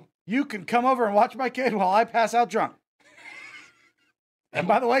Gordon. You can come over and watch my kid while I pass out drunk. And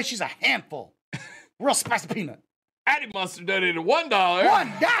by the way, she's a handful. Real spicy peanut. Addie Monster donated $1.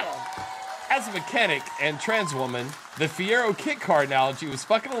 $1. As a mechanic and trans woman, the Fiero kit car analogy was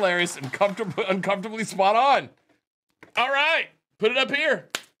fucking hilarious and uncomfortably spot on. All right, put it up here.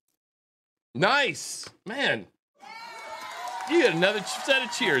 Nice, man. You get another set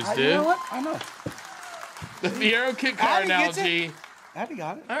of cheers, dude. You know what? I know. The Fiero kit car Addie gets analogy. Addie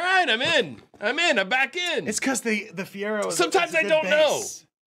got it. All right, I'm in. I'm back in. It's because the Fiero. Is Sometimes a I good don't base.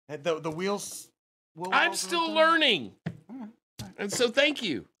 The wheels. I'm still learning. And so thank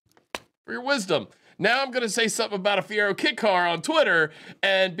you for your wisdom. Now I'm going to say something about a Fiero kit car on Twitter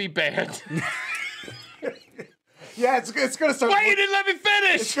and be banned. Yeah, it's gonna start. Why you didn't let me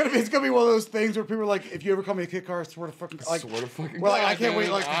finish? It's gonna be one of those things where people are like, if you ever call me a kit car, I swear to fucking like, well, I can't wait.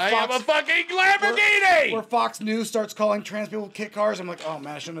 Like, I am a fucking Lamborghini. Where Fox News starts calling trans people kit cars, I'm like, oh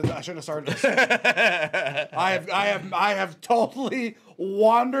man, I shouldn't have started this. I have totally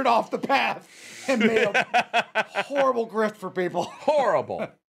wandered off the path and made a horrible grift for people. Horrible.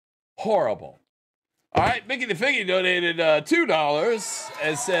 All right, Mickey the Figgy donated $2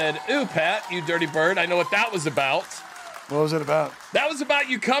 and said, ooh, Pat, you dirty bird. I know what that was about. What was it about? That was about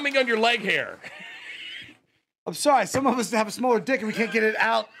you coming on your leg hair. I'm sorry. Some of us have a smaller dick and we can't get it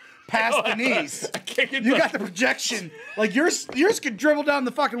out past the knees. You got the projection. Like yours could dribble down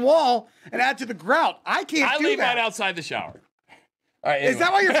the fucking wall and add to the grout. I can't do that. I leave that outside the shower. All right, Is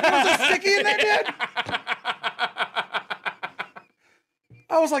that why your floor is so sticky in there, dude?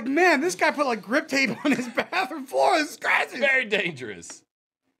 I was like, man, this guy put like grip tape on his bathroom floor. This is crazy. Very dangerous.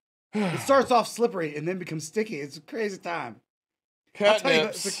 It starts off slippery and then becomes sticky. It's a crazy time. I'll tell you,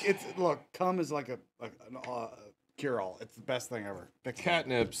 look, cum is like a cure-all. It's the best thing ever.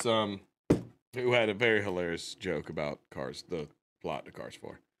 Catnips, who had a very hilarious joke about Cars, the plot to Cars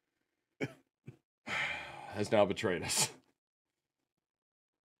 4, has now betrayed us.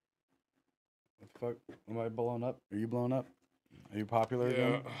 What the fuck? Am I blowing up? Are you blowing up? Are you popular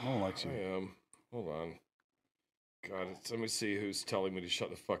again? No one likes you. I am. Hold on. God, let me see who's telling me to shut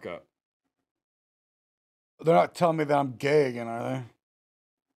the fuck up. They're not telling me that I'm gay again, are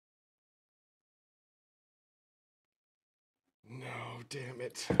they? No, damn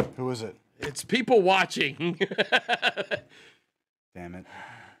it. Who is it? It's people watching. Damn it.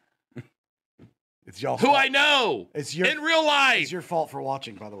 It's y'all. Who I know. It's your, in real life. It's your fault for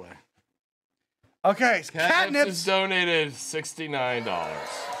watching, by the way. Okay, Catnips has donated $69.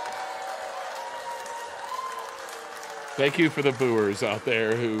 Thank you for the booers out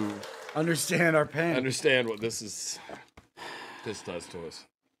there who understand our pain. Understand what this does to us.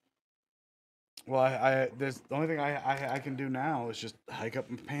 Well, there's the only thing I can do now is just hike up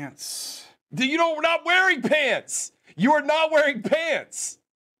my pants. You know, we're not wearing pants. You are not wearing pants.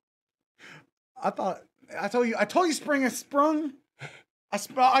 I told you spring has sprung.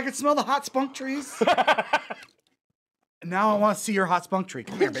 I could smell the hot spunk trees. Now I want to see your hot spunk tree.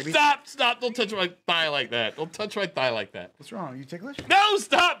 Come here, baby. Stop. Don't touch my thigh like that. Don't touch my thigh like that. What's wrong? Are you ticklish? No,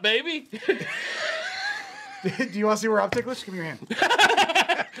 stop, baby. Do you want to see where I'm ticklish? Give me your hand.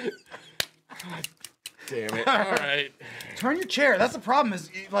 God damn it. All right. Turn your chair. That's the problem is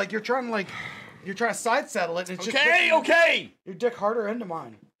like you're trying to side saddle it. And it's okay. Your dick harder into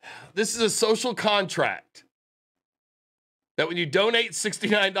mine. This is a social contract that when you donate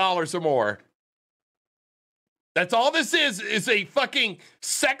 $69 or more, that's all this is a fucking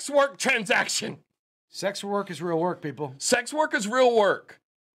sex work transaction. Sex work is real work, people. Sex work is real work.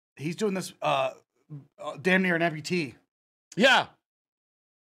 He's doing this damn near an amputee. Yeah.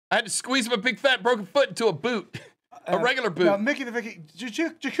 I had to squeeze my big fat broken foot into a boot. A regular boot. No, Mickey the Vicky,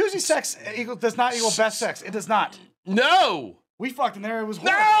 jacuzzi sex does not equal best sex. It does not. No. We fucked in there. It was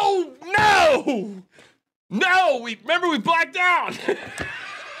horrible. No. We blacked out.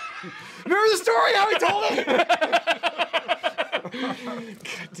 Remember the story how he told it?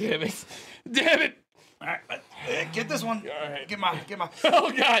 God damn it. All right, get this one. All right. Get my.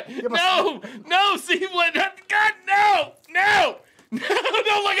 Oh God. No. See what? God, no.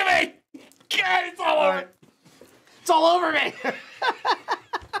 Don't look at me. God, it's all over. Right. It's all over me.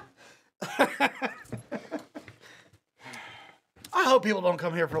 I hope people don't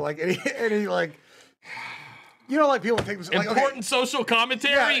come here for like any like, you know, like people think like, important social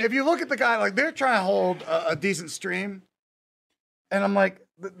commentary. Yeah, if you look at the guy, like they're trying to hold a decent stream, and I'm like,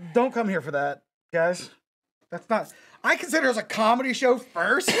 don't come here for that, guys. That's not. I consider it as a comedy show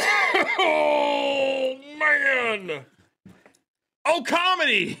first. Oh man. Oh,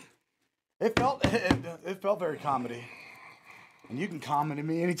 comedy. It felt very comedy, and you can comment at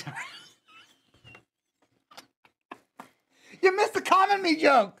me anytime. You missed the comment me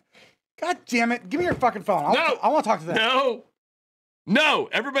joke. God damn it! Give me your fucking phone. I want to talk to them. No.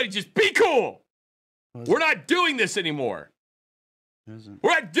 Everybody, just be cool. We're not doing this anymore. We're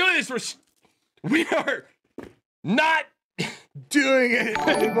not doing this. We are not doing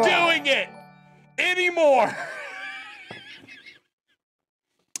it anymore.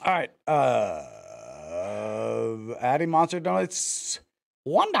 All right. Addy Monster Donuts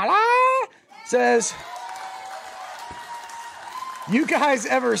 $1 says, you guys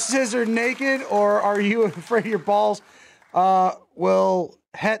ever scissor naked, or are you afraid your balls will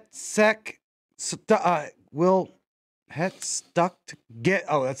het stuck to get?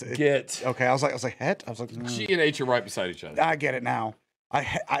 Oh, that's it. Get. Okay, I was like het. I was like G and H are right beside each other. I get it now. I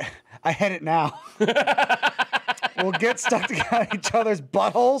had it now. We'll get stuck together each other's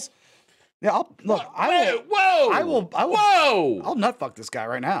buttholes. Yeah, I'll nut fuck this guy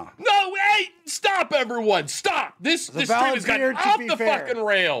right now. No, hey, stop, everyone, stop! This stream has gotten off the fucking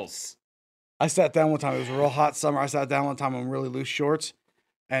rails. I sat down one time. It was a real hot summer. I sat down one time in really loose shorts,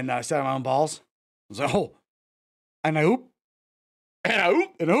 and I sat on my own balls. I was like, oh, and I oop. I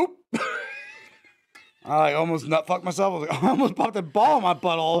I almost nut fucked myself. I, was like, I almost popped a ball in my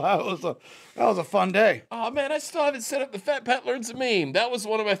butthole. That was a fun day. Oh man, I still haven't set up the Fat Pat Learns a Meme. That was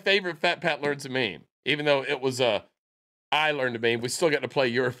one of my favorite Fat Pat Learns a Meme. Even though it was I learned a meme, we still got to play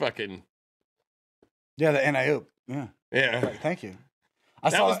your fucking. Yeah, the NIOP. Yeah. Yeah. Right, thank you.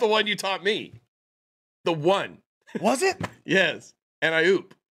 That was the one you taught me. The one. Was it? Yes.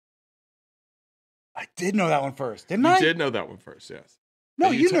 NIOP. I did know that one first, didn't I? You did know that one first, yes.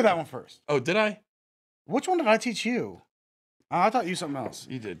 No, you knew that one first. Oh, did I? Which one did I teach you? I taught you something else.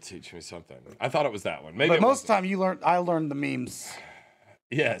 You did teach me something. I thought it was that one. Maybe. But most of the time, I learned the memes.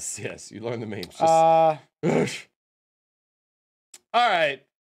 Yes, you learned the memes. Just... All right.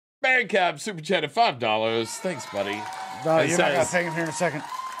 Barry Cab super chat at $5. Thanks, buddy. No, you're not gonna pay him here in a second.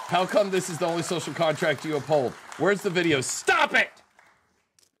 How come this is the only social contract you uphold? Where's the video? Stop it!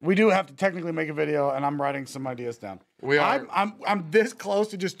 We do have to technically make a video, and I'm writing some ideas down. We are. I'm this close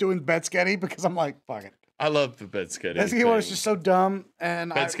to just doing Betsketty because I'm like, fuck it. I love the Betsketty. Betsketty one is just so dumb,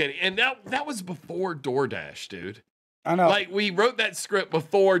 and Betsketty, and that was before DoorDash, dude. I know. Like, we wrote that script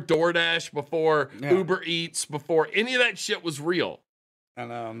before DoorDash, before Uber Eats, before any of that shit was real. I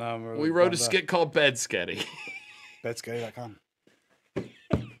know. I'm really we wrote a skit called Betsketty. Betsketty.com.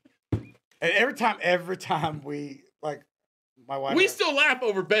 And every time we, like, my wife... We still laugh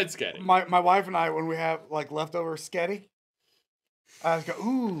over Betsketty. My wife and I, when we have, like, leftover sketty, I just go,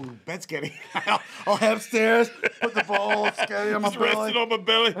 ooh, Betsketty. I'll head upstairs, put the bowl of sketty on my belly. Rest it on my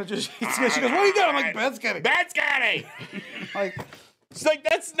belly. She goes, what are you doing? I'm like, Betsketty. Betsketty! Like... It's like,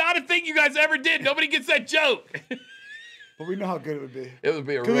 that's not a thing you guys ever did. Nobody gets that joke. But we know how good it would be. It would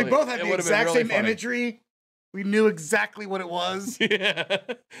be a really... Because we both had the exact really same funny imagery. We knew exactly what it was. Yeah.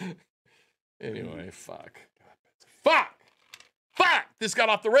 Anyway, fuck. This got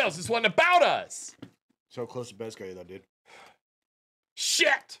off the rails. This wasn't about us. So close to Betsketty, though, dude.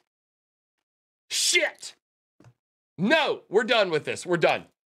 Shit. No, we're done with this. We're done.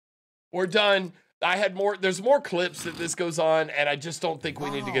 I had more. There's more clips that this goes on, and I just don't think we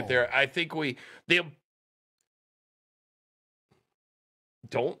need to get there. I think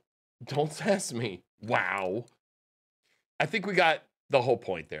don't test me. Wow. I think we got the whole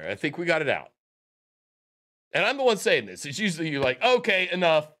point there. I think we got it out. And I'm the one saying this. It's usually you're like, okay,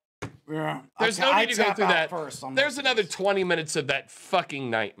 enough. Yeah. There's no need to go through that. First There's another 20 minutes of that fucking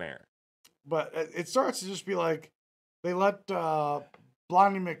nightmare. But it starts to just be like, they let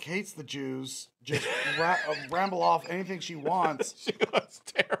Blondie McHates the Jews just ramble off anything she wants. She was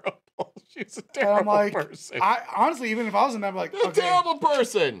terrible. She's a terrible person. I honestly, even if I was in that, I'd be like, okay, terrible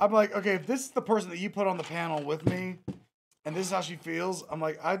person. I'm like, okay, if this is the person that you put on the panel with me, and this is how she feels, I'm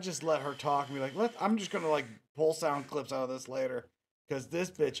like, I'd just let her talk and be like, I'm just gonna like pull sound clips out of this later because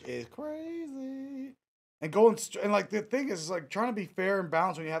this bitch is crazy. And going and like the thing is like trying to be fair and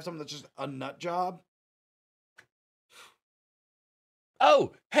balanced when you have something that's just a nut job.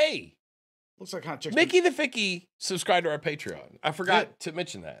 Oh, hey. Looks like kind of chicks. Mickey the Ficky subscribed to our Patreon. I forgot to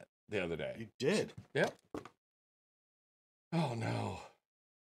mention that the other day. You did? Yep. Oh, no.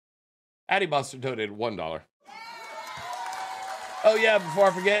 Addy Buster donated $1. Oh, yeah, before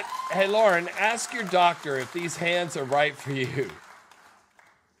I forget, hey, Lauren, ask your doctor if these hands are right for you.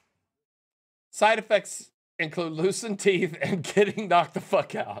 Side effects include loosened teeth and getting knocked the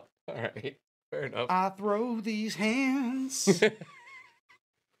fuck out. All right, fair enough. I throw these hands.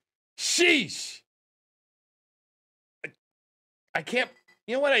 Sheesh. I can't,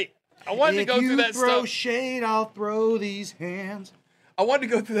 you know what, I wanted to go through that stuff. If you throw shade, I'll throw these hands. I wanted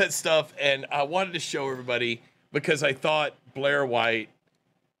to go through that stuff, and I wanted to show everybody because I thought Blaire White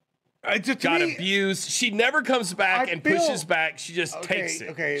got abused. She never comes back and pushes back. She just takes it.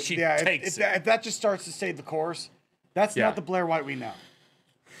 Okay, she takes it. If that just starts to stay the course, that's not the Blaire White we know.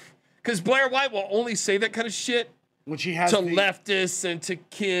 Because Blaire White will only say that kind of shit when she has to leftists and to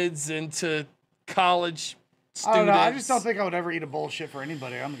kids and to college students. I don't know. I just don't think I would ever eat a bullshit for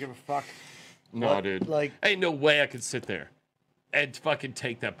anybody. I don't give a fuck. No, dude. Like, ain't no way I could sit there and fucking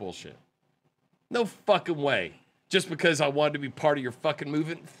take that bullshit. No fucking way. Just because I wanted to be part of your fucking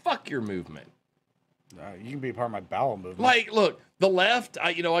movement. Fuck your movement. You can be a part of my bowel movement. Like, look, the left,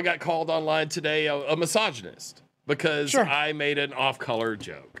 I got called online today a misogynist because I made an off-color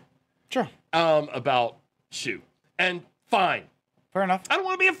joke. Sure. About shoe. And fine. Fair enough. I don't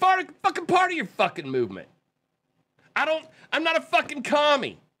want to be a fucking part of your fucking movement. I'm not a fucking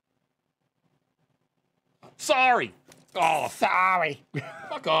commie. Sorry. Oh, sorry.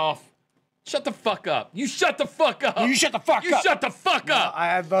 Fuck off. Shut the fuck up. You shut the fuck up. You shut the fuck up. You shut the fuck up. I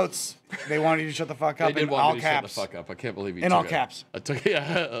had votes. They wanted you to shut the fuck up They did in want all me to caps. shut the fuck up. I can't believe you In took all caps. I took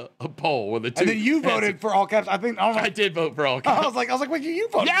a poll with the two. And then you voted for all caps. I think I don't know. I did vote for all caps. I was like, wait, you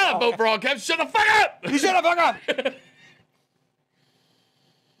voted? Yeah, vote for all caps. Shut the fuck up. You shut the fuck up.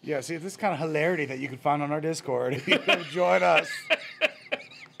 Yeah, see, this is kind of hilarity that you can find on our Discord if you join us.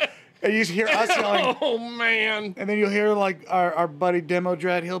 And you hear us yelling. Oh, man. And then you'll hear, like, our buddy Demo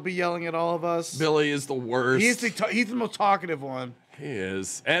Dread. He'll be yelling at all of us. Billy is the worst. He's the most talkative one. He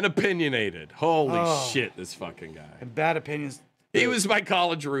is. And opinionated. Holy shit, this fucking guy. And bad opinions. He was my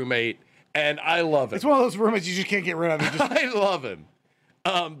college roommate, and I love him. It's one of those roommates you just can't get rid of. I love him.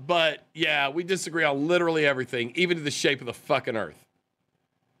 But, yeah, we disagree on literally everything, even to the shape of the fucking earth.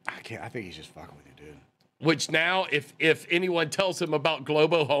 I think he's just fucking with you, dude. Which now, if anyone tells him about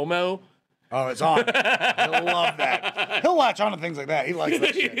Globo Homo... Oh, it's on. He'll love that. He'll latch on to things like that. He likes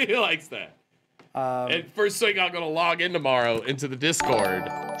that shit. He likes that. And first thing, I'm going to log in tomorrow into the Discord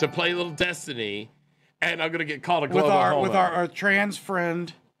to play a little Destiny, and I'm going to get called a Globo Homo. With our trans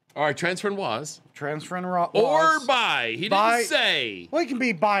friend. Our trans friend was. Trans friend was. Or bi. He didn't say. Well, he can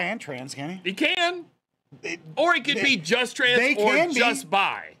be bi and trans, can he? He can. Or he could be just trans or just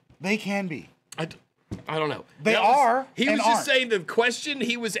bi. They can be. I don't know. They are. He was and just aren't. saying the question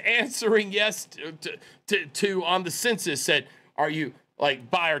he was answering yes to on the census said, are you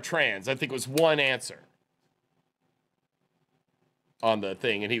like bi or trans? I think it was one answer on the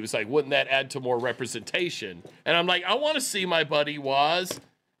thing. And he was like, wouldn't that add to more representation? And I'm like, I want to see my buddy was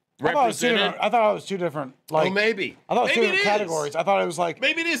represented. I thought it was two different. Like, oh, maybe. I thought it was two Maybe different categories. I thought it was like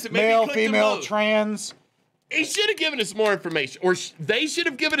maybe it is. Maybe male, click them female, both. trans. He should have given us more information, or they should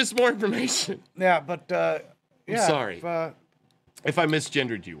have given us more information. Yeah, but yeah. I'm sorry if I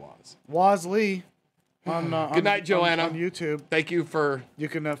misgendered you, Waz Lee. On, Good night, Joanna. On YouTube. Thank you for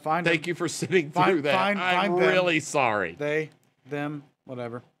find. Thank you for sitting through that. I'm really sorry. They, them,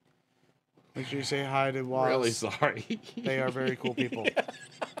 whatever. Make sure you say hi to Waz. Really sorry. They are very cool people.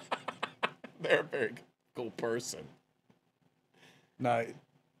 They're a very cool person. No,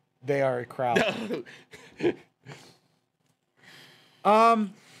 they are a crowd. All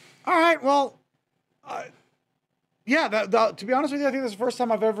right. Well, yeah. To be honest with you, I think this is the first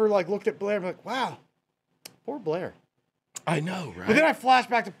time I've ever like looked at Blaire and been like, wow, poor Blaire. I know, right? But then I flash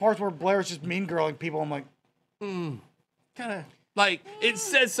back to parts where Blaire is just mean girling people. I'm like, kind of like it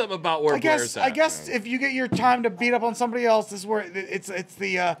says something about where Blair's at. I guess if you get your time to beat up on somebody else, this is where it's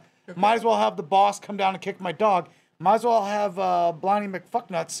the might as well have the boss come down and kick my dog. Might as well have Bliney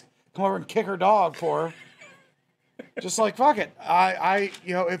McFucknuts come over and kick her dog for her. Just like fuck it.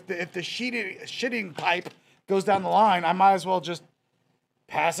 If the shitting pipe goes down the line, I might as well just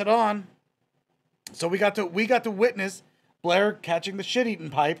pass it on. So we got to witness Blaire catching the shit-eating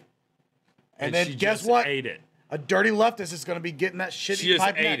pipe, and then she guess just what? Ate it. A dirty leftist is going to be getting that shit-eating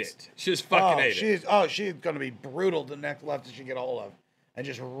pipe She just ate next. it. She just fucking ate it. She's going to be brutal. The next leftist you get a hold of, and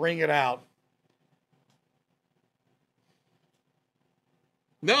just wring it out.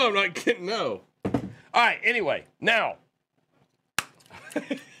 No, I'm not kidding. No. All right. Anyway, now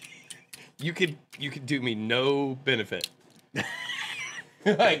you could do me no benefit.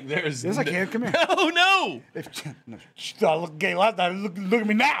 Like there's yes, I can. Come here. Oh no! I look gay last night. Look at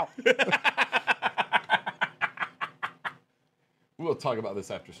me now. We'll talk about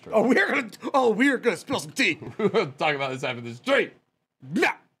this after stream. We're gonna spill some tea. We'll talk about this after the stream.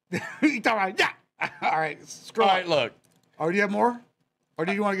 Yeah. All right. Scroll. All right. Look. Oh, do you have more? Or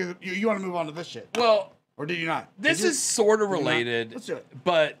do you want to you want to move on to this shit? Well, or did you not? This is sort of related. Let's do it.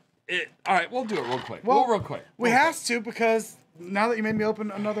 But all right, we'll do it real quick. Well, real quick. We have to because now that you made me open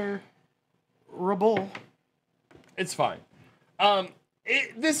another Rebel. It's fine.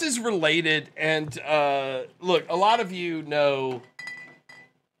 This is related, and look, a lot of you know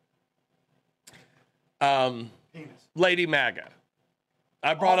Lady MAGA.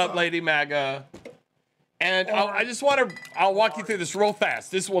 I brought up Lady MAGA, and I just want to. I'll walk you through this real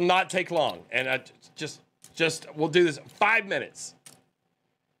fast. This will not take long, and I just we'll do this 5 minutes.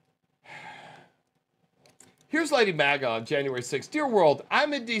 Here's Lady MAGA on January 6th. Dear world,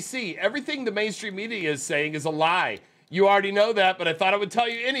 I'm in D.C. Everything the mainstream media is saying is a lie. You already know that, but I thought I would tell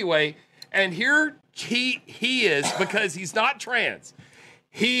you anyway. And here he is because he's not trans.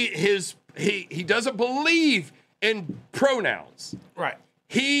 He doesn't believe in pronouns. Right.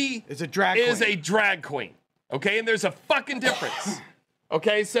 He is a drag queen. Okay, and there's a fucking difference.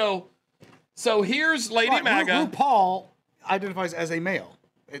 Okay, so here's Lady MAGA. RuPaul identifies as a male,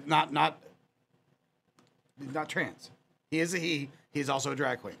 not trans. He is a he. He's also a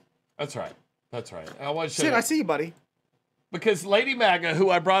drag queen. That's right. I want to show Sid, you. I see you, buddy. because Lady MAGA, who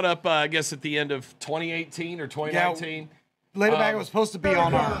I brought up, I guess at the end of 2018 or 2019. Lady MAGA was supposed to be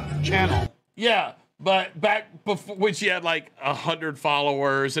on our channel. Yeah, but back before when she had like 100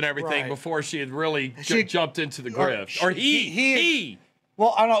 followers and everything, Right. before she had really She- jumped into the grift. Or he.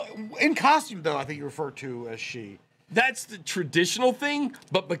 Well, I don't know. In costume, though, I think you refer to as she. That's the traditional thing,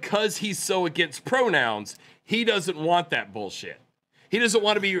 but because he's so against pronouns, he doesn't want that bullshit. He doesn't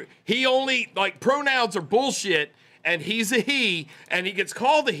want to be, he only, like, pronouns are bullshit, and he's a he, and he gets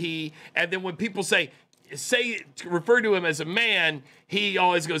called a he, and then when people say, refer to him as a man, he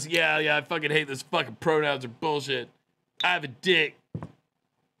always goes, yeah, I fucking hate this fucking pronouns are bullshit. I have a dick.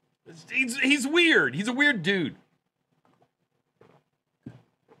 He's weird. He's a weird dude.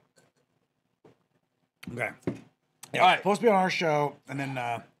 Okay. Yeah, All right. supposed to be on our show, and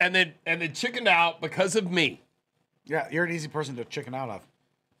then chickened out because of me. Yeah, you're an easy person to chicken out of.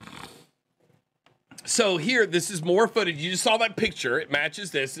 So here, this is more footage. You just saw that picture. It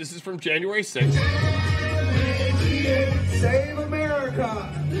matches this. This is from January 6th. Save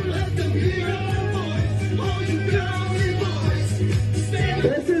America. Let them hear our voice. All you brownie boys.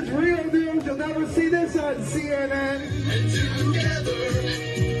 This is real news. You'll never see this on CNN. And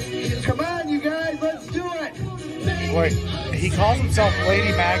together. Come on, you guys. Let's do it. Wait, he calls himself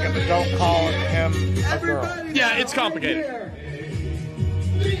Lady MAGA, but don't call him a girl. Yeah, it's complicated.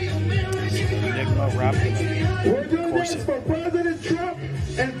 Enigma rap. We're doing this for President Trump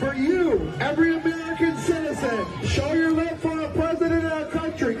and for you, every American citizen. Show your love for our president and our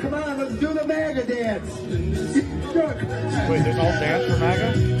country. Come on, let's do the MAGA dance. Wait, there's all dance for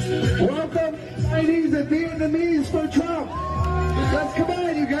MAGA? Welcome, Chinese and Vietnamese for Trump. Let's come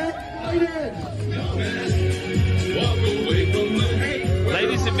on, you guys. Right in.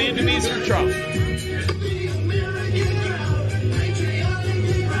 Ladies and Vietnamese for Trump.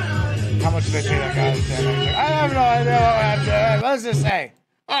 How much did they pay that guy? I have no idea what I'm doing. Let's just say.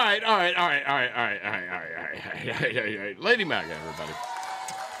 All right. Lady MAGA, everybody.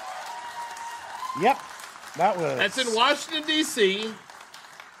 Yep, that was. That's in Washington, D.C.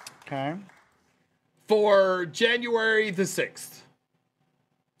 Okay. For January the 6th.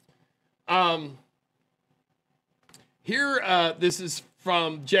 Here, this is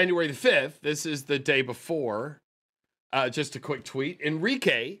from January the 5th. This is the day before. Just a quick tweet.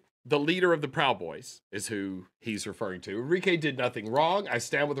 Enrique, the leader of the Proud Boys, is who he's referring to. Enrique did nothing wrong. I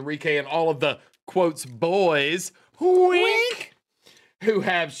stand with Enrique and all of the, quotes, boys, wink, who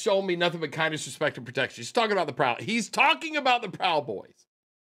have shown me nothing but kindness, respect, and protection. He's talking about the Proud. He's talking about the Proud Boys.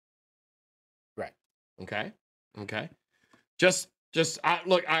 Right. Okay.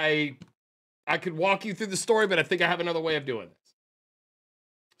 Look, I could walk you through the story, but I think I have another way of doing this.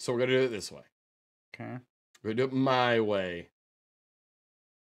 So we're going to do it this way. Okay. We're going to do it my way.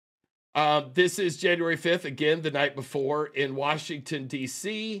 This is January 5th, again, the night before in Washington,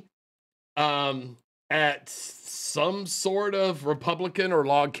 D.C., at some sort of Republican or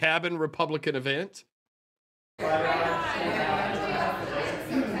log cabin Republican event. Okay,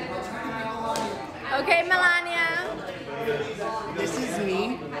 Melania. This is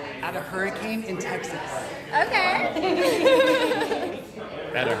me at a hurricane in Texas. Okay.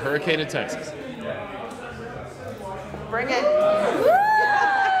 At a hurricane in Texas. Bring it.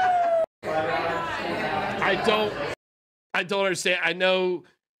 I don't understand. I know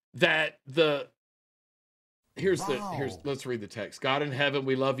that here's let's read the text. God in heaven,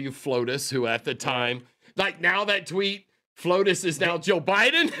 we love you, Flotus, who at the time, like now that tweet, Flotus is now Joe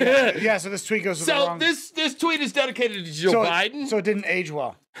Biden. Yeah, so this tweet goes to the wrong... this tweet is dedicated to Joe Biden. So it didn't age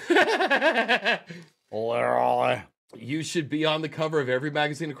well. Literally. You should be on the cover of every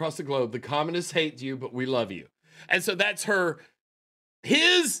magazine across the globe. The communists hate you, but we love you. And so that's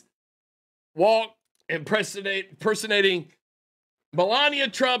his walk impersonating Melania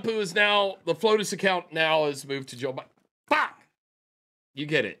Trump, who is now, the Flotus account now is moved to Joe Biden. Fuck! You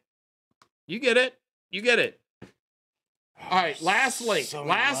get it. All right, last link,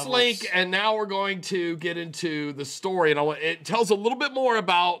 and now we're going to get into the story, and it tells a little bit more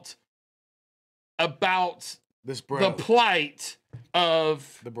about this bro, the plight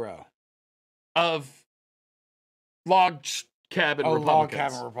of the bro of log cabin Republicans. Log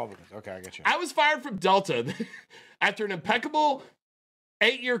cabin Republicans. Okay, I get you. I was fired from Delta after an impeccable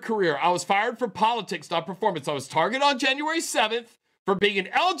 8-year career. I was fired for politics, not performance. I was targeted on January 7th for being an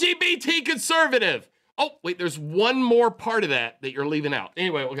LGBT conservative. Oh, wait, there's one more part of that you're leaving out.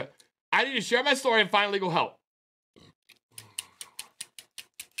 Anyway, okay. I need to share my story and find legal help.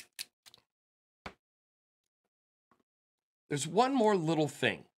 There's one more little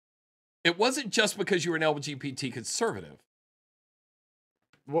thing. It wasn't just because you were an LGBT conservative.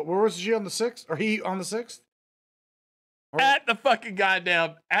 Where was she on the 6th? Or he on the 6th? at the fucking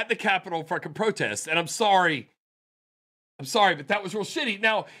goddamn, at the Capitol fucking protest. And I'm sorry, but that was real shitty.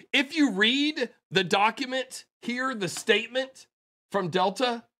 Now, if you read the document here, the statement from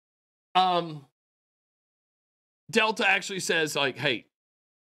Delta, Delta actually says, like, hey,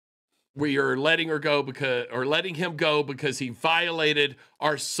 we are letting him go because he violated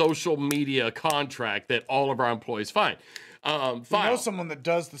our social media contract that all of our employees file. You know someone that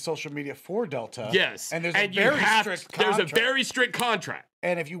does the social media for Delta. Yes. And there's a very strict contract.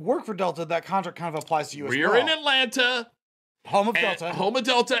 And if you work for Delta, that contract kind of applies to you as well. We're in Atlanta. Home of Delta. Home of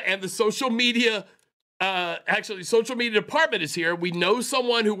Delta, and the social media, social media department is here. We know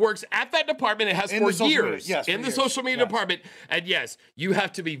someone who works at that department and has for years in the social media department. And yes, you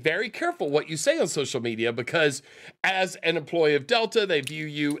have to be very careful what you say on social media, because as an employee of Delta, they view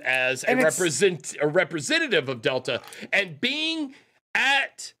you as a representative of Delta. And being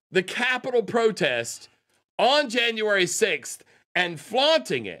at the Capitol protest on January 6th and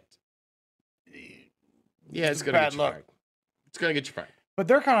flaunting it, it's going to get you fired. It's going to get you fired. But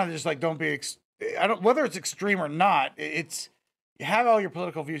they're kind of just like, don't be, whether it's extreme or not, it's, you have all your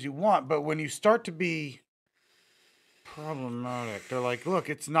political views you want, but when you start to be problematic, they're like, look,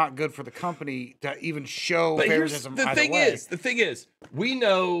 it's not good for the company to even show favoritism either way. The thing is, we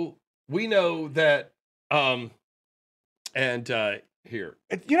know that, here.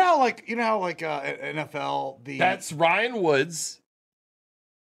 You know how NFL, that's Ryan Woods.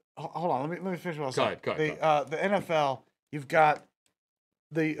 Hold on, let me finish what I was saying. Go ahead. The NFL, you've got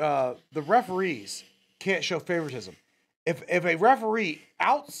the referees can't show favoritism. If a referee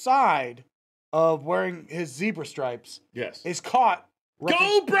outside of wearing his zebra stripes is caught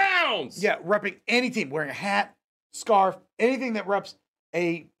Go Browns! Yeah, repping any team, wearing a hat, scarf, anything that reps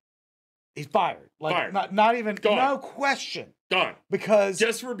he's fired. Like not even no question. Gone. Because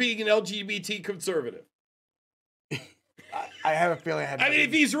just for being an LGBT conservative. I have a feeling I mean,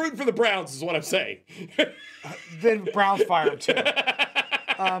 if he's rooting for the Browns, is what I'm saying. Then Browns fire him too.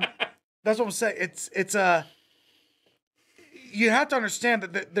 That's what I'm saying. It's you have to understand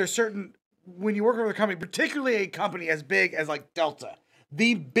that there's certain, when you work for a company, particularly a company as big as like Delta,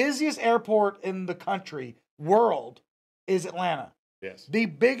 the busiest airport in the world is Atlanta. Yes. The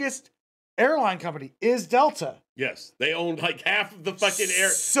biggest airline company is Delta. Yes. They own like half of the fucking air.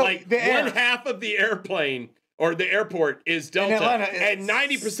 So one half of the airplane or the airport is Delta, and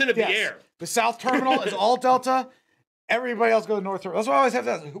 90% of the air. The South Terminal is all Delta. Everybody else goes to North Terminal. That's why I always have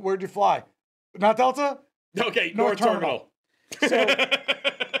to ask, where'd you fly? Not Delta? Okay, North Terminal. So,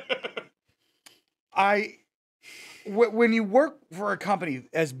 when you work for a company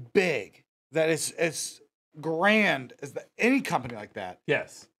as big, that is as grand as any company like that.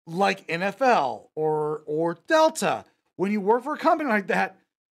 Yes. Like NFL or Delta, when you work for a company like that,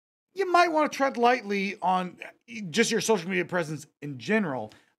 you might want to tread lightly on just your social media presence in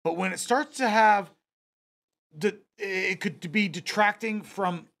general. But when it starts to have, it could be detracting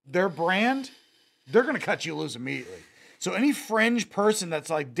from their brand, they're going to cut you loose immediately. So any fringe person that's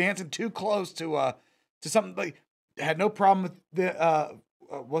like dancing too close to something, like, had no problem with the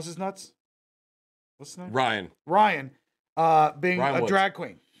what's his nuts? What's his name? Ryan being a drag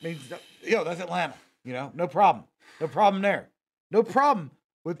queen. Means, that's Atlanta. No problem. No problem there. No problem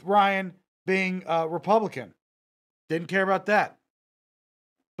with Ryan being a Republican. Didn't care about that.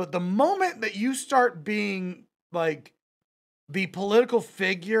 But the moment that you start being like the political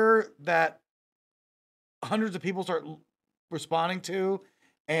figure that hundreds of people start responding to,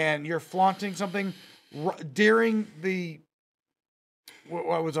 and you're flaunting something during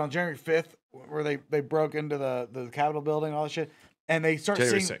what was on January 5th, where they broke into the Capitol building and all that shit, and they start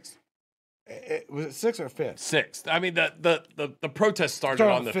January seeing 6th. Was it 6th or 5th? 6th. I mean, the protest started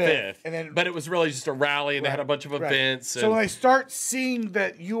on the 5th, and then, but it was really just a rally, and they had a bunch of events. So when they start seeing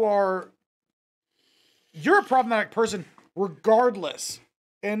that you're a problematic person regardless,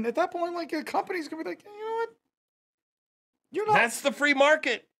 and at that point, like, a company's gonna be like, you know what? You're not. That's the free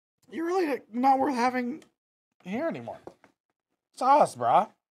market. You're really not worth having here anymore. It's us, brah.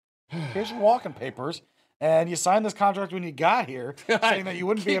 Here's your walking papers, and you signed this contract when you got here, saying that you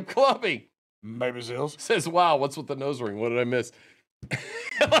wouldn't be a clubbing. Baby seals. Says, wow, what's with the nose ring? What did I miss?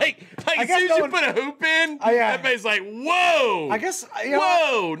 like as soon as you put a hoop in, everybody's like, whoa. I guess,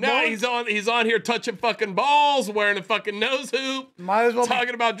 whoa. Now he's on here touching fucking balls, wearing a fucking nose hoop. Might as well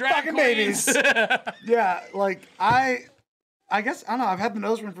talking about drag queens. Babies. Yeah, like I guess, I don't know, I've had the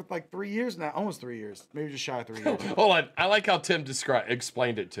nose ring for like 3 years now, almost 3 years, maybe just shy of 3 years. Hold on, I like how Tim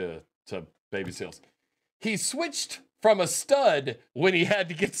explained it to Baby Seals. He switched from a stud when he had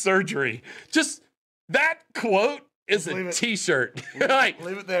to get surgery. Just that quote is a t-shirt.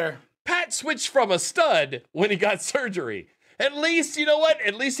 Leave it there. Pat cat switched from a stud when he got surgery. At least, you know what?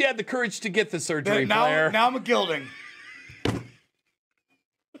 At least he had the courage to get the surgery, Blaire. Now I'm a gilding.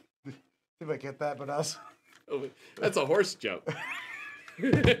 See if I get that, but us. That's a horse joke.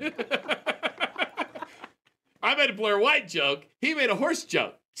 I made a Blaire White joke. He made a horse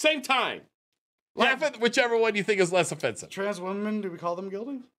joke. Same time. Laugh at whichever one you think is less offensive. Trans women, do we call them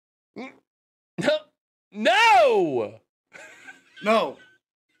gilding? No! No.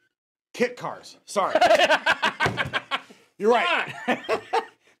 Kit cars. Sorry. You're right.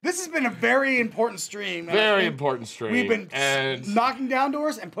 This has been a very important stream. Very important stream. We've been knocking down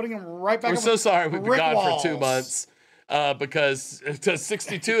doors and putting them right back We're up so sorry we've been gone walls. for 2 months because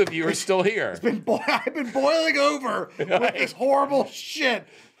 62 of you are still here. I've been boiling over with this horrible shit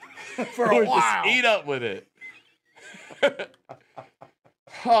for a while. Just eat up with it.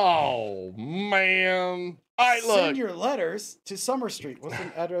 Oh, man. All right, look. Send your letters to Summer Street. What's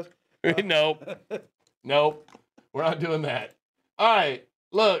the address? Nope. We're not doing that. All right.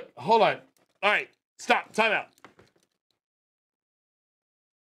 Look. Hold on. All right. Stop. Time out.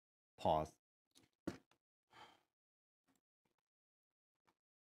 Pause.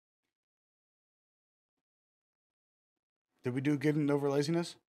 Did we do getting over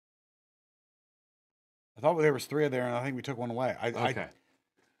laziness? I thought there was 3 there, and I think we took one away. Okay.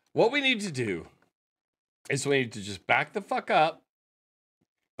 What we need to do is we need to just back the fuck up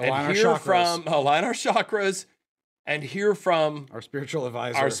and hear from align our chakras and hear from our spiritual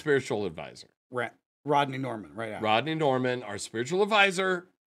advisor. Rodney Norman, right now. Rodney Norman, our spiritual advisor,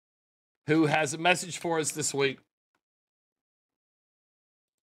 who has a message for us this week.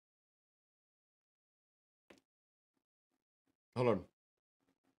 Hold on.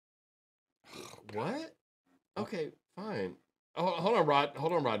 What? Okay, fine. Oh, hold on,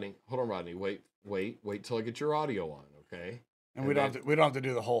 Rodney. Wait till I get your audio on, okay? And we don't have to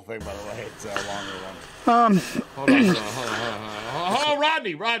do the whole thing, by the way. It's a longer one. Hold on,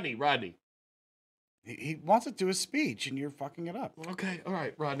 Rodney. He wants to do a speech, and you're fucking it up. Okay, all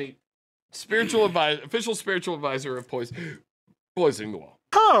right, Rodney. Official spiritual advisor of Poisoning the Wall.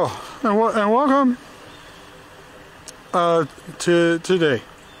 Oh, and welcome to today.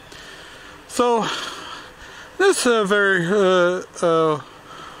 So, this is a very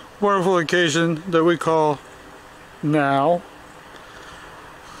wonderful occasion that we call now.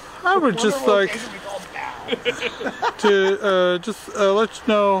 I would just like to let you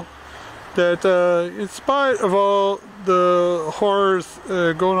know that in spite of all the horrors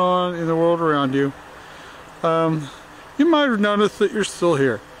going on in the world around you, you might have noticed that you're still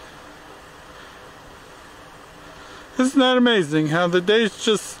here. Isn't that amazing how the days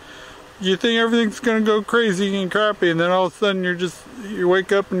just, you think everything's gonna go crazy and crappy, and then all of a sudden you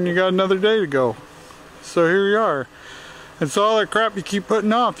wake up and you got another day to go. So here you are. And so all that crap you keep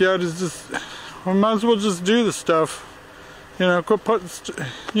putting off, you ought to just, we might as well just do the stuff. You know, quit putting,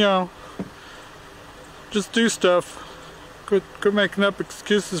 just do stuff. Quit making up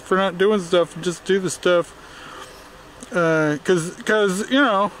excuses for not doing stuff, and just do the stuff. Cause you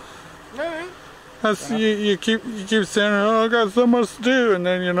know, that's, you keep saying, oh, I got so much to do, and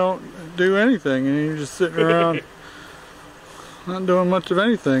then you don't do anything, and you're just sitting around not doing much of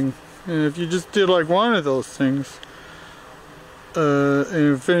anything. And if you just did like one of those things, and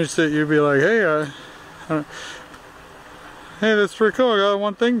you finished it, you'd be like, hey, hey, that's pretty cool, I got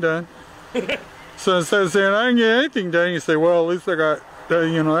one thing done. So instead of saying, I didn't get anything done, you say, well, at least I got,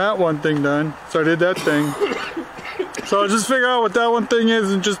 that one thing done. So I did that thing. So I'll just figure out what that one thing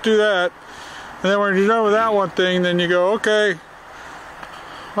is and just do that. And then when you're done with that one thing, then you go, okay,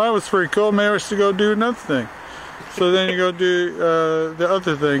 well, that was pretty cool, maybe I should go do another thing. So then you go do the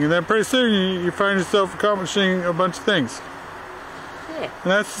other thing. And then pretty soon you find yourself accomplishing a bunch of things.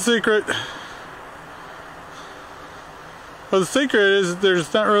 And that's the secret. Well, the secret is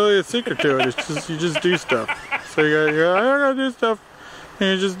there's not really a secret to it. It's just you just do stuff. So I gotta do stuff, and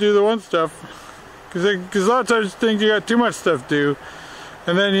you just do the one stuff. Because a lot of times you think you got too much stuff to do,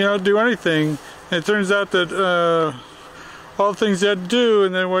 and then you don't do anything. And it turns out that all the things you had to do,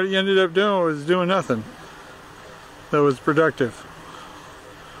 and then what you ended up doing was doing nothing that was productive.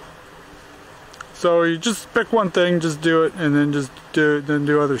 So you just pick one thing, just do it, and then then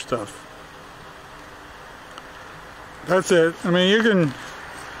do other stuff. That's it. I mean,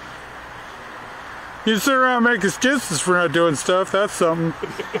 you sit around and make excuses for not doing stuff. That's something.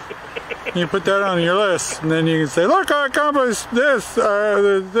 You put that on your list, and then you can say, look, I accomplished this.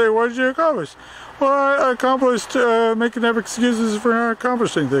 What did you accomplish? Well, I accomplished making up excuses for not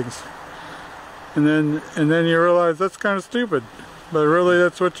accomplishing things. And then you realize that's kind of stupid, but really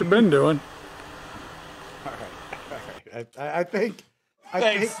that's what you've been doing. All right. I think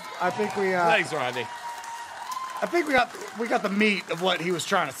Thanks. I think we. Thanks, Rodney. I think we got the meat of what he was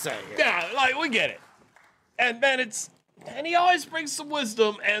trying to say. Here. Yeah, like we get it. And then and he always brings some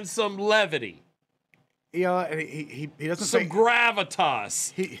wisdom and some levity. You know, and he doesn't some fake,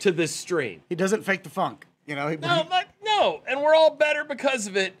 gravitas to this stream. He doesn't fake the funk. You know. No, and we're all better because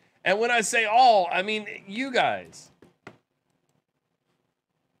of it. And when I say all, I mean you guys.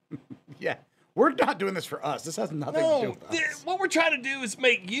 Yeah, we're not doing this for us. This has nothing to do with us. What we're trying to do is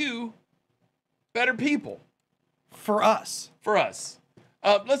make you better people. For us. For us.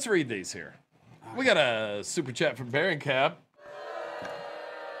 Let's read these here. We got a super chat from Baron Cab.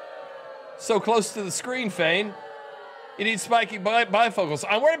 So close to the screen, Fane. You need spiky bifocals.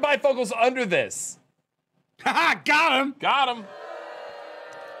 I'm wearing bifocals under this. Haha, got him. Got him.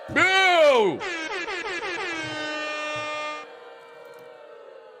 Boo!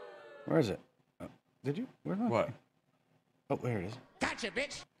 Where is it? Oh, did you? Where's that? What? Oh, there it is. Gotcha,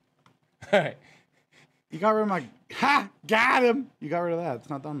 bitch. All right. You got rid of my... Ha! Got him! You got rid of that. It's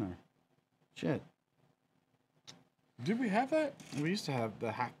not done there. Shit. Did we have that? We used to have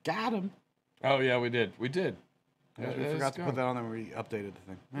the got him. Oh, yeah, we did. We did. We forgot to put that on there when we updated the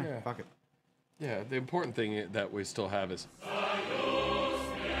thing. Yeah. Fuck it. Yeah, the important thing that we still have is...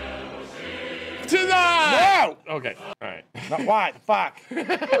 Tonight! No! Okay, all right. Not why. Fuck.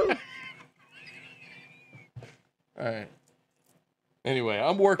 All right. Anyway,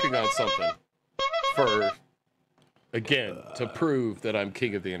 I'm working on something to prove that I'm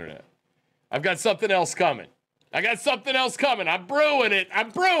king of the internet. I've got something else coming. I'm brewing it.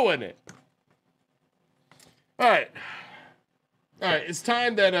 All right. It's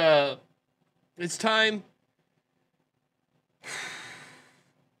time that,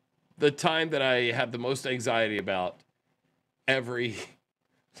 the time that I have the most anxiety about every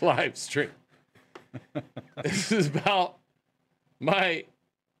live stream. This is about my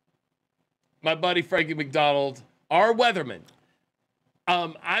buddy Frankie McDonald, our weatherman.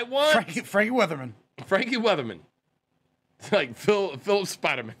 I want Frankie Weatherman. Frankie Weatherman. Like Phil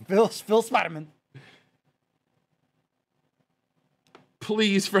Spiderman. Phil Spiderman.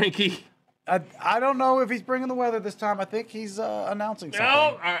 Please, Frankie. I don't know if he's bringing the weather this time. I think he's announcing something.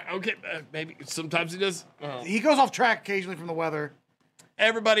 No, okay, maybe sometimes he does. He goes off track occasionally from the weather.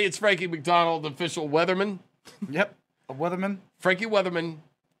 Everybody, it's Frankie McDonald, official weatherman. Yep, a weatherman. Frankie Weatherman,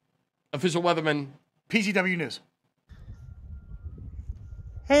 official weatherman. PGW News.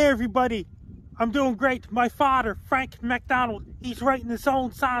 Hey everybody, I'm doing great. My father, Frank McDonald, he's writing his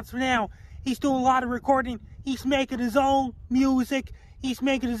own songs now. He's doing a lot of recording. He's making his own music. He's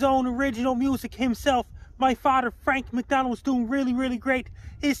making his own original music himself. My father, Frank McDonald, is doing really, really great.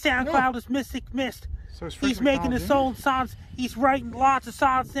 His SoundCloud is Mystic Mist. So he's making his own songs. He's writing lots of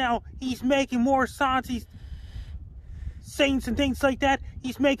songs now. He's making more songs. He's singing and things like that.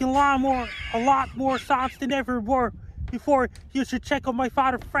 He's making a lot more songs than ever were before. You should check out my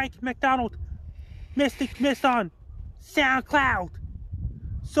father, Frank McDonald, Mystic Mist on SoundCloud.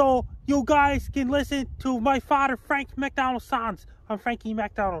 So you guys can listen to my father, Frank McDonald songs on Frankie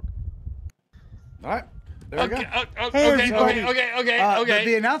McDonald. All right. There we go. Okay.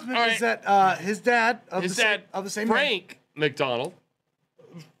 The announcement is that his dad of the same Frank name, McDonald,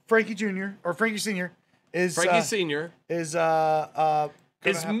 Frankie Jr. or Frankie Sr. is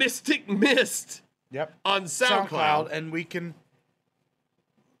Mystic Mist. Yep. On SoundCloud, and we can.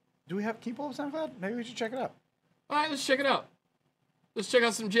 Do we have keep up SoundCloud? Maybe we should check it out. All right, let's check it out. Let's check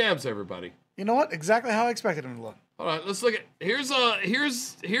out some jams, everybody. You know what? Exactly how I expected him to look. All right, let's look at here's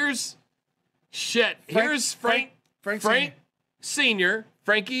shit. Here's Frank Senior,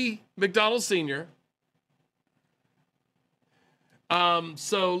 Frankie McDonald Senior.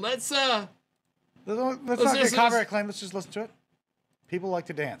 So let's not get copyright claim. Let's just listen to it. People like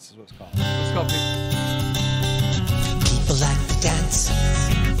to dance is what it's called. Let's go. People like to dance,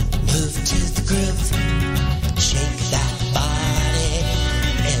 move to the groove, shake that body,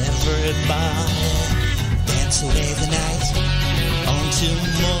 everybody, dance away the night, on to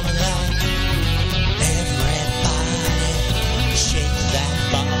more light. Everybody, shake that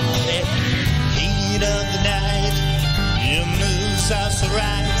body, heat of the night, your moves are so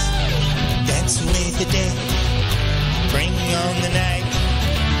right, dance away the day, bring on the night.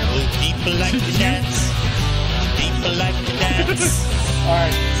 Oh, people like to dance. People like to dance. All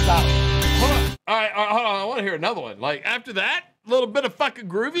right, stop. Hold on. All right, hold on. I want to hear another one. Like, after that, a little bit of fucking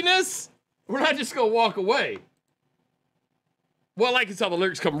grooviness, we're not just going to walk away. Well, I can tell the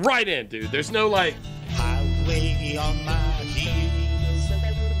lyrics come right in, dude. There's no, like... Highway on my heels,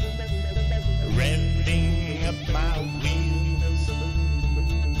 revving up my wheels,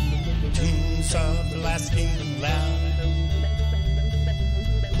 tunes are blasting loud.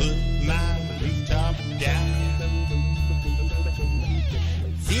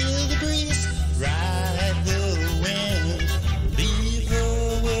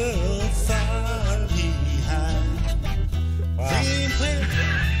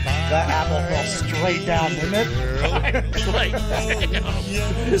 That apple fell straight down, didn't it? All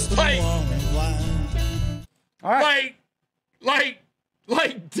right.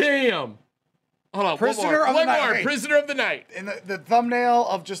 Like, damn. Hold on, Prisoner of the one Night. more. Wait. Prisoner of the Night. In the thumbnail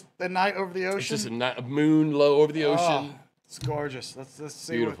of just the night over the ocean. It's just a moon low over the ocean. Oh, it's gorgeous. Let's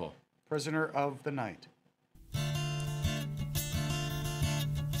see. Beautiful. What Prisoner of the Night.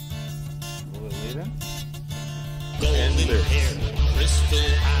 Will it lead in? Golden hair, crystal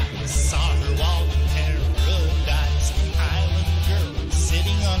eyes, saw her walk in paradise. Island girl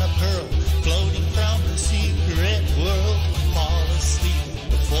sitting on a pearl, floating from her secret world. Fall asleep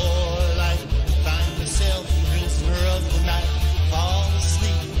before light, find yourself prisoner of the night. Fall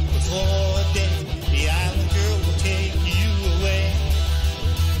asleep before day, the island girl will take you away.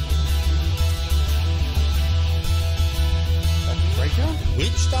 That's a breakdown?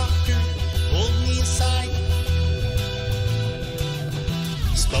 Witch doctor pulled me aside,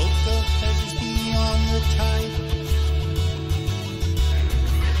 spoke of heavens beyond the tide.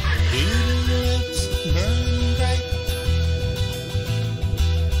 Bleeding lips burning bright.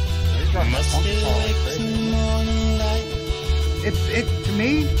 Must stay awake till morning light. It to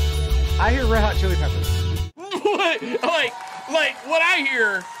me, I hear Red Hot Chili Peppers. like what I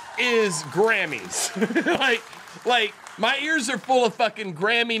hear is Grammys. like my ears are full of fucking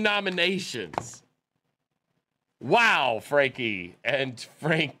Grammy nominations. Wow, Frankie and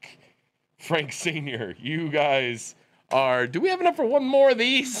Frank Sr., you guys are. Do we have enough for one more of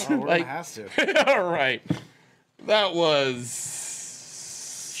these? Oh, we're gonna have to. All right, that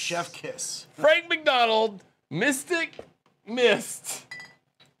was Chef Kiss. Frank McDonald, Mystic Mist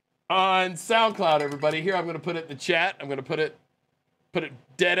on SoundCloud. Everybody, here I'm going to put it in the chat. I'm going to put it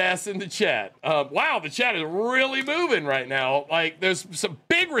dead ass in the chat. Wow, the chat is really moving right now. Like, there's some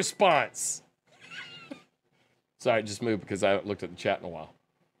big response. Sorry, I just moved because I haven't looked at the chat in a while.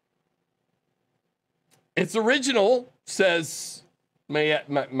 It's original, says my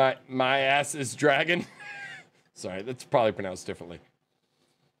ass is dragon. Sorry, that's probably pronounced differently.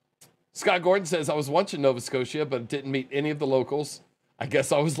 Scott Gordon says, I was once in Nova Scotia, but didn't meet any of the locals. I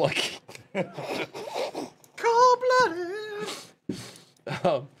guess I was lucky. Cold-blooded.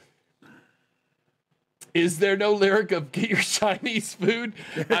 Is there no lyric of get your Chinese food?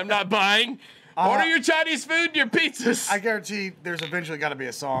 I'm not buying. Order your Chinese food and your pizzas. I guarantee there's eventually got to be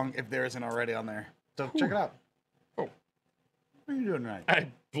a song if there isn't already on there. So check it out. Oh. What are you doing tonight? I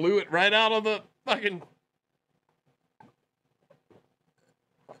blew it right out of the fucking...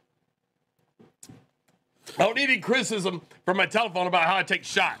 I don't need any criticism from my telephone about how I take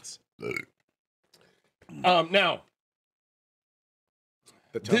shots. Now,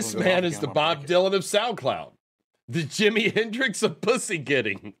 this man is the Bob Dylan of SoundCloud. The Jimi Hendrix of pussy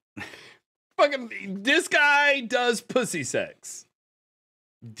getting. Fucking, this guy does pussy sex.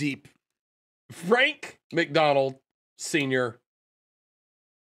 Deep. Frank McDonald, Sr.,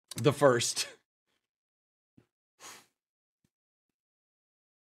 the first.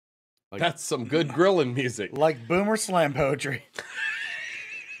 That's some good grilling music. Like Boomer Slam poetry.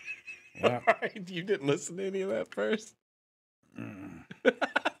 Yeah. All right, you didn't listen to any of that first?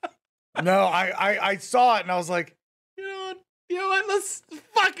 No, I saw it and I was like, you know what? Let's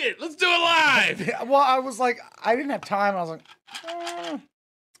fuck it. Let's do it live. Well, I was like, I didn't have time. I was like,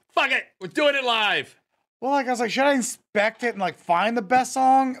 fuck it. We're doing it live. Well, like I was like, should I inspect it and like find the best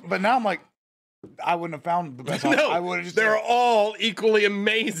song? But now I'm like, I wouldn't have found the best song. No, I would have just. They're all equally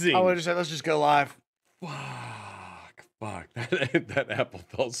amazing. I would have just said, let's just go live. Fuck. That apple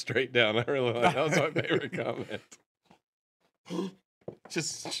fell straight down. I really like that. Was my favorite comment.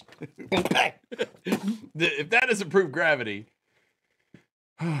 Just if that doesn't prove gravity.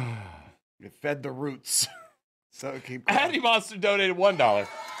 It fed the roots. So keep going. Hattie Monster donated $1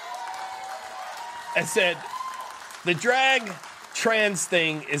 and said, the drag trans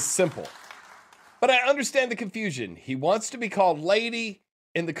thing is simple, but I understand the confusion. He wants to be called lady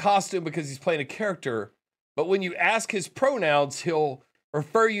in the costume because he's playing a character, but when you ask his pronouns, he'll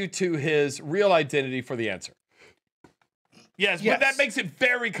refer you to his real identity for the answer. Yes, but that makes it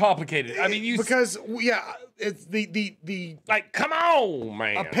very complicated. I mean, because it's the like, come on,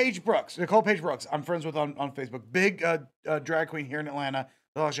 man. Paige Brooks, Nicole Paige Brooks. I'm friends with on Facebook. Big drag queen here in Atlanta.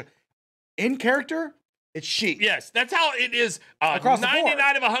 In character, it's she. Yes, that's how it is. Across the board.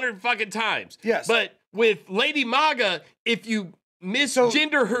 99 of 100 fucking times. Yes, but with Lady Maga, if you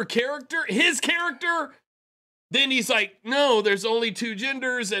misgender her character, his character, then he's like, no, there's only two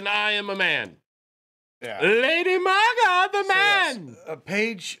genders, and I am a man. Yeah. Lady Maga, the man. Yes,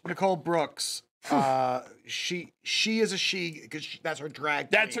 Paige Nicole Brooks She is a she because that's her drag.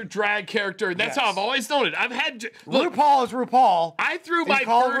 That's her drag character. That's how I've always known it. I've had look, RuPaul is RuPaul. I threw You my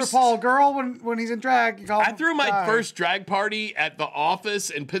call first RuPaul girl when he's in drag. You call I him threw my guy. first drag party at the office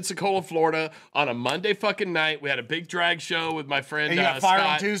in Pensacola, Florida, on a Monday fucking night. We had a big drag show with my friend And you got fired on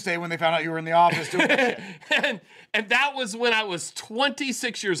Scott. Tuesday when they found out you were in the office doing that shit. and that was when I was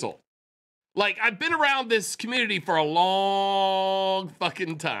 26 years old. Like, I've been around this community for a long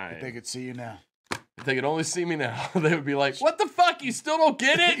fucking time. They could see you now. If they could only see me now, they would be like, what the fuck? You still don't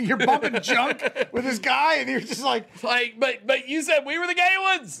get it? You're bumping junk with this guy, and you're just like, but you said we were the gay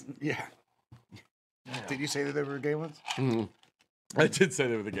ones. Yeah. Did you say that they were gay ones? Mm-hmm. I did say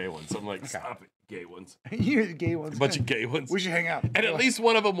they were the gay ones. I'm like, stop it, gay ones. You're the gay ones. A bunch of gay ones. We should hang out. And at least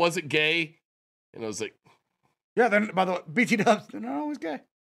one of them wasn't gay. And I was like, yeah, then, by the way, BT dubs, they're not always gay.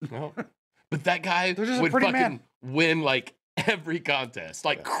 no. But that guy They're just a would pretty fucking man. win like every contest,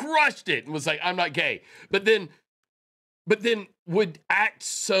 like crushed it, and was like, I'm not gay. But then would act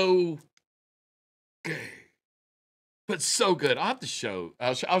so gay, but so good. I'll have to show.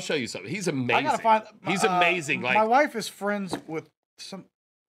 I'll show you something. He's amazing. I gotta find. He's amazing. Like my wife is friends with some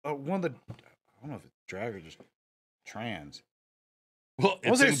one of the. I don't know if it's drag or just trans. well, it's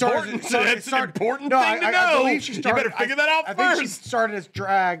Wasn't it started- important. it started- That's an important No, thing to I know. believe she started, you better figure that out I first. think she started as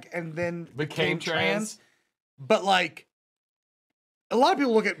drag and then Became trans. But like, a lot of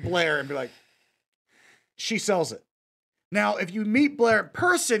people look at Blaire and be like, she sells it. Now, if you meet Blaire in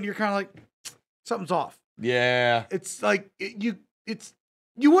person, you're kind of like, something's off. Yeah, It's like you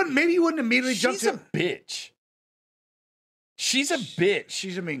wouldn't immediately jump she's to a bitch. She's a bitch.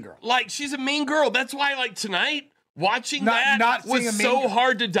 She's a mean girl. Like, she's a mean girl. That's why, like, tonight, watching Not that seeing was a mean so girl.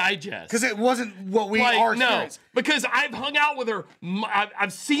 hard to digest. Because it wasn't what we like, are no, experiencing. because I've hung out with her.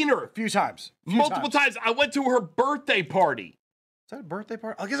 I've seen her A few times. multiple times. I went to her birthday party. Is that a birthday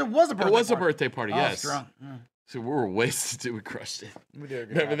party? I guess it was a birthday It was party. a birthday party, I was yes. drunk. Yeah. So we were wasted too. We crushed it. We did a good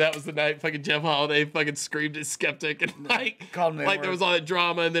Remember job. that was the night fucking Jeff Holiday fucking screamed at Skeptic and like Called him the like N-word. there was all that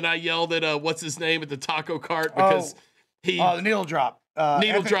drama, and then I yelled at what's his name at the taco cart because he the needle drop. Anthony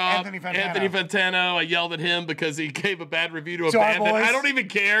Anthony Fantano. I yelled at him because he gave a bad review to a To our band that boys. I don't even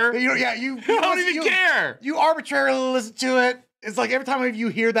care. You don't even care. You arbitrarily listen to it. It's like every time you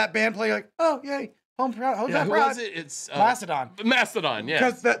hear that band play, you're like, oh yay, home proud. Yeah, who was it? It's Mastodon. Mastodon, yeah.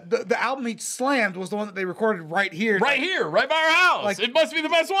 Because the album he slammed was the one that they recorded right here. Right here, right by our house. Like- It must be the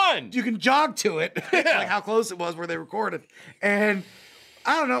best one. You can jog to it, Yeah. like how close it was where they recorded. And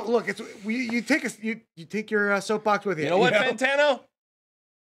I don't know. Look, it's you take your soapbox with you. You know what, Fantano?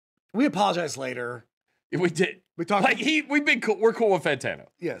 We apologize later. We did. We talked. Like we've been cool. We're cool with Fantano.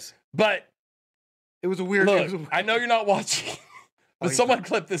 Yes, But it was a weird. look, I know you're not watching, but someone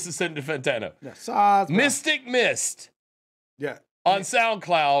clip this and send it to Fantano. Yeah, Mystic Mist Yeah. on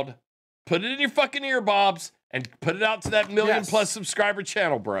SoundCloud. Put it in your fucking earbobs and put it out to that million Yes. plus subscriber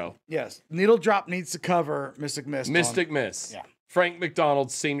channel, bro. Yes. Needle Drop needs to cover Mystic Mist. Mystic Mist. Yeah. Frank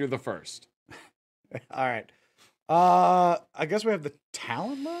McDonald, Senior the First. All right. I guess we have the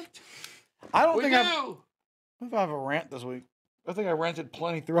talent left. I don't think I have a rant this week. I think I ranted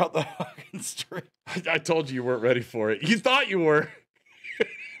plenty throughout the fucking stream. I told you weren't ready for it. You thought you were.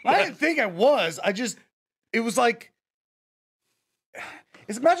 I didn't think I was. It was like,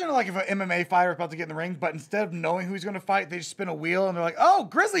 imagine like if an MMA fighter is about to get in the ring, but instead of knowing who he's going to fight, they just spin a wheel and they're like, oh,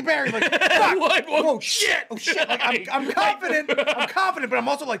 grizzly bear. You're like, fuck. What? Oh, shit. Oh, shit. Like, I'm confident. I'm confident, but I'm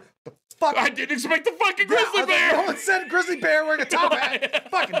also like, the fuck? I didn't expect the fucking Yeah, I grizzly was like, bear. no one said grizzly bear wearing a top hat.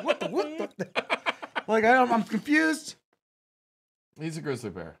 Fucking what the? Like, I'm confused. He's a grizzly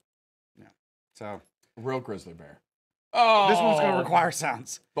bear. Yeah. So, Real grizzly bear. Oh, this one's going to require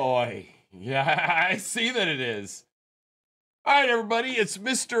sounds. Boy. Yeah, I see that it is. All right, everybody. It's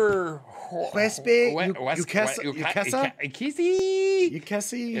Mr. Westby, Look,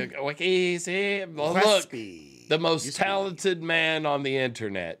 the most talented man on the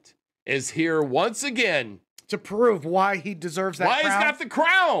internet is here once again to prove why he deserves that why crown. he's got the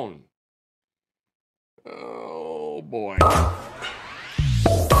crown. Oh, boy.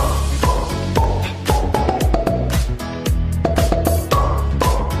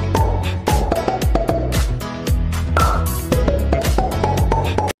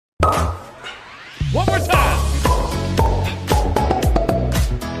 One more time.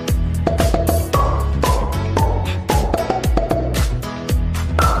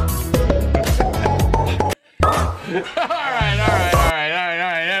 All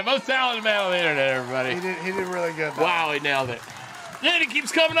right. Most talented man on the internet, everybody. He did really good. Though. Wow, he nailed it. Then he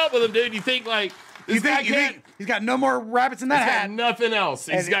keeps coming up with them, dude. You think like this guy can't? He's got no more rabbits in that He's hat. got nothing else.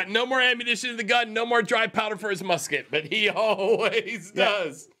 He's And got no more ammunition in the gun, no more dry powder for his musket, but he always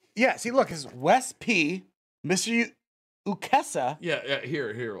does. Yeah, see, look, it's Wes P, Mr. Ukesa. Yeah,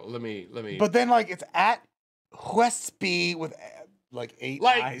 here. Let me. But then, like, it's at Wes P with like 8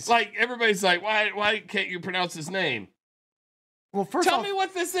 eyes. Like everybody's like, why can't you pronounce his name? Well, first tell off, me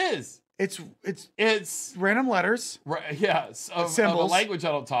what this is. It's random letters. Right? Yeah, of symbols. a language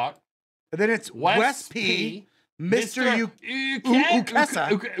I don't talk. And then it's Wes P, Mr.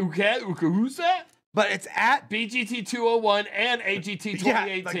 Ukesa. But it's at BGT 201 and AGT 2018.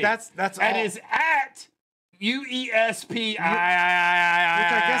 Yeah, like that's and all. is at UESPI. Which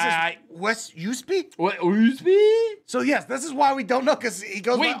I guess is Wes Uspy? What, Uspy? So yes, this is why we don't know, because he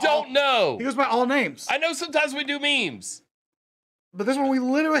goes We by don't know. He goes by all names. I know sometimes we do memes. But this one we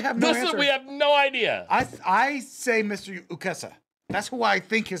literally have no answer. We have no idea. I say Mr. Ukesa. That's who I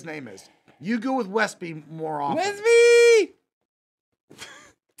think his name is. You go with Westby more often. Westby!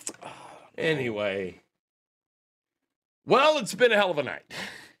 Anyway. Well, it's been a hell of a night.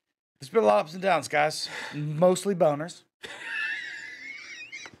 There's been a lot of ups and downs, guys. Mostly boners.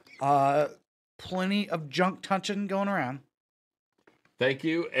 Plenty of junk touching going around. Thank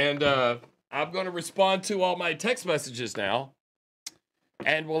you. And I'm going to respond to all my text messages now.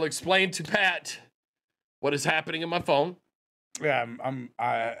 And we'll explain to Pat what is happening in my phone. Yeah,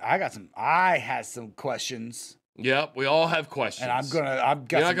 I had some questions. Yep, we all have questions. And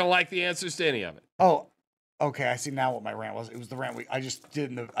you're not gonna like the answers to any of it. Oh, okay. I see now what my rant was. It was the rant I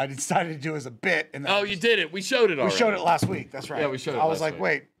decided to do as a bit. And then you did it. We showed it already. We showed it last week. That's right. Yeah, we showed it. I was like,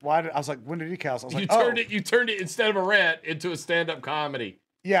 wait, why? I was like, when did he cast? I was like, you turned it instead of a rant into a stand-up comedy.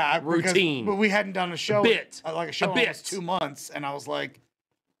 Yeah, routine. But we hadn't done a show, like a show in almost 2 months, and I was like,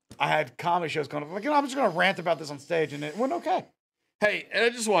 I had comedy shows going up. Like, I'm just gonna rant about this on stage, and it went okay. Hey, and I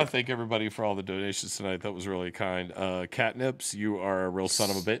just want to thank everybody for all the donations tonight. That was really kind. Catnips, you are a real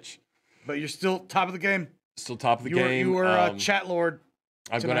son of a bitch. But you're still top of the game. Still top of the game. You were chat lord.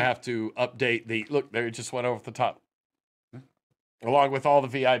 I'm going to have to update the... Look, there it just went over the top. Along with all the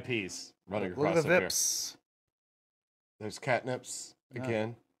VIPs running across Look at the up VIPs. Here. There's Catnips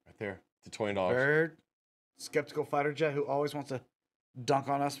again, right there. The $20. Bird, Skeptical Fighter Jet, who always wants to dunk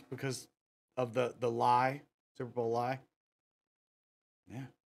on us because of the lie, Super Bowl lie. Yeah.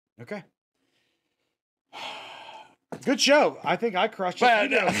 Okay. Good show. I think I crushed it. You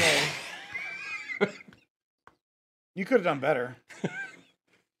did okay. You could have done better.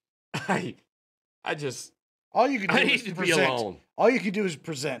 I just... All you could do I is need to present. be alone. All you could do is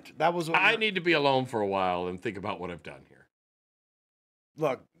present. That was what I need to be alone for a while and think about what I've done here.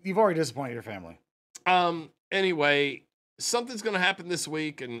 Look, you've already disappointed your family. Anyway, something's going to happen this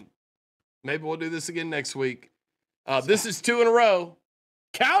week, and maybe we'll do this again next week. This is 2 in a row.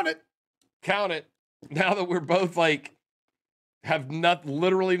 Count it. Count it. Now that we're both have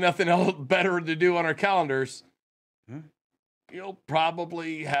literally nothing else better to do on our calendars, you'll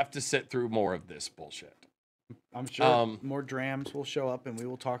probably have to sit through more of this bullshit. I'm sure more drams will show up and we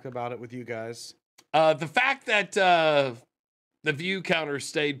will talk about it with you guys. The fact that the view counter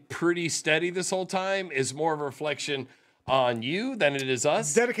stayed pretty steady this whole time is more of a reflection on you than it is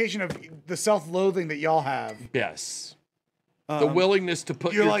us. Dedication of the self-loathing that y'all have. Yes. The willingness to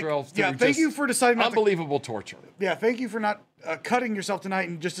put yourself through thank you for deciding not unbelievable torture. Yeah, thank you for not cutting yourself tonight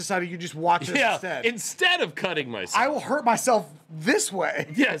and just decided you just watch this instead. Instead of cutting myself. I will hurt myself this way.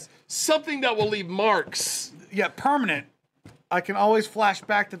 Yes, something that will leave marks. Yeah, permanent. I can always flash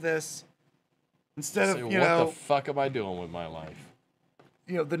back to this instead of, what the fuck am I doing with my life?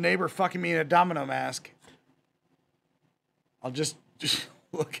 The neighbor fucking me in a domino mask. I'll just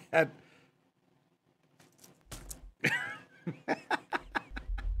look at...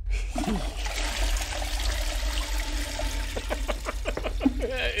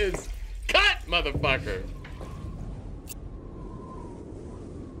 That is cut, motherfucker.